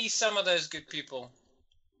 Name me some of those good people.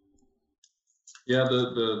 Yeah,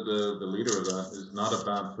 the leader of that is not a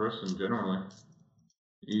bad person generally.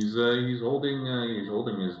 He's holding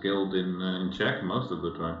his guild in check most of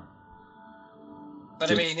the time. But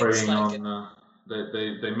just I mean, it's like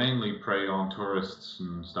they mainly prey on tourists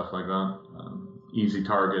and stuff like that. Easy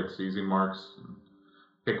targets, easy marks,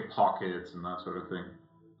 pickpockets, and that sort of thing.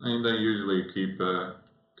 I mean, they usually keep a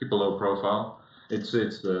low profile. It's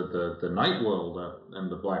the Nightwell and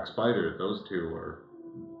the Black Spider. Those two are.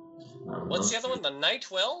 What's the other one? The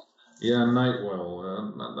Nightwell? Yeah, Nightwell.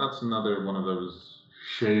 That's another one of those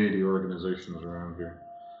shady organizations around here.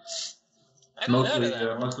 I don't know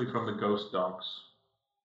that. Mostly from the Ghost Docks.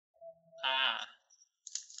 Ah.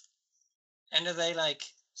 And do they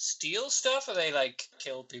like steal stuff, or they like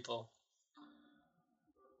kill people?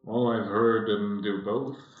 Well, I've heard them do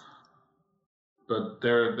both, but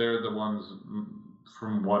they're the ones.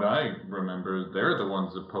 From what I remember, they're the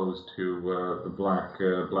ones opposed to the Black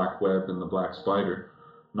Web and the Black Spider,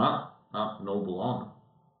 not Noble Honor.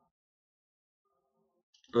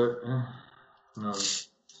 But who knows?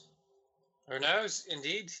 Who knows?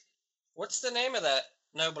 Indeed. What's the name of that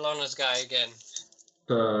Noble Honor's guy again?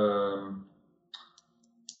 The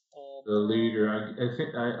leader.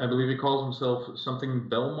 I believe he calls himself something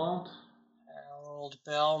Belmont. Harold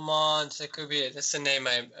Belmont. That could be it. That's the name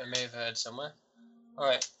I may have heard somewhere. All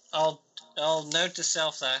right, I'll note to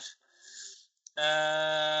self that.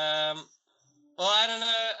 Well, I don't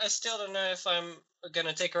know. I still don't know if I'm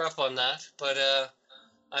gonna take her up on that, but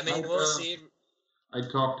I mean, we'll see. I'd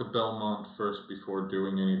talk to Belmont first before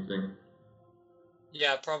doing anything.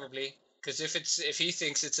 Yeah, probably. Because if he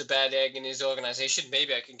thinks it's a bad egg in his organization,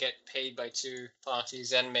 maybe I can get paid by two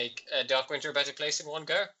parties and make Darkwinter a better place in one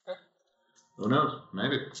go. Huh? Who knows?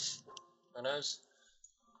 Maybe. Who knows?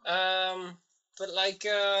 But like,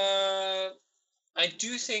 I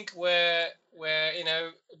do think where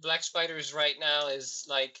Black Spider is right now is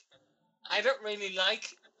like, I don't really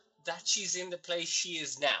like that she's in the place she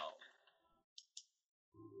is now.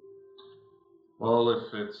 Well,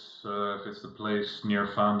 if it's the place near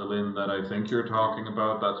Phandalin that I think you're talking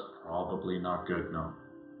about, that's probably not good. No.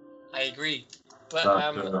 I agree, but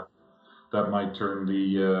that might turn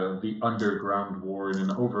the underground war in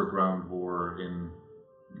an overground war in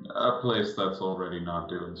a place that's already not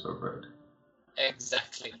doing so great.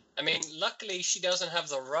 Exactly. I mean, luckily she doesn't have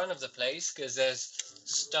the run of the place because there's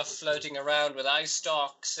stuff floating around with ice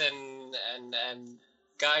stalks and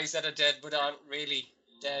guys that are dead but aren't really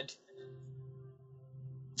dead.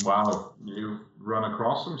 Wow, you've run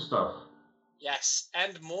across some stuff. Yes,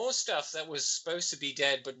 and more stuff that was supposed to be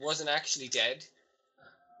dead but wasn't actually dead.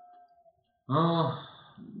 Oh,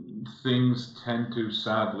 things tend to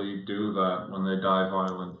sadly do that when they die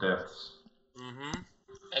violent deaths. Mm-hmm.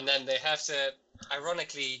 And then they have to,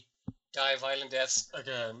 ironically, die violent deaths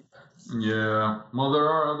again. Yeah, well, there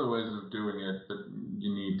are other ways of doing it, but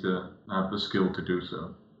you need to have the skill to do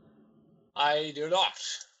so. I do not.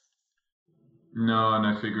 No, and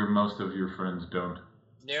I figure most of your friends don't.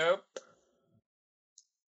 Nope.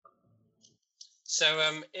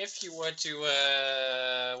 So, if you were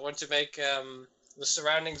to want to make the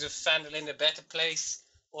surroundings of Phandalin a better place,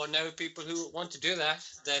 or know people who want to do that,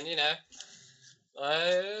 then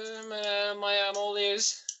I'm all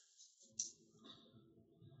ears.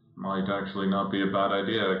 Might actually not be a bad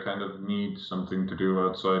idea. I kind of need something to do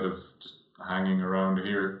outside of just hanging around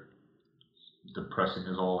here. Depressing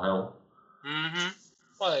as all hell. Mm-hmm.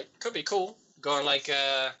 Well, it could be cool. Go on like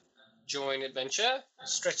a join adventure,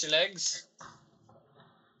 stretch your legs.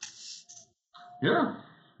 Yeah,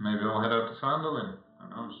 maybe I'll head out to Phandalin. Who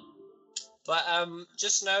knows? But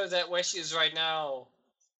just know that where she is right now,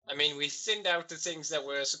 I mean, we thinned out the things that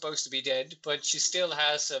were supposed to be dead, but she still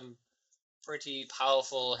has some pretty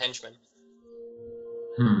powerful henchmen.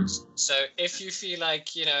 So if you feel like,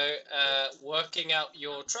 working out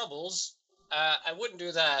your troubles, I wouldn't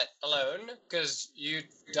do that alone, because you'd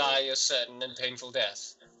die a certain and painful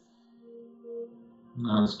death.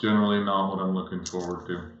 That's generally not what I'm looking forward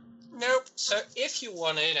to. Nope. So if you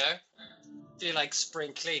want to, do like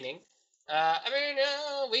spring cleaning, I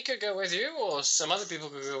mean, we could go with you, or some other people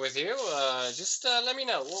could go with you. Just let me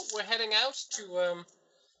know. We're heading out to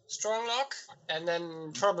Stronglock, and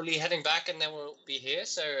then probably heading back, and then we'll be here.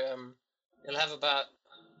 So you'll have about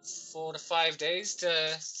 4 to 5 days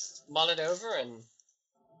to mull it over, and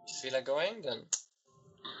if you feel like going, then.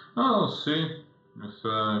 I'll see.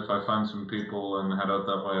 If I find some people and head out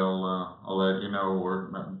that way, I'll let you know. Or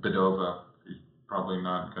Bedova, she's probably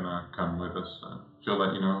not gonna come with us. She'll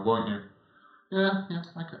let you know, won't you? Yeah,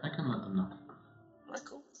 I can let them know. Alright,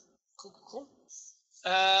 cool.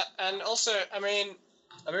 And also, I mean,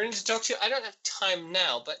 I'm ready to talk to you. I don't have time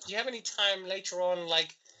now, but do you have any time later on,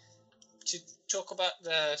 like, to talk about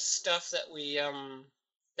the stuff that we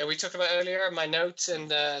talked about earlier, my notes and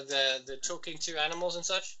the talking to animals and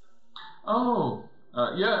such? Oh,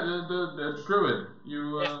 yeah, the druid.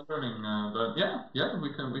 You Yeah. learning that? Yeah,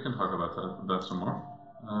 we can talk about that some more.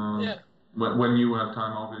 Yeah. When you have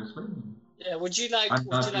time, obviously. Yeah. Would you like? I'm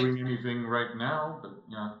not would you doing like? anything right now, but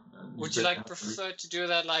yeah. Would you like prefer to do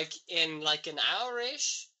that like in like an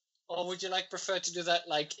hour-ish, or would you like prefer to do that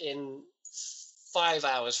like in 5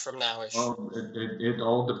 hours from now-ish? Well, it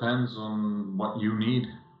all depends on what you need.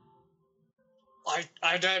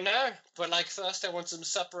 I don't know, but like first I want some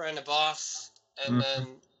supper and a bath, and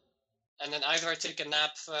then either I take a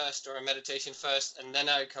nap first or a meditation first, and then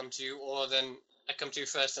I come to you, or then I come to you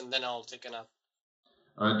first and then I'll take a nap.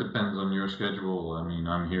 It depends on your schedule. I mean,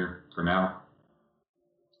 I'm here for now.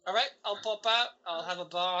 All right, I'll pop out. I'll have a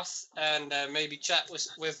bath and maybe chat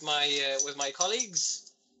with my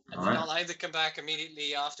colleagues, and All then right. I'll either come back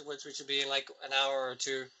immediately afterwards, which will be in like an hour or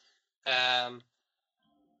two, and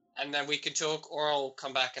then we can talk, or I'll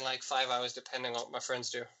come back in like 5 hours, depending on what my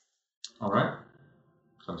friends do. All right.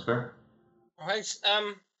 Sounds fair. All right.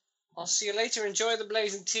 I'll see you later. Enjoy the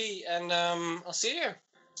blazing tea, and I'll see you.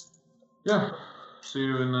 Yeah. See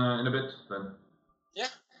you in a bit then. Yeah.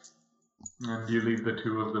 And you leave the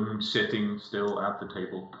two of them sitting still at the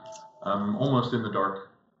table, almost in the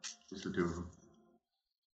dark. Just the two of them.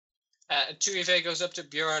 Tuive goes up to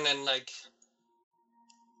Bjorn and like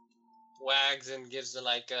wags and gives the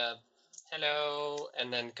like hello,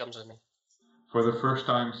 and then comes with me. For the first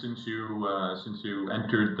time since you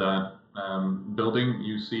entered that building,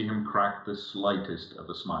 you see him crack the slightest of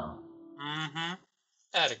a smile. Mm-hmm.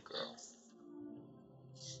 Atta girl.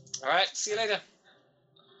 All right. See you later.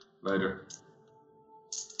 Later.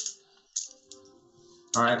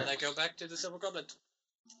 All right. And then I go back to the Silver Goblet.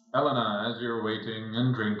 Elena, as you're waiting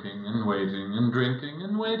and drinking and waiting and drinking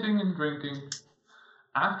and waiting and drinking,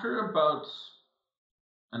 after about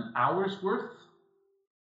an hour's worth,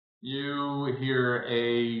 you hear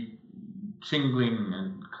a chingling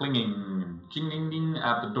and clinging and jingling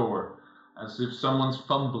at the door, as if someone's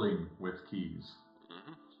fumbling with keys.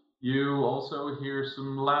 Mm-hmm. You also hear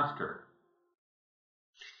some laughter.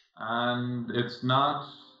 And it's not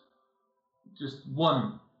just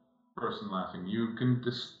one person laughing. You can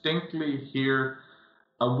distinctly hear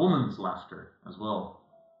a woman's laughter as well.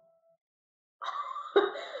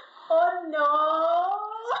 Oh no!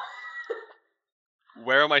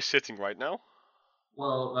 Where am I sitting right now?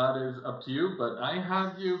 Well, that is up to you, but I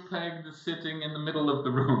have you pegged sitting in the middle of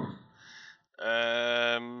the room.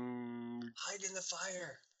 Hide in the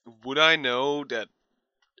fire. Would I know that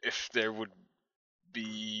if there would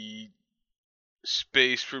be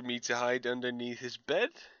space for me to hide underneath his bed?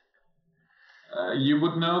 You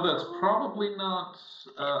would know that's probably not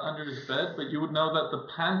under his bed, but you would know that the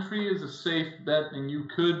pantry is a safe bet and you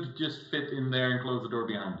could just fit in there and close the door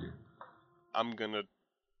behind you. I'm gonna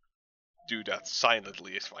do that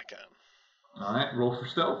silently if I can. Alright, roll for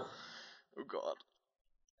stealth. Oh god.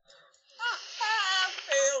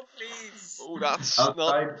 Fail, please. Oh, that's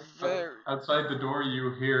Outside, not very... outside the door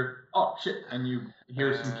you hear, oh shit, and you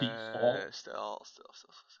hear some keys fall. Stealth.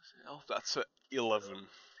 That's a 11.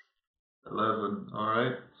 11,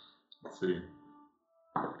 alright. Let's see.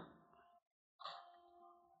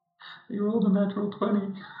 You rolled a natural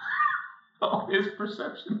 20. Oh, his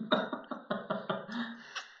perception.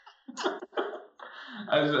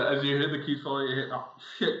 As you hear the keys fall, you hear, oh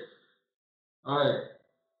shit. Alright.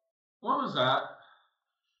 What was that?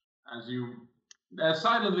 As you, as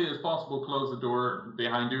silently as possible, close the door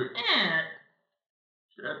behind you.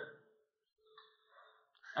 Shit.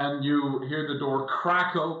 And you hear the door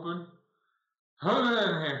crack open. Who's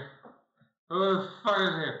in here? Who the fuck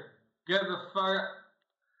is here? Get the fuck...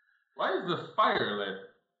 Why is the fire lit?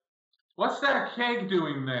 What's that keg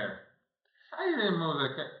doing there? I didn't move the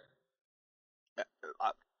keg.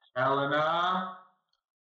 Helena?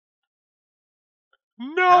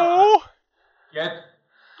 No!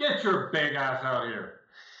 Get your big ass out here.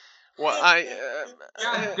 Well,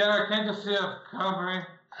 God damn it, can't you see I'm covering?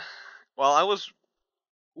 well, I was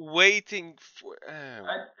waiting for.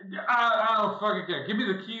 I don't fucking care. Give me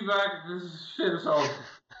the key back. This shit is over.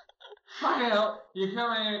 Fucking hell. You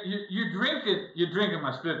come in, you drink it. You're drinking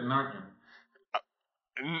my spitting, aren't you?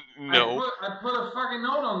 No. I put a fucking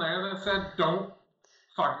note on there that said, don't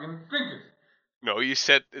fucking drink it. No, it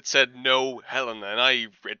said no, Helena, and I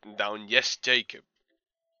written down yes, Jacob.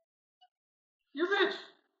 You bitch.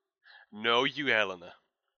 No, you, Helena.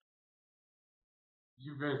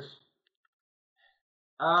 You bitch.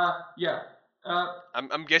 Yeah.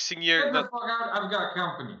 I'm guessing you're Get the not. fuck out. I've got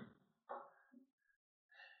company.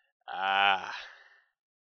 Ah.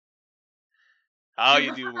 How Get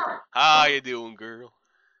you the doing? fuck out. How you doing, girl?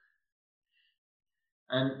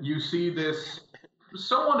 And you see this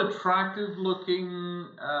somewhat attractive-looking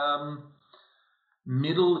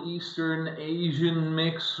Middle Eastern Asian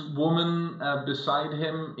mix woman beside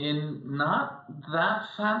him in not that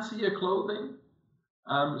fancy a clothing,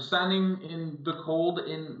 standing in the cold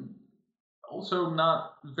in also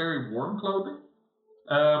not very warm clothing,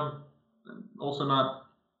 also not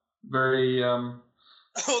very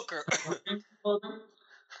Hooker. clothing.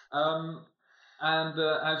 And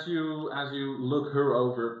as you look her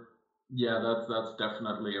over, yeah, that's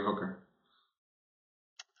definitely a hooker.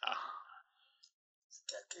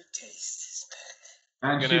 Got good taste, this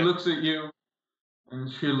And she looks at you,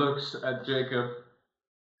 and she looks at Jacob.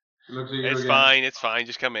 She looks at you again. It's fine.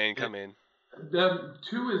 Just come in. 2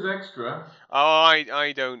 is extra. Oh,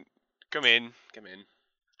 I don't. Come in.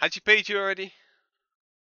 Had she paid you already?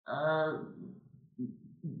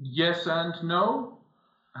 Yes and no.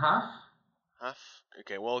 Half.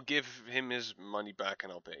 Okay, well, give him his money back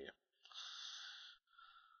and I'll pay you.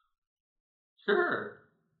 Sure.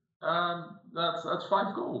 That's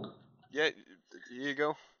 5 gold. Yeah, here you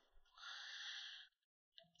go.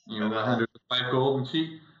 You hand her the 5 gold, and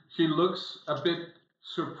she looks a bit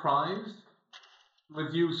surprised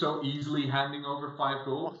with you so easily handing over 5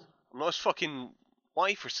 gold. What? I'm not his fucking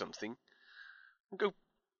wife or something. Go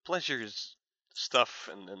pleasure his stuff,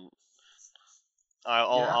 and then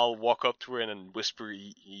I'll walk up to her and then whisper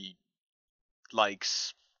he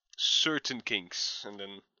likes certain kinks, and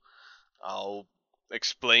then I'll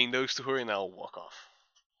explain those to her and I'll walk off.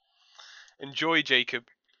 Enjoy, Jacob.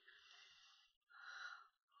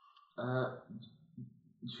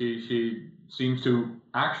 She seems to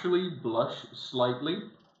actually blush slightly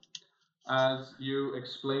as you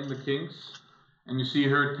explain the kinks, and you see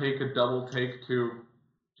her take a double take to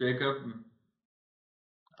Jacob.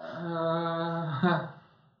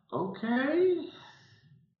 Okay,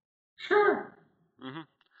 sure.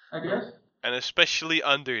 I guess. And especially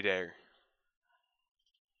under there.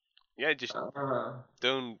 Yeah, just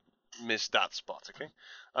don't miss that spot, okay?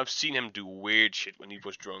 I've seen him do weird shit when he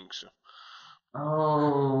was drunk, so.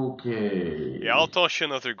 Okay. Yeah, I'll toss you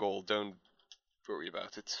another gold. Don't worry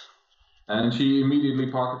about it. And she immediately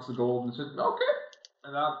pockets the gold and says, "Okay,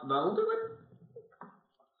 that'll do it."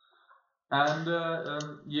 And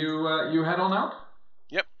you head on out.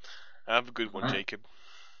 Yep. Have a good one, Right. Jacob.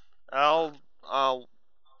 I'll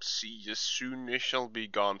see you soonish. I'll be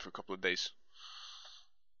gone for a couple of days.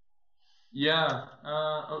 Yeah.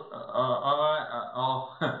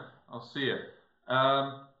 I'll see you.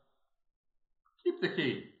 Keep the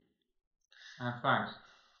key. Thanks.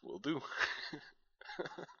 Will do.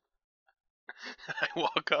 I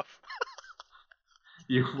walk off.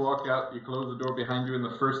 You walk out, you close the door behind you, and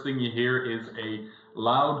the first thing you hear is a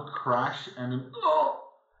loud crash and an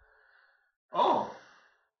oh,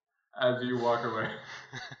 as you walk away.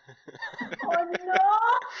 Oh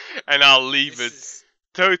no! And I'll leave it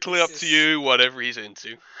totally up to you, whatever he's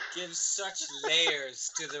into. Gives such layers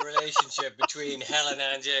to the relationship between Helena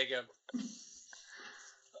and Jacob.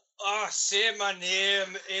 Oh, say my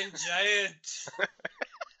name in giant.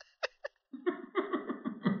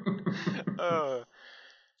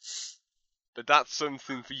 But that's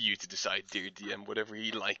something for you to decide, dear DM, whatever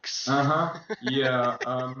he likes. Yeah.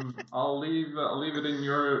 I'll leave it in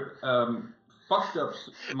your fucked up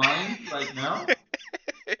mind right now.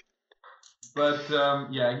 But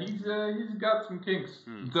yeah, he's got some kinks.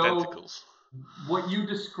 Though tentacles. What you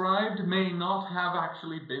described may not have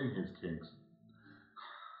actually been his kinks.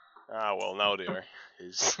 Ah, well, now they are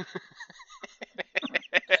his.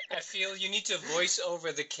 I feel you need to voice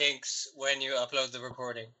over the kinks when you upload the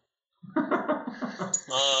recording.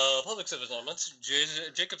 Public service announcement.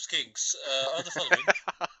 Jacob's kinks are the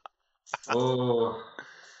following.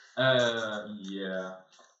 Yeah.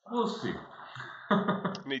 We'll see.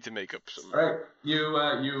 Need to make up some. Right,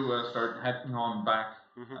 you start heading on back,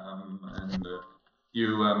 and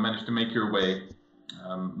you manage to make your way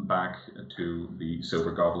back to the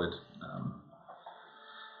Silver Goblet.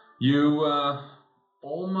 You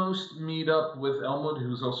almost meet up with Elmwood,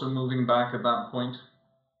 who's also moving back at that point.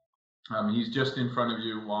 He's just in front of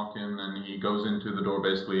you, walking, and he goes into the door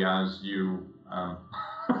basically as you.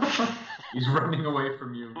 He's running away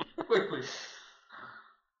from you quickly.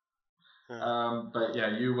 But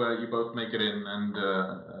yeah, you both make it in,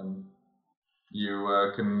 and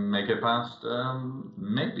you can make it past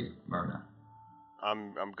maybe Myrna.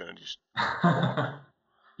 I'm gonna just.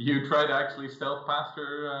 You try to actually stealth past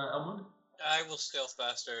her, Elmwood? I will stealth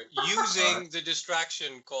past her using the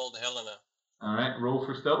distraction called Helena. All right, roll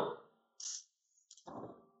for stealth.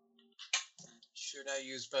 Should I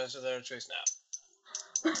use passive there trace now?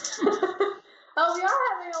 Oh, we are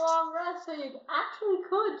having a long rest, so you actually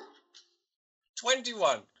could.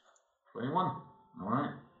 21. 21. All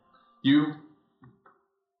right. You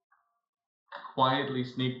quietly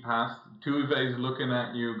sneak past. Tuve is looking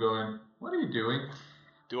at you, going, "What are you doing?"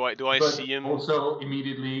 Do I But see him? also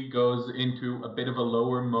immediately goes into a bit of a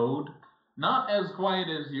lower mode. Not as quiet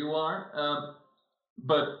as you are,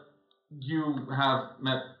 but you have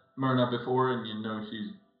met Myrna before, and you know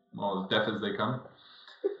she's as deaf as they come.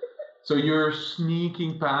 So you're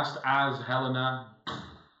sneaking past as Helena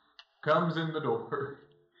comes in the door.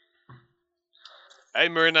 Hey,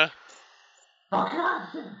 Myrna. Oh, God!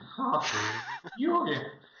 Oh, you again.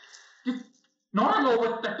 Just normal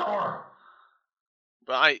with the door.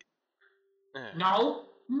 But No,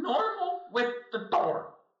 normal with the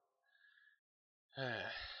door.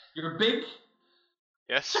 You're big.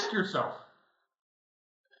 Yes. Check yourself.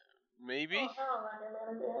 Maybe. Oh, like a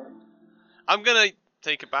man again. I'm gonna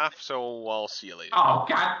take a bath, so I'll see you later. Oh,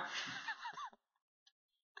 God.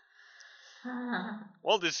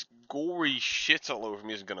 Well, this gory shit all over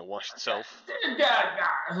me isn't gonna wash itself.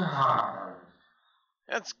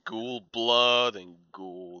 That's ghoul blood and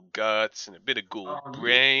ghoul guts and a bit of ghoul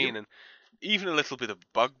brain and even a little bit of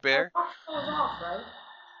bugbear. Wash those off, right?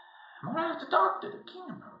 I'm gonna have to talk to the king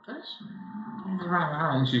about this.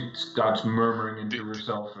 And she starts murmuring into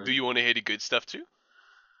herself. Do you want to hear the good stuff too?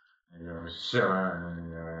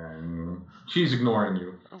 She's ignoring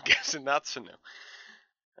you. I'm guessing that's a no.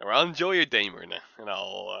 Well, enjoy your day, Myrna, and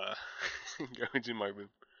I'll go into my room.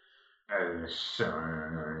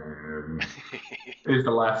 Is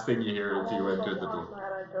the last thing you hear as you enter the door.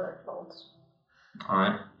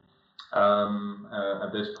 Alright.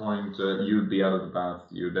 At this point, you'd be out of the bath.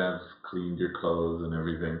 You'd have cleaned your clothes and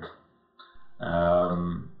everything.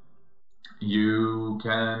 You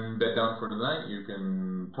can bed down for the night. You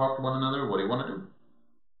can talk to one another. What do you want to do?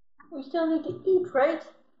 We still need to eat, right?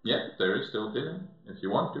 Yeah, there is still dinner if you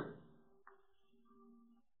want to.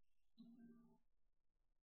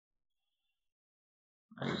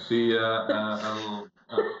 I see a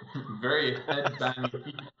very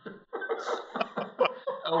head-banging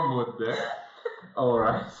Elmwood there.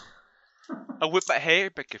 Alright. I whip my hair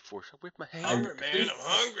back and forth. I whip my hair. Hungry, man, I'm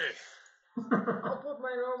hungry. I'll put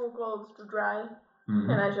my normal clothes to dry,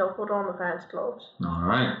 and I shall put on the fancy clothes.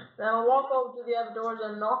 Alright. Then I'll walk over to the other doors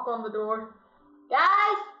and knock on the door.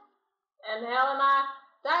 Guys! And Helena,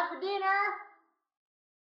 time for dinner!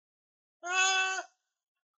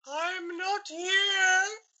 I'm not here.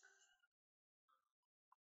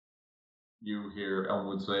 You hear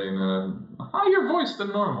Elmwood saying, higher voice than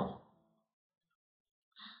normal.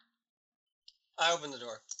 I open the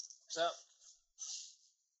door. So.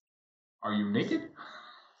 Are you naked?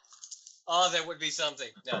 Oh, that would be something.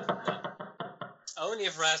 No. Only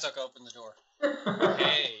if Razok opened the door.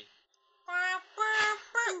 Hey.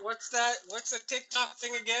 What's that? What's the TikTok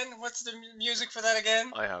thing again? What's the music for that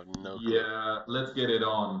again? I have no clue. Yeah, let's get it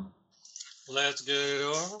on. Let's get it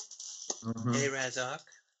on. Mm-hmm. Hey, Razok.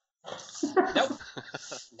 Nope.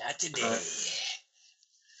 Not today.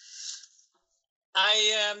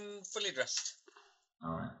 I am fully dressed.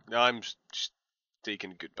 Alright. I'm just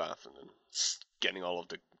taking a good bath and then getting all of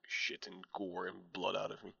the shit and gore and blood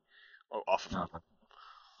out of me. Oh, off of me.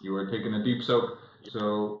 You are taking a deep soak,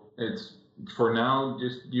 so it's, for now,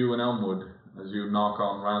 just you and Elmwood. As you knock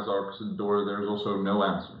on Razok's door, there's also no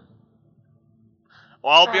answer.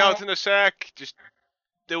 Well, I'll be out in a sec, just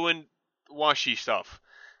doing washy stuff.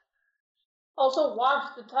 Also,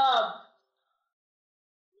 wash the tub.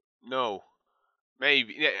 No.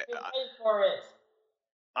 Maybe. Yeah, You pay for it.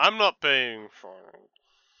 I'm not paying for it.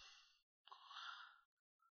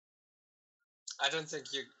 I don't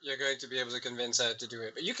think you're going to be able to convince her to do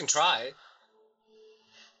it, but you can try.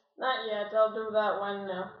 Not yet. I'll do that when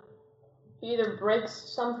she either breaks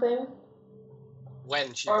something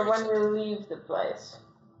When she or breaks when it. we leave the place.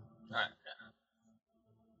 Alright, yeah.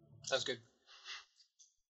 Sounds good.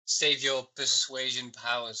 Save your persuasion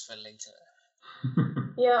powers for later.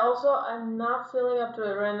 Yeah, also, I'm not feeling up to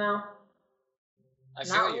it right now. I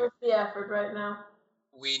feel Not you. worth the effort right now.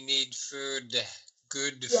 We need food.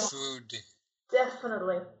 Good Yeah. food.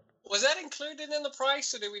 Definitely. Was that included in the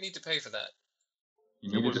price, or do we need to pay for that?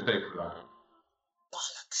 You needed to pay for that.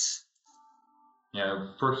 Bollocks.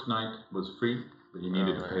 Yeah, first night was free, but you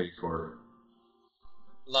needed to pay for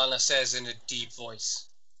Lana says in a deep voice.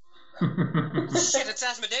 it. Shit, it's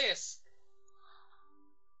Asmodeus.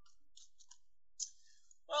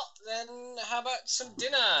 Well, then how about some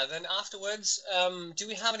dinner? Then afterwards, do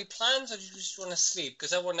we have any plans, or do you just want to sleep?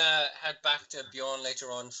 Because I want to head back to Bjorn later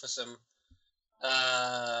on for some...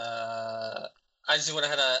 I just want to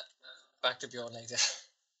head back to Bjorn later.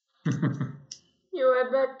 You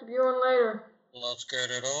head back to Bjorn later. Let's get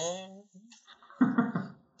it on.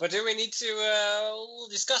 But do we need to we'll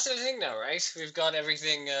discuss anything now, right? We've got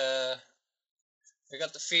everything, we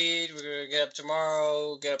got the feed, we're going to get up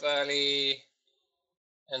tomorrow, get up early,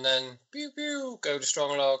 and then pew pew, go to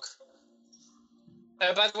Stronglock.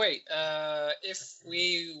 By the way, if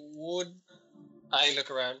we would, I look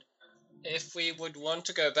around, if we would want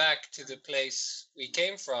to go back to the place we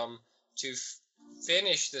came from to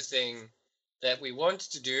finish the thing that we wanted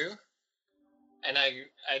to do, and I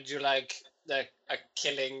do like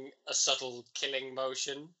a subtle killing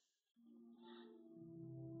motion,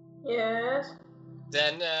 Yes.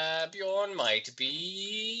 then Bjorn might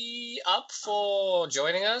be up for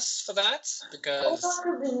joining us for that, Oh, because... that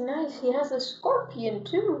could be nice. He has a scorpion,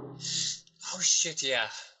 too. Oh, shit, yeah.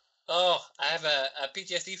 Oh, I have a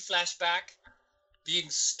PTSD flashback, being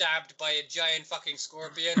stabbed by a giant fucking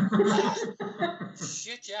scorpion.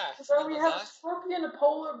 Shit, yeah. So we forgot have about a scorpion, a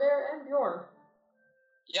polar bear, and Bjorn.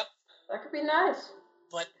 Yep, That could be nice.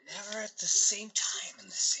 but never at the same time in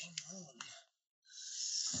the same room.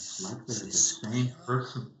 It's like they're the same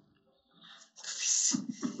person.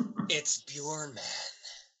 It's Bjorn, man.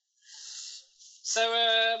 So,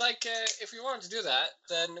 if we wanted to do that,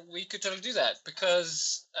 then we could totally do that,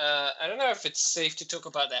 because I don't know if it's safe to talk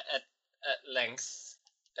about that at length,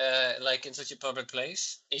 like in such a public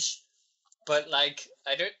place-ish, but, like,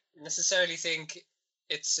 I don't necessarily think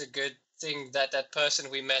it's a good thing that that person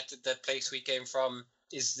we met at that place we came from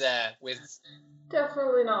is there with...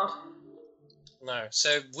 Definitely not. No,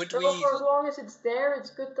 so would So we... for as long as it's there, it's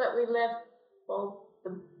good that we left, well,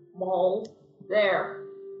 the mall there.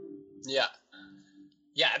 Yeah.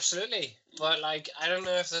 Yeah, absolutely. But, like, I don't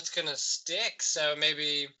know if that's gonna stick, so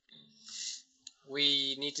maybe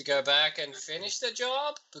we need to go back and finish the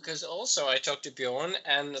job, because also I talked to Bjorn,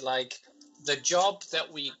 and, like, the job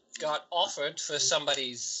that we got offered for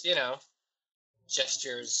somebody's,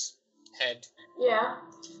 gestures head, Yeah.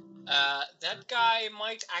 that guy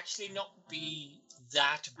might actually not be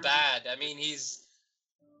that bad. I mean, he's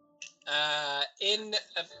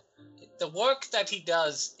the work that he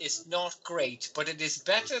does is not great, but it is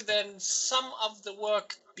better than some of the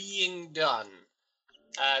work being done.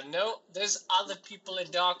 No, there's other people in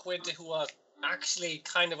Darkwinter who are actually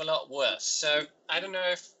kind of a lot worse. So I don't know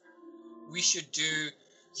if we should do,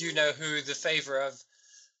 who the favor of.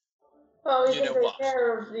 Well, we You can know what? take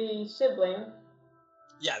care of the sibling.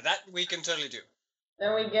 Yeah, that we can totally do.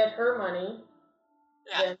 Then we get her money.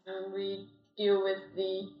 Yeah, Then we deal with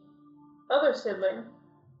the other sibling.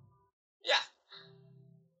 yeah.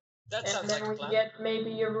 That And sounds then like a we plan. get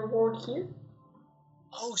maybe a reward here.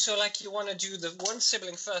 Oh, so like you want to do the one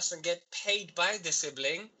sibling first and get paid by the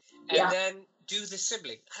sibling, and Yeah. then do the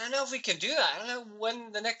sibling. I don't know if we can do that. I don't know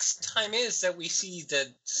when the next time is that we see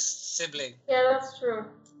the sibling. Yeah, that's true.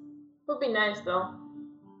 Would be nice though.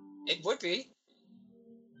 It would be.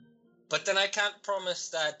 But then I can't promise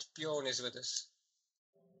that Bjorn is with us.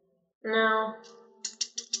 No.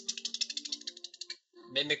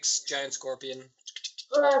 Mimics giant scorpion.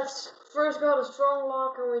 Let's first go to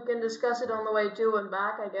Stronglock and we can discuss it on the way to and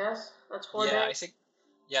back, I guess. That's 4 Yeah, I days. think.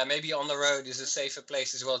 Yeah, maybe on the road is a safer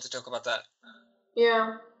place as well to talk about that.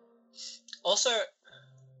 Yeah. Also,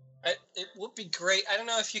 it would be great. I don't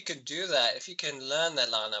know if you can do that, if you can learn that,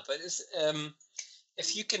 Lana, but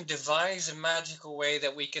if you can devise a magical way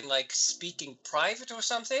that we can, like, speak in private or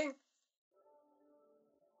something.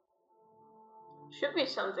 Should be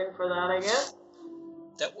something for that, I guess.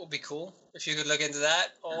 That would be cool if you could look into that.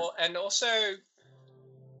 And also,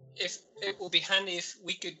 if it would be handy if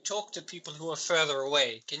we could talk to people who are further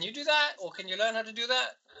away. Can you do that, or can you learn how to do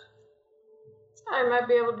that? I might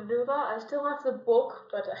be able to do that. I still have the book,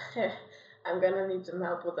 but I'm gonna need some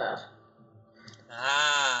help with that.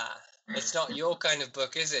 Ah, it's not your kind of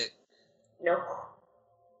book, is it? No.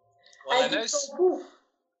 Well, I I know. did go poof,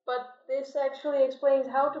 but this actually explains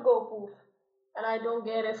how to go poof. and I don't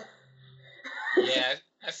get it. Yeah,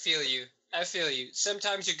 I feel you.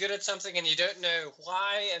 Sometimes you're good at something and you don't know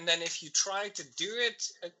why, and then if you try to do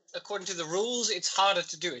it according to the rules, it's harder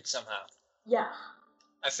to do it somehow. Yeah.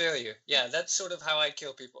 I feel you. Yeah, that's sort of how I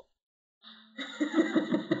kill people.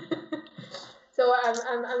 So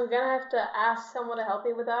I'm gonna have to ask someone to help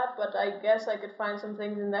me with that, but I guess I could find some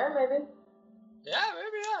things in there, maybe. Yeah,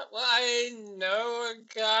 maybe not. Well, I know a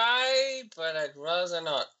guy, but I'd rather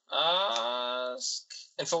not ask.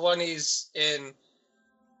 And for one, he's in,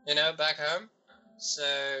 back home,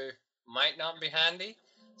 so might not be handy.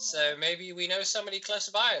 So maybe we know somebody close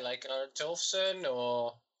by, like Tolfson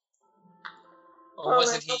or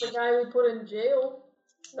was it he? The guy we put in jail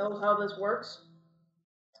knows how this works.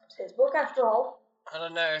 It's his book after all. I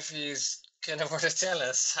don't know if he's gonna want to tell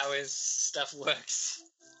us how his stuff works.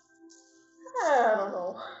 I don't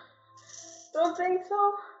know. Don't think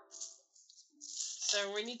so.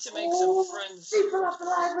 So we need to make some friends. People at the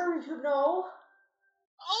library should know.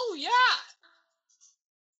 Oh yeah!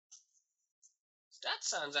 That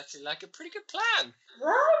sounds actually like a pretty good plan.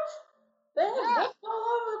 Right? They have books all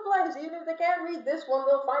over the place. Even if they can't read this one,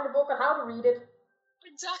 they'll find a book on how to read it.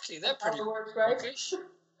 Exactly, they're That's how pretty it works, right? bookish.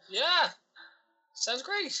 Yeah, sounds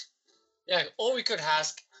great. Yeah, or we could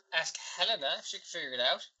ask Helena if she could figure it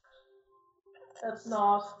out. That's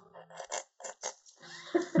not.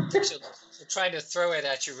 She'll try to throw it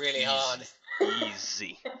at you really hard.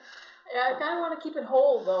 Easy. Yeah, I kind of want to keep it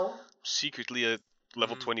whole, though. Secretly a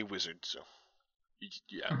level 20 wizard, so...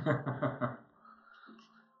 Yeah.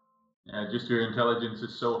 Yeah, just your intelligence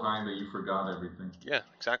is so high that you forgot everything. Yeah,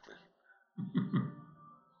 exactly.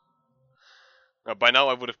 By now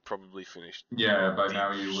I would have probably finished. Yeah, by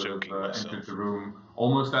now you would have entered the room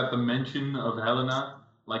almost at the mention of Helena,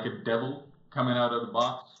 like a devil coming out of the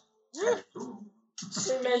box. We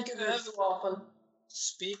mention this too often.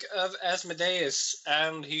 Speak of Asmodeus,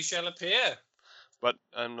 and he shall appear. But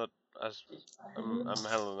I'm not as... I'm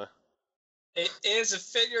Helena. It is a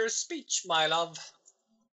figure of speech, my love.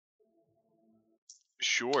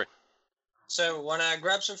 Sure. So, wanna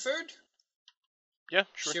grab some food? Yeah,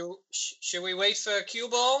 sure. Should we wait for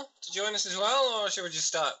Q-Ball to join us as well, or should we just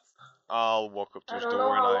start? I'll walk up to his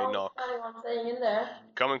door and I knock. I'm staying in there.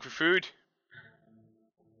 Coming for food?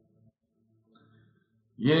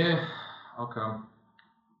 Yeah, I'll come.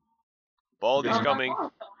 Baldy's coming.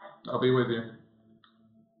 I'll be with you.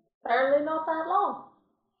 Apparently not that long.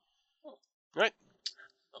 Right.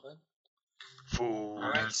 Okay. Food.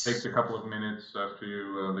 Alright. It takes a couple of minutes after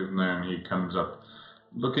you leave him there, and he comes up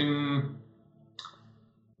looking...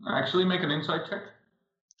 Actually, make an insight check.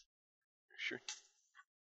 Sure.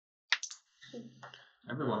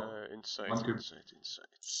 Everyone. Insight.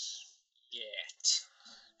 Yeah.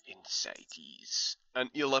 Insighties. An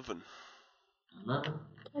 11. 11.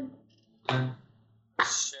 10.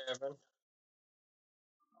 7.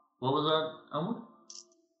 What was that, Elmer?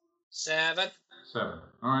 7. 7.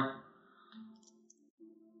 Alright.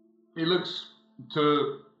 He looks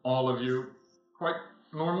to all of you quite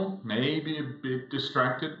normal, maybe a bit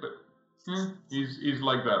distracted, but he's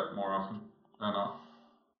like that more often than not.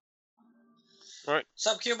 Alright.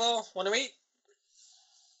 Sup, Q-Ball? Wanna meet?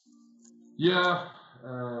 Yeah,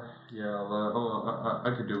 I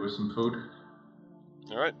could do with some food.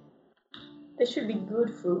 Alright. This should be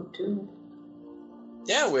good food, too.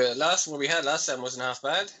 Yeah, what we had last time wasn't half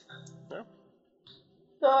bad. No.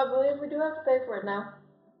 So I believe we do have to pay for it now.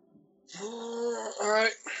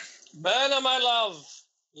 Alright. Berna, my love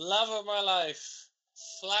of my life,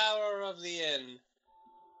 flower of the inn.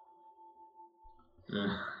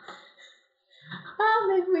 Yeah.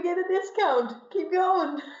 Maybe we get a discount. Keep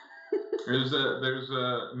going. There's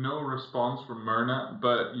no response from Myrna,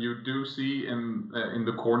 but you do see in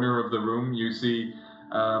the corner of the room, you see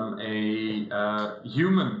a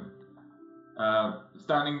human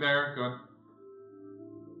standing there going,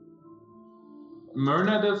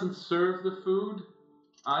 Myrna doesn't serve the food,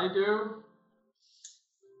 I do.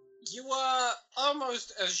 You are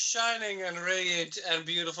almost as shining and radiant and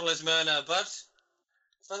beautiful as Myrna, but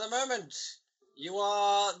for the moment, you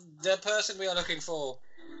are the person we are looking for.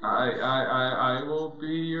 I will be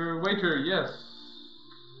your waiter, yes.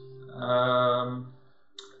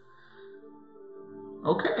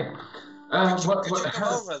 Okay. Could you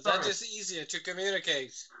come over? That is easier to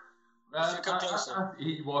communicate. If you come closer.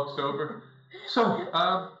 He walks over. So,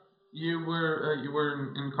 you were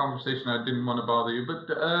in conversation. I didn't want to bother you, but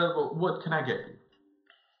what can I get you?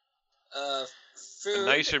 Food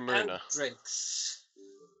nicer and Myrna. drinks.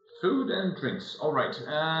 Food and drinks. All right.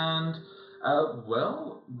 And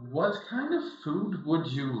well, what kind of food would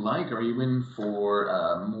you like? Are you in for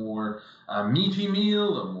a more meaty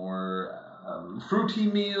meal, a more fruity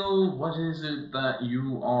meal? What is it that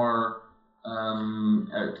you are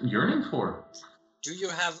yearning for? Do you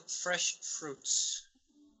have fresh fruits?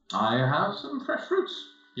 I have some fresh fruits.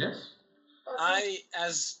 Yes. I,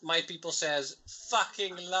 as my people says,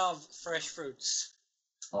 fucking love fresh fruits.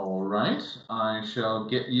 All right. I shall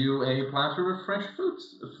get you a platter of fresh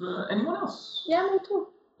fruits. Anyone else? Yeah, me too.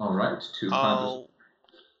 All right. 2 platters. I'll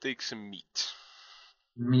take some meat.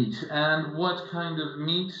 Meat. And what kind of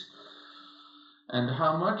meat? And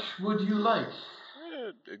how much would you like?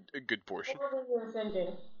 A good portion. What were you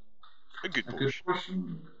thinking? A good A good portion.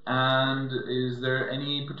 portion. And is there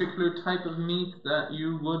any particular type of meat that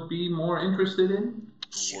you would be more interested in?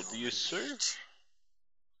 What do you serve?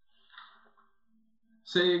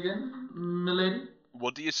 Say again, milady?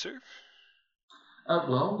 What do you serve?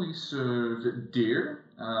 Well, we serve deer.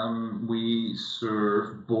 We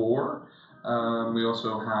serve boar. We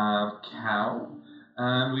also have cow.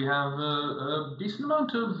 And we have a decent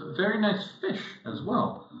amount of very nice fish as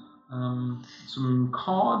well. Some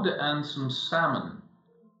cod and some salmon.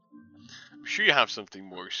 I'm sure you have something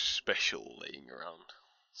more special laying around.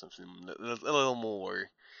 Something a little more...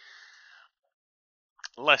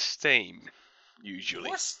 less tame, usually.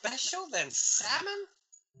 More special than salmon?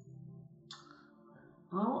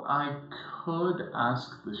 Well, I could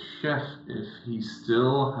ask the chef if he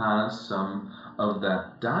still has some of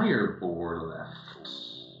that dire boar left.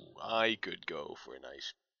 I could go for a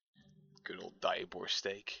nice, good old dire boar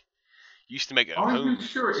steak. Used to make it at Are home. you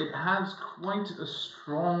sure? It has quite a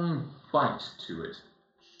strong bite to it.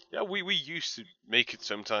 Yeah, we used to make it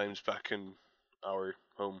sometimes back in our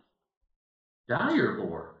home. Dire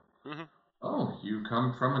boar? Mhm. Oh, you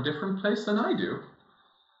come from a different place than I do.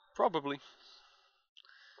 Probably.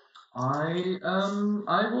 I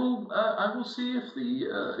will see if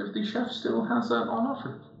the chef still has that on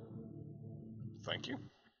offer. Thank you.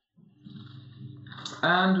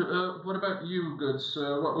 And what about you, good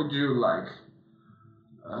sir? What would you like?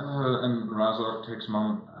 And Razor takes a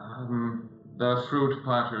moment. The fruit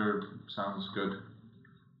platter sounds good.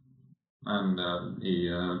 And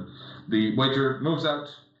the waiter moves out.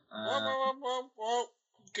 Whoa.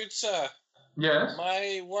 Good sir. Yes.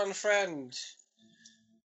 My one friend,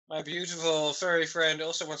 my beautiful furry friend,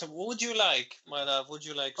 also wants some. What would you like, my love? Would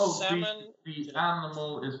you like salmon? The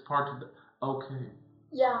animal is part of the. Okay.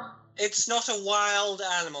 Yeah. It's not a wild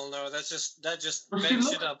animal, no. That just Well, she makes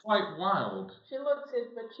looks it up. quite wild. She looks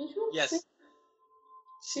it, but she's really Yes. sweet.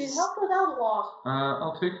 She's helped us out a lot.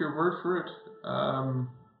 I'll take your word for it.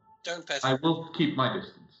 Don't pet I her. will keep my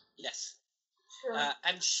distance. Yes. Sure.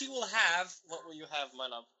 And she will have. What will you have, my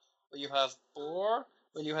love? Will you have boar?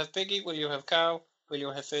 Will you have piggy? Will you have cow? Will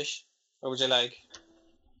you have fish? What would you like?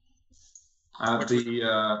 At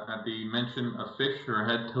the mention of fish, her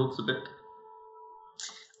head tilts a bit.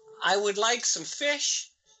 I would like some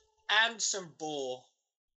fish and some boar.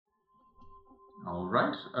 All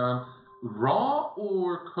right. Raw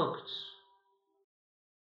or cooked?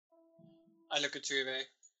 I look at you, mate.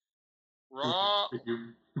 Raw,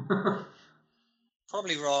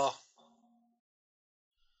 probably raw.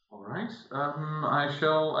 All right. I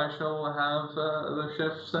shall have the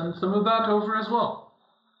chef send some of that over as well.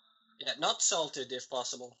 Yeah, not salted if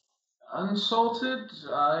possible. Unsalted,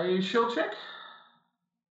 I shall check.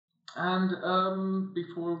 And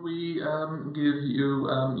before we give you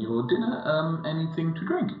your dinner, anything to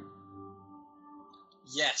drink?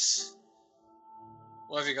 Yes.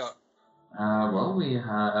 What have you got? Well, we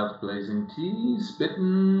have blazing tea,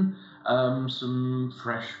 spittin', some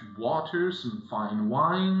fresh water, some fine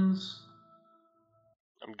wines.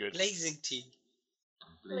 I'm good. Blazing tea.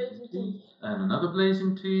 Blazing tea. And another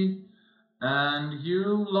blazing tea. And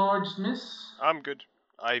you, large miss? I'm good.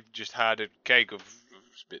 I've just had a keg of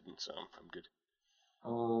spitting, so I'm good.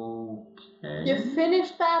 Okay. You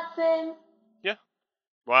finished that thing? Yeah.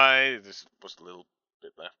 Why? This was a little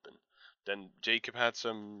bit left, and then Jacob had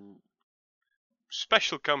some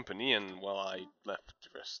special company, and well, I left the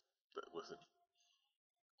rest with it.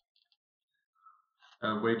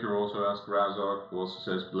 Waiter also asks Razor, who also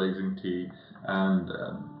says blazing tea, and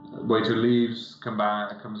waiter leaves,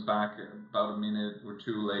 comes back about a minute or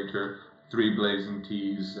two later, 3 blazing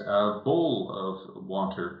teas, a bowl of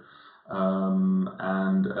water, and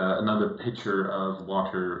another pitcher of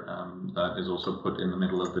water that is also put in the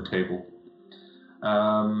middle of the table.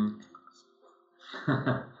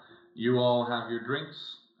 You all have your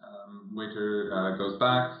drinks. Waiter goes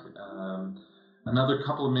back. Another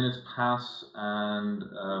couple of minutes pass, and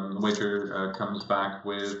the waiter comes back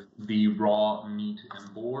with the raw meat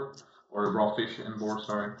and boar, or raw fish and boar,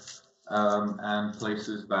 sorry, and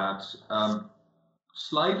places that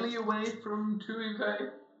slightly away from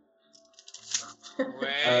Tuive.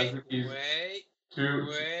 He's wait. too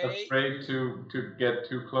afraid to get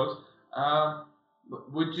too close.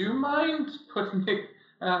 Would you mind putting it?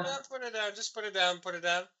 No, put it down. Just put it down. Put it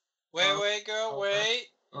down. Wait, girl. Wait.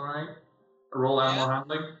 All right. Roll animal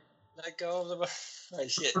handling. Let go of the. Oh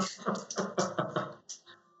shit.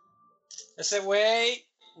 I said wait.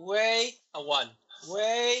 A 1.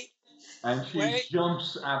 Wait. And she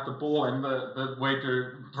jumps at the ball, and the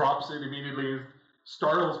waiter drops it immediately and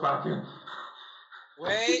startles back in.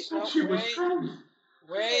 Wait. She was trained.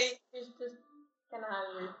 Wait. She's just kind of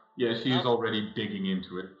hungry. Yeah, she's already digging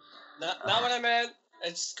into it. Not what I meant.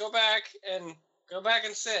 Just go back and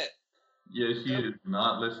sit. Yeah, she is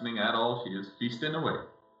not listening at all. She is feasting away.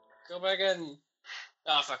 Go back and...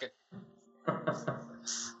 Oh, fuck it.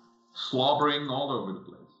 Slobbering all over the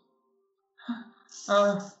place.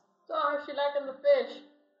 So, how's she liking the fish?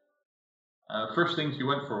 First thing she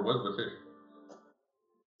went for was the fish.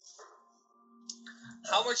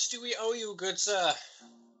 How much do we owe you, good sir?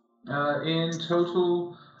 In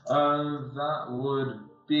total, that would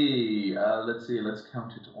be... let's see, let's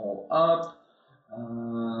count it all up.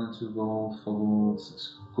 2 gold, 4 gold,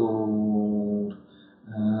 6 gold,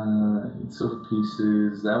 8 silver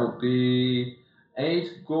pieces. That would be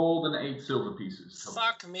 8 gold and 8 silver pieces. Total.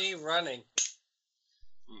 Fuck me running.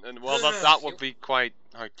 And well, that would be quite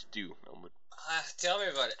hard to do. Tell me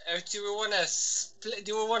about it. Do we want to split?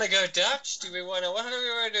 Do we want to go Dutch? Do we want to? What do we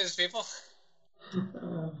want to do, as people?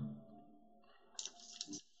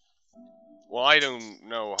 Well, I don't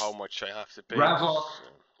know how much I have to pay. Razok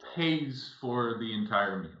pays for the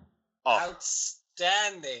entire meal. Oh.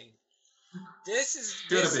 Outstanding. This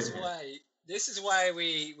is why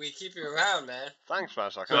we keep you around, man. Thanks,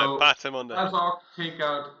 Razok. So, I pat him on the head. Razok, take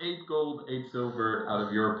out 8 gold, 8 silver out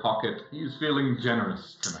of your pocket. He's feeling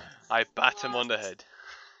generous tonight. I pat him on the head.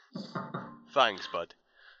 Thanks, bud.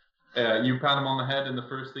 You pat him on the head, and the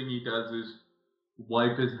first thing he does is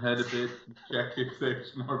wipe his head a bit, check if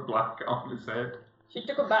there's more black on his head. She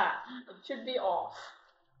took a bath. It should be off.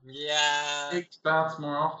 Yeah. Takes baths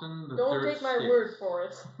more often. Don't take my word for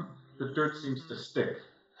it. The dirt seems to stick.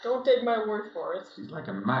 Don't take my word for it. She's like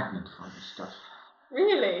a magnet for this stuff.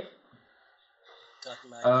 Really?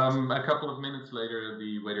 A couple of minutes later,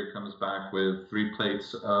 the waiter comes back with 3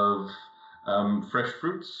 plates of fresh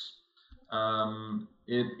fruits.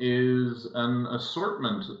 It is an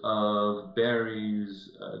assortment of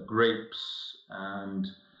berries, grapes, and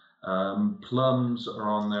plums are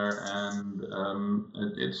on there,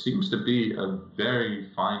 and it seems to be a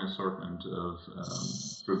very fine assortment of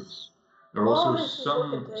fruits. There are also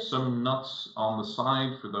some nuts on the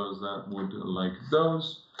side for those that would like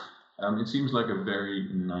those. It seems like a very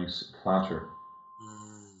nice platter.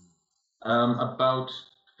 About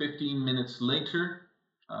 15 minutes later,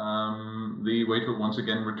 the waiter once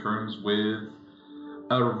again returns with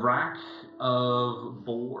a rack of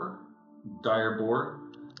dire boar,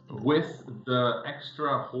 with the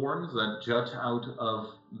extra horns that jut out of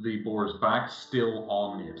the boar's back still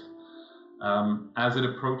on it. As it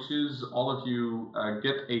approaches, all of you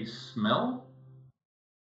get a smell.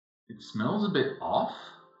 It smells a bit off.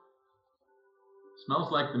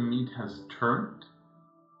 Smells like the meat has turned.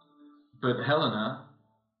 But Helena,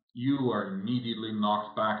 you are immediately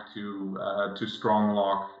knocked back to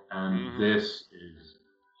Stronglock, and this is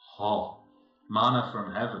manna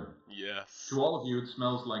from heaven. Yes. To all of you, it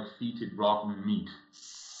smells like fetid, rotten meat.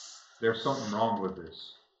 There's something wrong with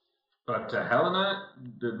this. But to Helena,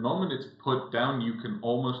 the moment it's put down, you can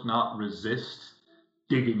almost not resist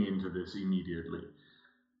digging into this immediately.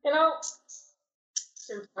 You know,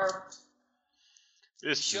 super.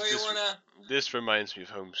 This reminds me of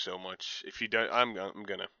home so much. If you don't, I'm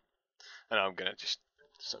gonna just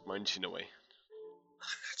start munching away.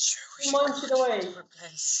 I'm not sure we should munch it away. To a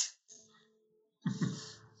place.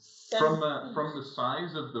 From the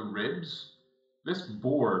size of the ribs, this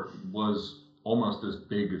boar was almost as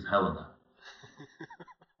big as Helena.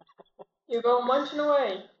 You go munching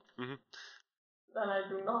away. Mm-hmm. Then I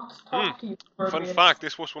do not talk to you. Fun fact,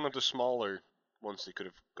 this was one of the smaller ones they could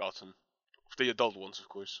have gotten. The adult ones, of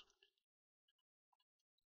course.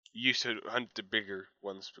 You used to hunt the bigger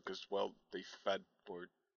ones because, well, they fed more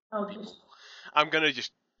people. I'm gonna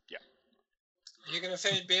just... Yeah. You're gonna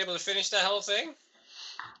be able to finish that whole thing?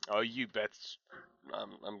 Oh, you bet.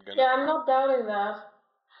 I'm gonna... Yeah, I'm not doubting that.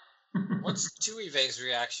 What's Tuive's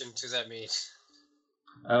reaction to that meat?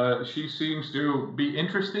 She seems to be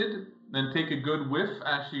interested, then take a good whiff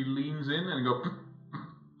as she leans in and go...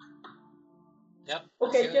 Yep.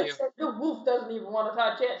 Okay, just the wolf doesn't even want to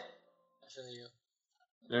touch it. I feel you.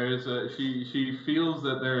 There is she feels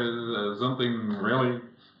that there is something really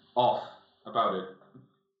off about it.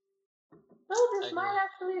 Well, this might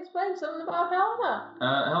actually explain something about Helena.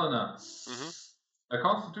 Helena, Mm-hmm. a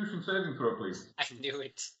Constitution saving throw, please. I knew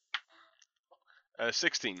it.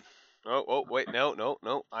 16. Oh, wait,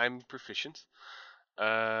 no, I'm proficient.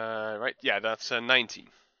 Right, yeah, that's 19.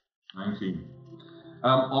 19.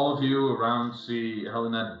 All of you around see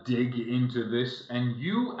Helena dig into this, and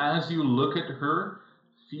you, as you look at her,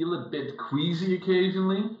 feel a bit queasy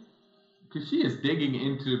occasionally, because she is digging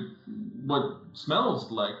into what smells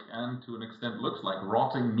like, and to an extent looks like,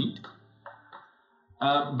 rotting meat.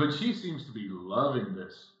 But she seems to be loving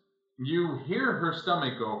this. You hear her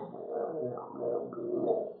stomach go,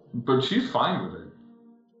 but she's fine with it.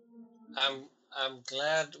 I'm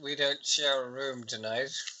glad we don't share a room tonight.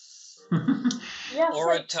 Yes,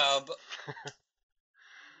 Or a tub.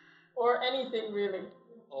 or anything really.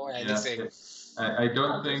 Or anything. Yeah, I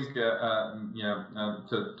don't think,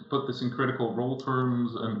 to put this in critical role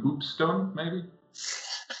terms, an oops stone, maybe?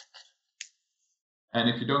 And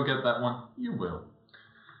if you don't get that one, you will.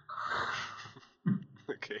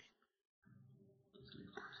 Okay.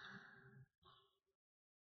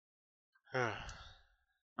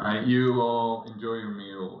 Alright, you all enjoy your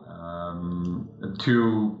meal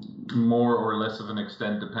to more or less of an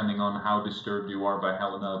extent, depending on how disturbed you are by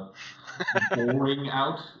Helena boring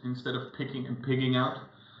out instead of pigging out.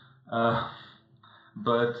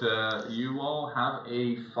 But you all have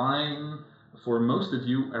a fine, for most of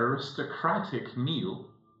you, aristocratic meal.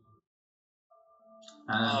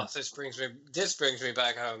 And this brings me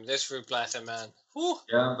back home. This fruit platter, man. Whew.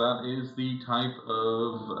 yeah, that is the type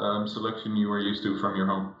of selection you are used to from your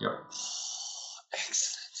home. Yep.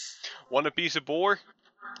 Excellent. Want a piece of boar?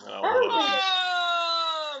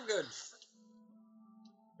 I'm good.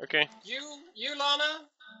 Okay. You, Lana?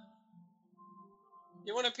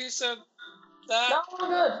 You want a piece of that? No, we're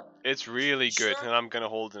good. It's really good, Sure. and I'm gonna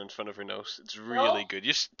hold it in front of her nose. It's really good.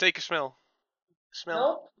 Just take a smell.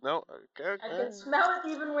 Smell? Nope. No? Okay. I can smell it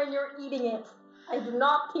even when you're eating it. I do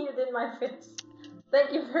not keep it in my face.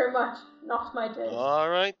 Thank you very much. Not my taste.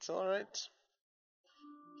 Alright.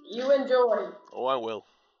 You enjoy. Oh, I will.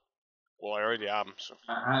 Well, I already am, so.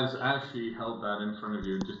 As she held that in front of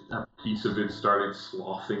you, just a piece of it started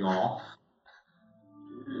sloughing off.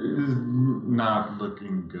 It's not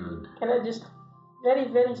looking good. Can I just very,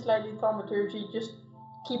 very slightly thaumaturgy just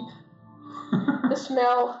keep the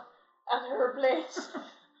smell at her place?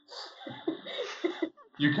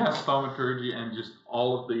 You cast thaumaturgy, and just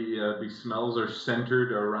all of the smells are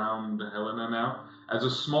centered around Helena now. As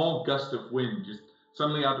a small gust of wind, just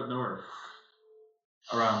suddenly out of nowhere,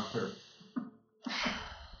 around her.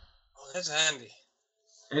 Oh, that's handy.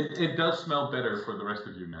 It does smell better for the rest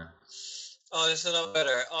of you now. Oh, this is a lot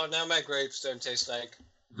better. Oh, now my grapes don't taste like.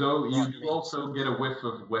 Though you Rotten do meat. also get a whiff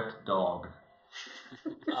of wet dog.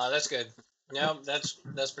 That's good. No,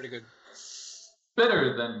 that's pretty good.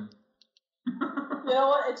 Better than. You know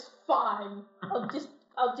what? It's fine. I'll just.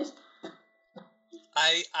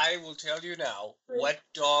 I will tell you now. Wet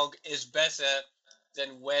dog is better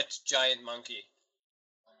than wet giant monkey.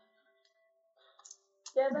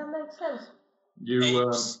 Yeah, that makes sense.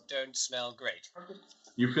 Eggs don't smell great.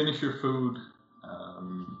 You finish your food.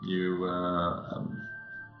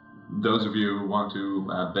 Those of you who want to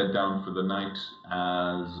bed down for the night,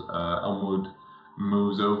 as Elmwood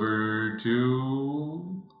moves over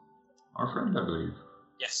to our friend, I believe.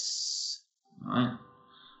 Yes. All right.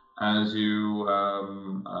 As you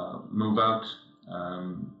move out,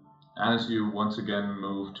 as you once again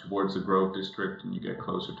move towards the Grove District and you get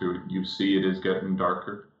closer to it, you see it is getting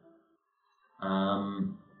darker.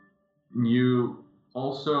 You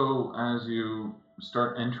also, as you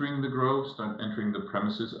start entering the Grove, start entering the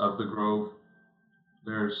premises of the Grove,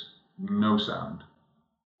 there's no sound.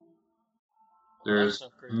 There's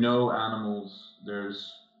no animals.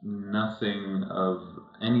 There's nothing of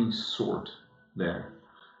any sort there.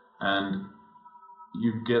 And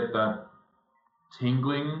you get that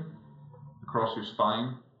tingling across your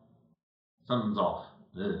spine. Something's off.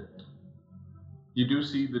 Ugh. You do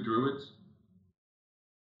see the druids,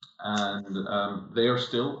 and they are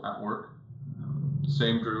still at work.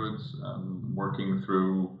 Same druids working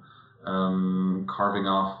through carving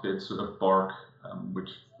off bits of bark, which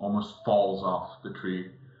almost falls off the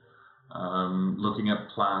tree, looking at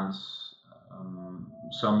plants.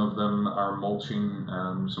 Some of them are mulching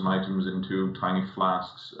some items into tiny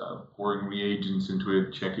flasks, pouring reagents into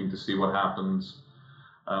it, checking to see what happens.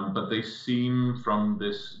 But they seem, from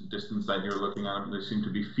this distance that you're looking at them, they seem to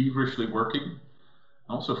be feverishly working, and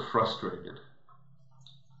also frustrated.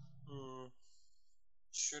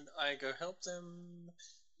 Should I go help them?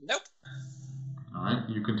 Nope. All right,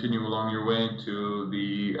 you continue along your way to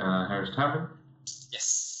the Harris Tavern.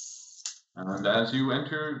 Yes. And as you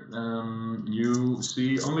enter, you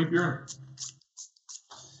see only Bjorn.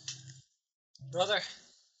 Brother,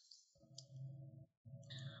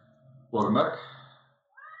 Welcome back.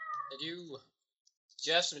 did you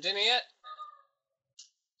have some dinner yet?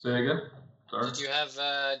 Say again? Sorry? Did you have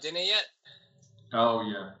dinner yet? Oh,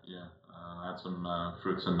 yeah. I had some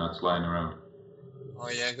fruits and nuts lying around. Oh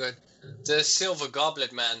yeah, good. The silver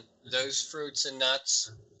goblet, man. Those fruits and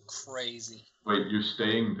nuts, crazy. Wait, you're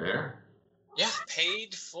staying there? Yeah,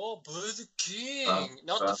 paid for by the king.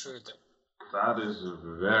 Not the food, though. That is a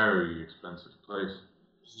very expensive place.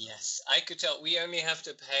 Yes, I could tell. We only have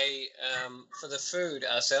to pay for the food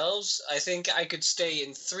ourselves. I think I could stay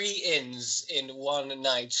in 3 inns in one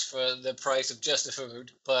night for the price of just the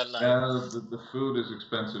food. But like, yeah, the food is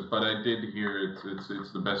expensive, but I did hear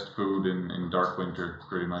it's the best food in Dark Winter,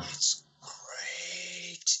 pretty much. It's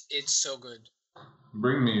great. It's so good.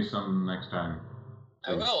 Bring me some next time.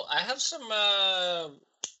 I will. I have some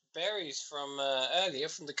berries from earlier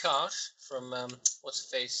from the cart from what's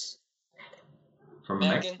her face? From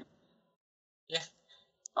Megan. Yeah.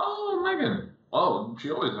 Oh, Megan. Oh,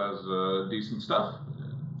 she always has decent stuff.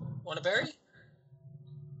 Want a berry?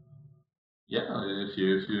 Yeah, if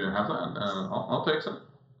you have that, I'll take some.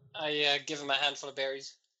 I give him a handful of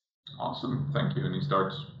berries. Awesome, thank you. And he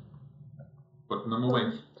starts putting them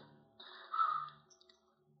away.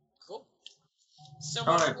 Cool. So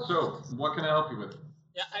all right. So, what can I help you with?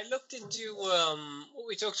 Yeah, I looked into what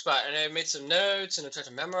we talked about, and I made some notes, and I tried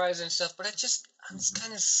to memorize and stuff. But I'm just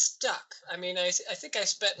kind of stuck. I mean, I think I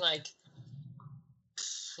spent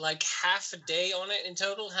like half a day on it in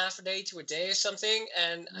total, half a day to a day or something,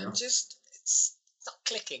 and Yeah. it's not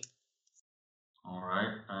clicking. All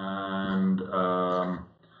right. And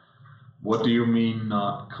what do you mean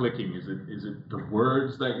not clicking? Is it the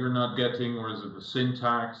words that you're not getting, or is it the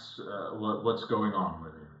syntax? What's going on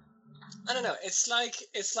with it? I don't know. It's like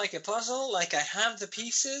a puzzle. Like I have the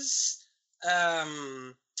pieces,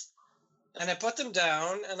 and I put them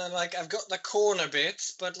down, and I've got the corner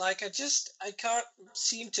bits, but I can't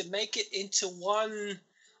seem to make it into one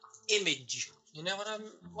image. You know what I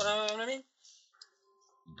mean?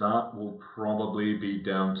 That will probably be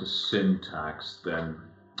down to syntax then.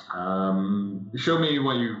 Show me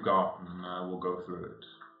what you've got, and we'll go through it.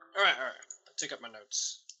 All right. I'll take up my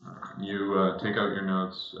notes. You take out your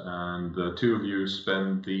notes, and the two of you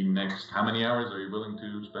spend the next... How many hours are you willing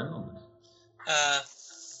to spend on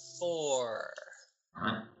this? 4.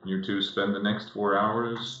 Alright, you two spend the next 4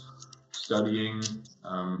 hours studying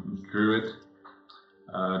Druidic,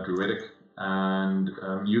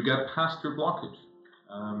 and you get past your blockage.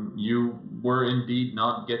 You were indeed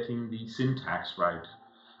not getting the syntax right.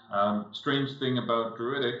 Strange thing about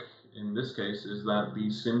Druidic, in this case, is that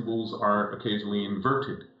these symbols are occasionally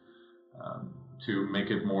inverted to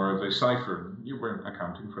make it more of a cipher. You weren't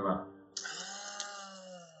accounting for that.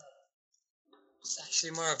 It's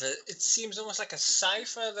actually more of a. It seems almost like a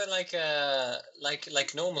cipher than like a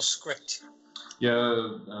like normal script.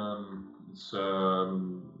 Yeah, it's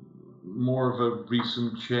more of a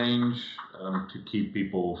recent change to keep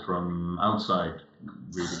people from outside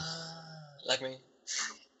reading. Like me.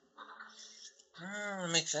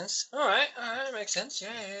 Makes sense. All right, makes sense.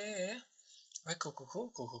 Yeah. All right, cool.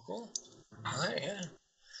 All right, yeah.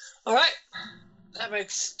 All right, that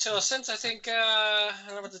makes total sense. I think, I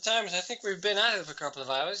don't know about the times. I think we've been at it for a couple of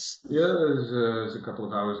hours. Yeah, it's a couple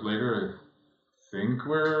of hours later. I think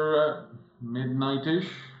we're at midnight-ish.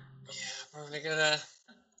 Yeah, probably gonna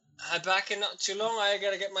head back in not too long. I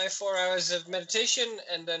gotta get my 4 hours of meditation,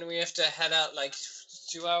 and then we have to head out like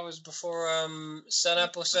 2 hours before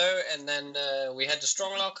sunup or so, and then we head to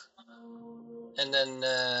Stronglock, and then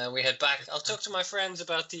we head back. I'll talk to my friends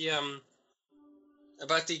about the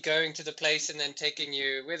going to the place and then taking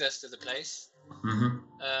you with us to the place. Mm-hmm.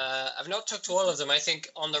 I've not talked to all of them. I think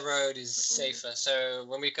on the road is safer. So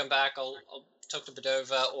when we come back, I'll talk to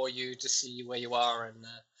Bedova or you to see where you are. And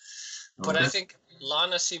but I think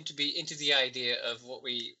Lana seemed to be into the idea of what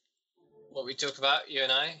we talk about, you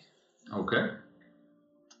and I. Okay.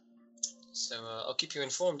 So I'll keep you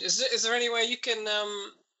informed. Is there any way you can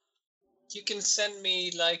send me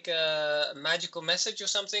like a magical message or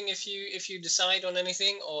something if you decide on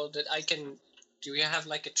anything, or that I can? Do you have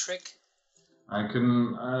like a trick? I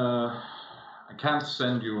can. I can't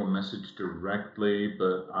send you a message directly,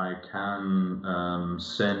 but I can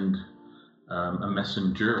send a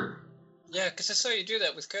messenger. Yeah, because I saw you do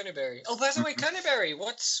that with Coneyberry. Oh, by the way, Coneyberry,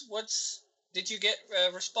 what's did you get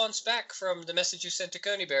a response back from the message you sent to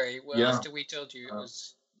Coneyberry after we told you it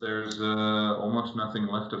was? There's almost nothing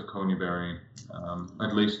left of Coneyberry,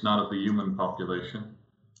 at least not of the human population.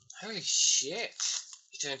 Holy shit!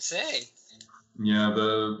 don't say. Yeah,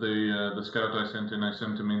 the scout I sent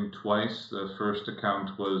him in twice. The first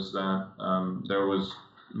account was that there was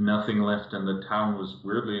nothing left, and the town was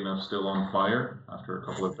weirdly enough still on fire after a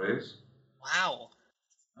couple of days. Wow.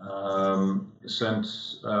 Sent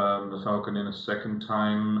the Falcon in a second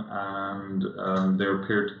time, and there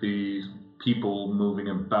appeared to be people moving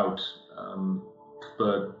about,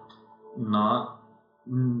 but not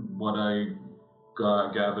what I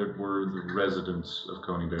gathered were the residents of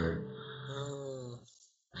Coneyberry.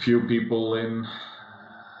 Few people in.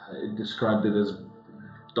 It described it as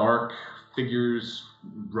dark figures,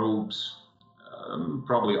 robes,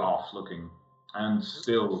 probably off-looking, and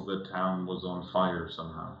still the town was on fire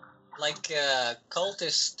somehow. Like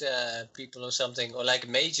cultist people or something, or like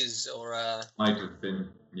mages, or... Might have been,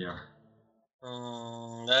 yeah.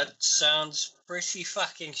 That sounds pretty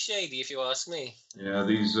fucking shady, if you ask me. Yeah,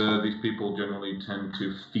 these people generally tend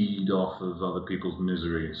to feed off of other people's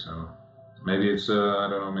misery, so maybe it's I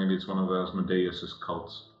don't know, maybe it's one of Asmodeus's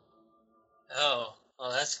cults. Oh,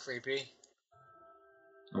 well, that's creepy.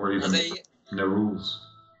 Or even Nerul's.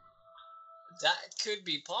 That could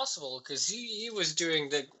be possible, because he was doing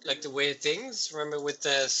the weird things. Remember with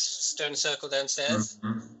the stone circle downstairs?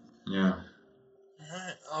 Mm-hmm. Yeah.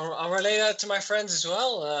 Alright, I'll relay that to my friends as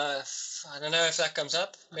well. I don't know if that comes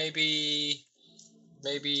up. Maybe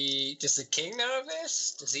does the king know of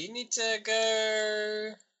this? Does he need to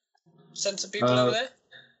go send some people over there?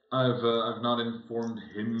 I've not informed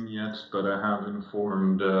him yet, but I have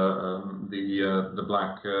informed the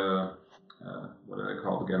black what do I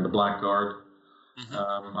call it again? The Black Guard.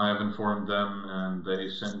 Mm-hmm. I have informed them, and they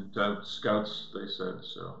sent out scouts. They said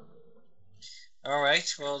so. All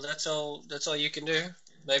right. Well, that's all you can do.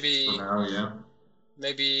 Maybe. For now, yeah.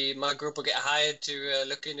 Maybe my group will get hired to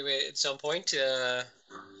look into it at some point.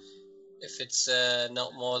 If it's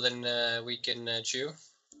not more than we can chew.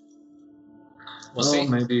 We'll see.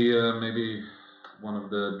 Maybe one of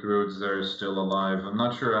the druids there is still alive. I'm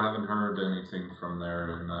not sure. I haven't heard anything from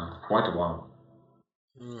there in quite a while.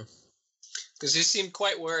 Because you seemed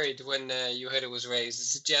quite worried when you heard it was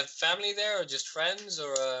raised. Did you have family there, or just friends,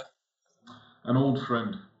 or? An old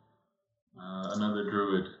friend, another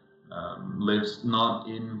druid, lives not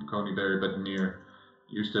in Coneyberry but near.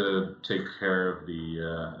 Used to take care of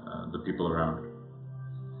the people around.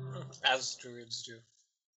 As druids do.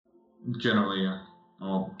 Generally, yeah.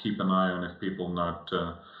 I'll keep an eye on if people not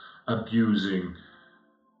abusing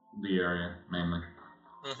the area, mainly.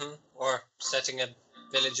 Mm-hmm. Or setting a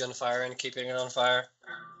village on fire and keeping it on fire.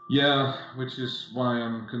 Yeah, which is why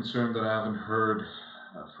I'm concerned that I haven't heard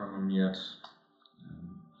from him yet.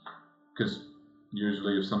 Because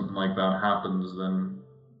usually if something like that happens, then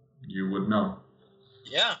you would know.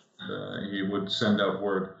 Yeah. He would send out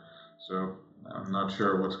word. So I'm not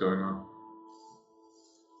sure what's going on.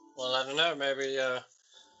 Well, I don't know.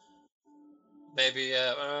 Maybe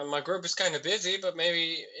my group is kind of busy, but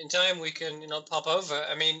maybe in time we can, pop over.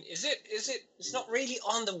 I mean, it's not really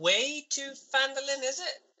on the way to Phandalin, is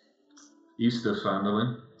it? East of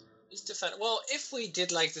Phandalin. Well, if we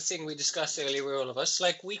did like the thing we discussed earlier, all of us,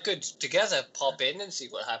 like we could together pop in and see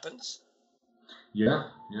what happens. Yeah.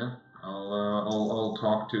 I'll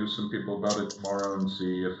talk to some people about it tomorrow and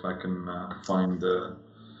see if I can find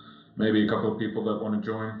maybe a couple of people that want to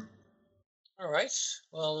join. All right.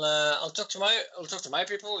 Well, I'll talk to my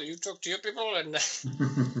people. You talk to your people, and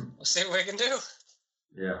we'll see what we can do.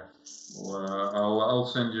 Yeah. Well, I'll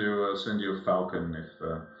send you a falcon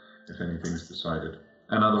if anything's decided.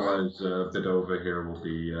 And otherwise, a bit over here will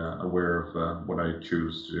be aware of what I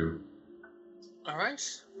choose to do. All right.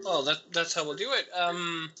 Well, that's how we'll do it.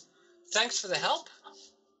 Thanks for the help.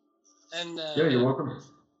 And yeah, you're welcome.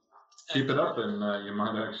 Keep it up, and you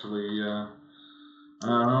might actually, I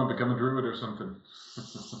don't know, become a druid or something.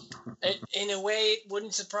 In a way, it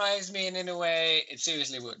wouldn't surprise me, and in a way, it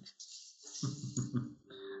seriously would.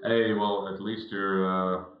 Hey, well, at least you're,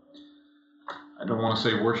 I don't want to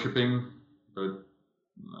say worshipping, but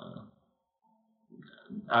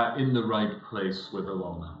in the right place with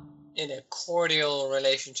Alona. In a cordial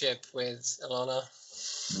relationship with Alona.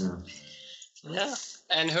 Yeah.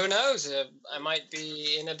 And who knows? I might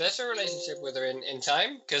be in a better relationship with her in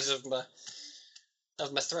time because of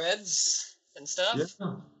my threads and stuff.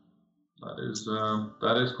 Yeah.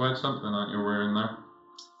 That is quite something that you're wearing there.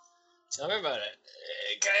 Tell me about it.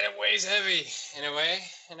 It kind of weighs heavy in a way.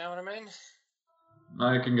 You know what I mean?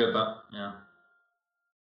 I can get that. Yeah.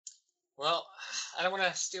 Well, I don't want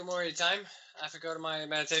to steal more of your time. I have to go to my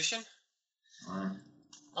meditation. All right.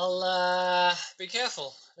 I'll be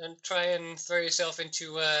careful and try and throw yourself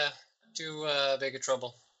into too bigger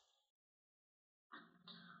trouble.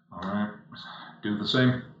 All right. do the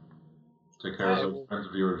same. Take care I of those will- friends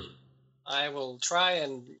of yours. I will try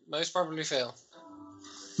and most probably fail.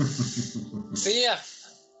 See ya.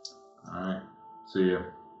 Alright. See ya.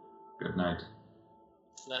 Good night.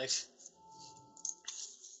 Night.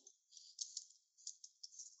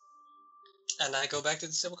 And I go back to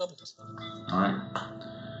the Civil Complex. Alright.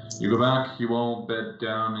 You go back, you all bed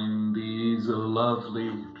down in these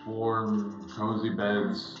lovely, warm, cozy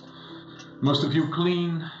beds. Most of you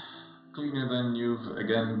cleaner than you've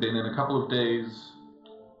again been in a couple of days.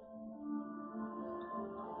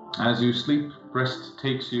 As you sleep, rest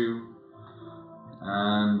takes you,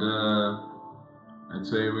 and I'd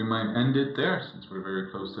say we might end it there since we're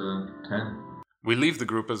very close to 10. We leave the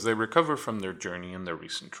group as they recover from their journey and their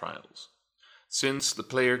recent trials. Since the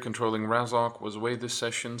player controlling Razok was away this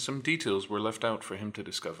session, some details were left out for him to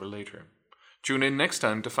discover later. Tune in next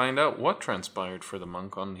time to find out what transpired for the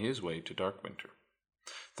monk on his way to Darkwinter.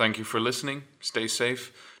 Thank you for listening, stay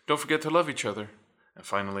safe, don't forget to love each other, and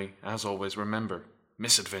finally, as always, remember,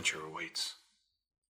 misadventure awaits.